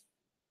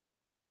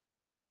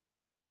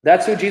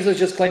 That's who Jesus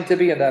just claimed to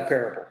be in that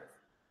parable.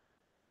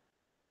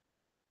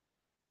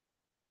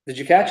 Did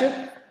you catch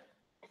it?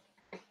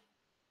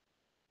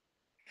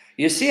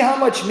 You see how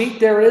much meat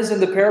there is in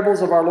the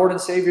parables of our Lord and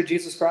Savior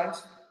Jesus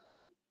Christ?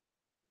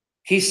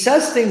 He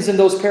says things in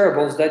those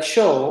parables that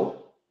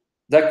show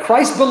that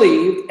Christ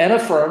believed and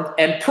affirmed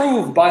and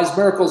proved by his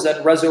miracles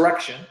and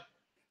resurrection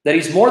that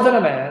he's more than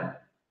a man.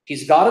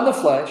 He's God in the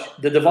flesh,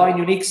 the divine,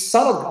 unique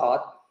Son of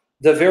God,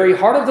 the very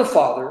heart of the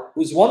Father,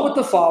 who's one with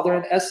the Father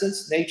in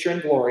essence, nature,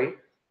 and glory,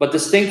 but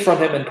distinct from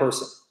him in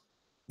person.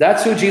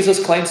 That's who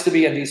Jesus claims to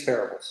be in these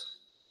parables.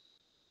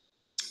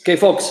 Okay,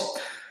 folks,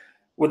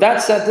 with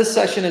that said, this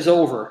session is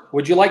over.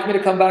 Would you like me to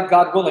come back,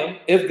 God willing,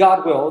 if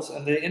God wills,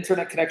 and the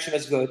internet connection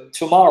is good,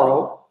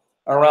 tomorrow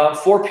around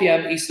 4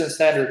 p.m. Eastern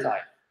Standard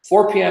Time?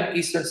 4 p.m.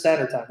 Eastern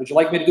Standard Time. Would you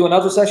like me to do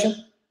another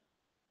session?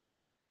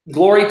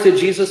 Glory to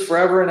Jesus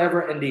forever and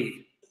ever,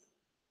 indeed.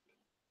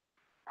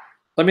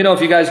 Let me know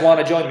if you guys want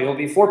to join me. It will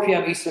be 4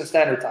 p.m. Eastern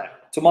Standard Time.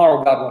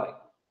 Tomorrow, God willing.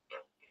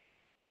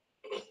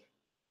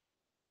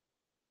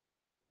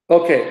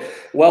 Okay,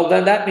 well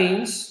then that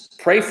means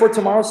pray for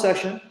tomorrow's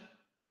session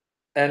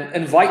and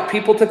invite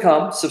people to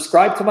come.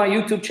 Subscribe to my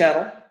YouTube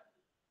channel.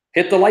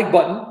 Hit the like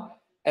button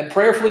and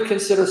prayerfully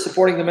consider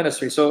supporting the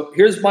ministry. So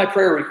here's my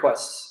prayer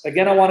requests.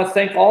 Again, I want to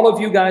thank all of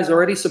you guys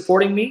already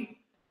supporting me,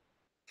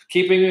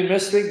 keeping me in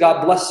ministry.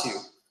 God bless you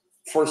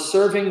for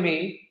serving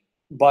me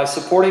by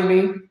supporting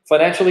me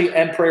financially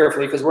and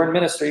prayerfully, because we're in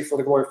ministry for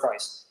the glory of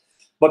Christ.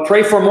 But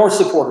pray for more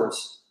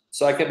supporters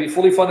so I can be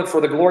fully funded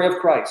for the glory of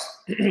Christ.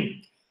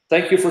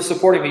 Thank you for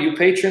supporting me. You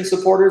Patreon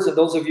supporters and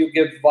those of you who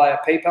give via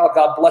PayPal,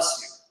 God bless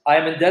you. I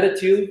am indebted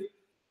to you,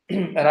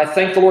 and I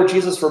thank the Lord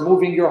Jesus for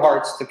moving your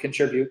hearts to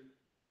contribute.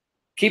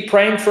 Keep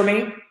praying for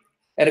me.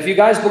 And if you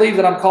guys believe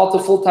that I'm called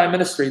to full-time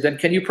ministry, then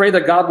can you pray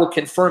that God will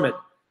confirm it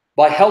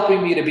by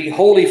helping me to be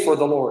holy for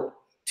the Lord,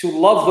 to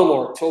love the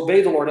Lord, to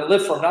obey the Lord, and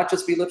live for him, not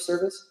just be lip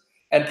service?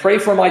 And pray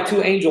for my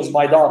 2 angels,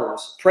 my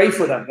daughters. Pray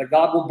for them, that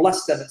God will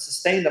bless them and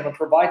sustain them and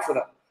provide for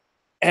them.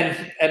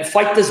 And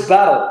fight this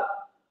battle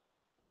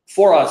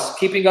for us,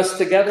 keeping us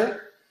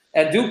together.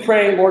 And do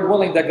pray, Lord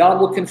willing, that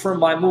God will confirm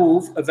my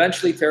move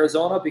eventually to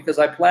Arizona, because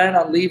I plan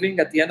on leaving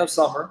at the end of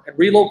summer and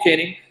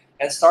relocating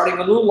and starting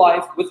a new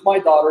life with my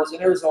daughters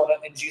in Arizona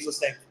in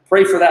Jesus' name.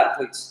 Pray for that,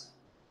 please.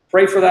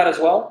 Pray for that as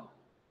well.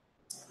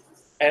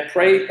 And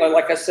pray,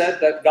 like I said,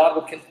 that God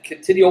will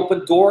continue to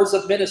open doors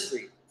of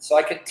ministry so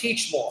I can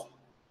teach more,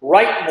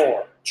 write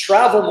more,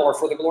 travel more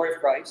for the glory of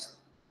Christ.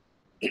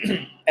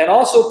 And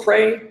also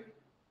pray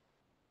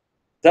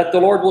that the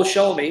Lord will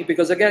show me,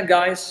 because again,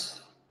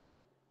 guys,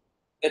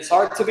 it's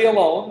hard to be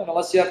alone, and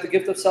unless you have the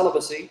gift of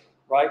celibacy,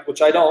 right,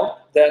 which I don't,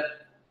 then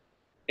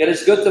it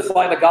is good to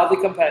find a godly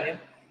companion.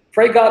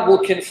 Pray God will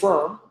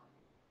confirm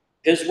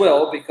His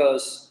will,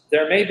 because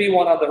there may be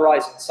one on the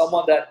horizon,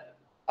 someone that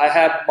I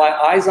have my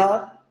eyes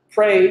on.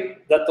 Pray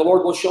that the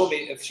Lord will show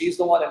me if she's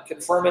the one and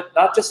confirm it,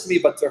 not just to me,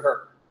 but to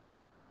her.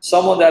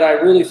 Someone that I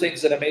really think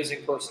is an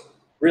amazing person.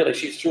 Really,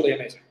 she's truly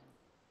amazing.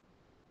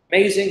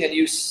 Amazing, and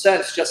you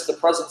sense just the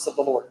presence of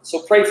the Lord.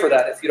 So pray for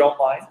that if you don't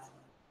mind.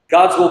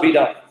 God's will be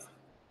done,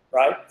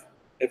 right?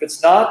 If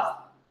it's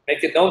not,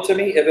 make it known to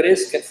me. If it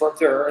is, confirm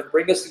to her and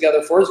bring us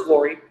together for His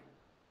glory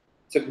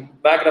to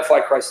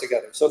magnify Christ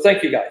together. So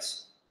thank you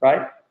guys,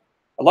 right?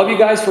 I love you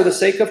guys for the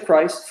sake of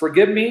Christ.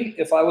 Forgive me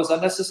if I was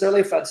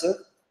unnecessarily offensive.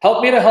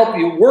 Help me to help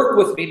you. Work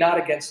with me, not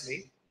against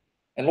me.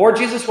 And Lord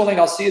Jesus willing,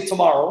 I'll see you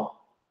tomorrow,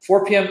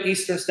 4 p.m.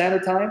 Eastern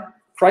Standard Time.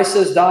 Christ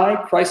has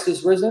died. Christ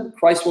is risen.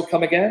 Christ will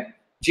come again.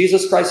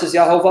 Jesus Christ is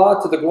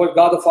Yahovah, to the glory of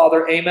God the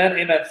Father. Amen.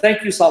 Amen.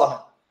 Thank you, Solomon.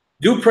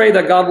 Do pray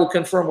that God will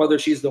confirm whether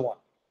she's the one,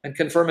 and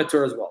confirm it to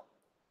her as well.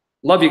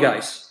 Love you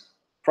guys.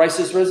 Christ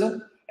is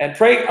risen. And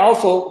pray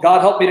also,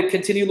 God help me to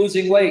continue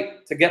losing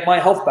weight, to get my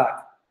health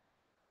back,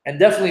 and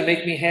definitely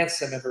make me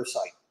handsome in her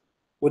sight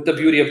with the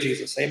beauty of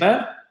Jesus.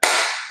 Amen.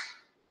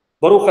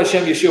 Baruch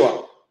Hashem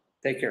Yeshua.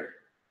 Take care.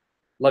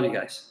 Love you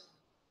guys.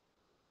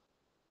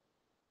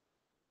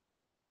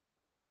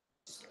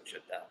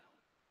 Shut down.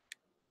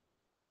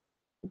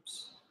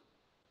 Oops.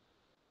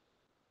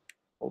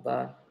 Hold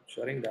on.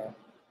 Shutting down.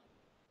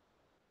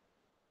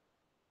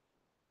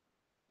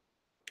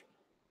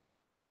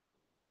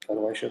 How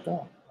do I shut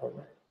down? All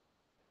right.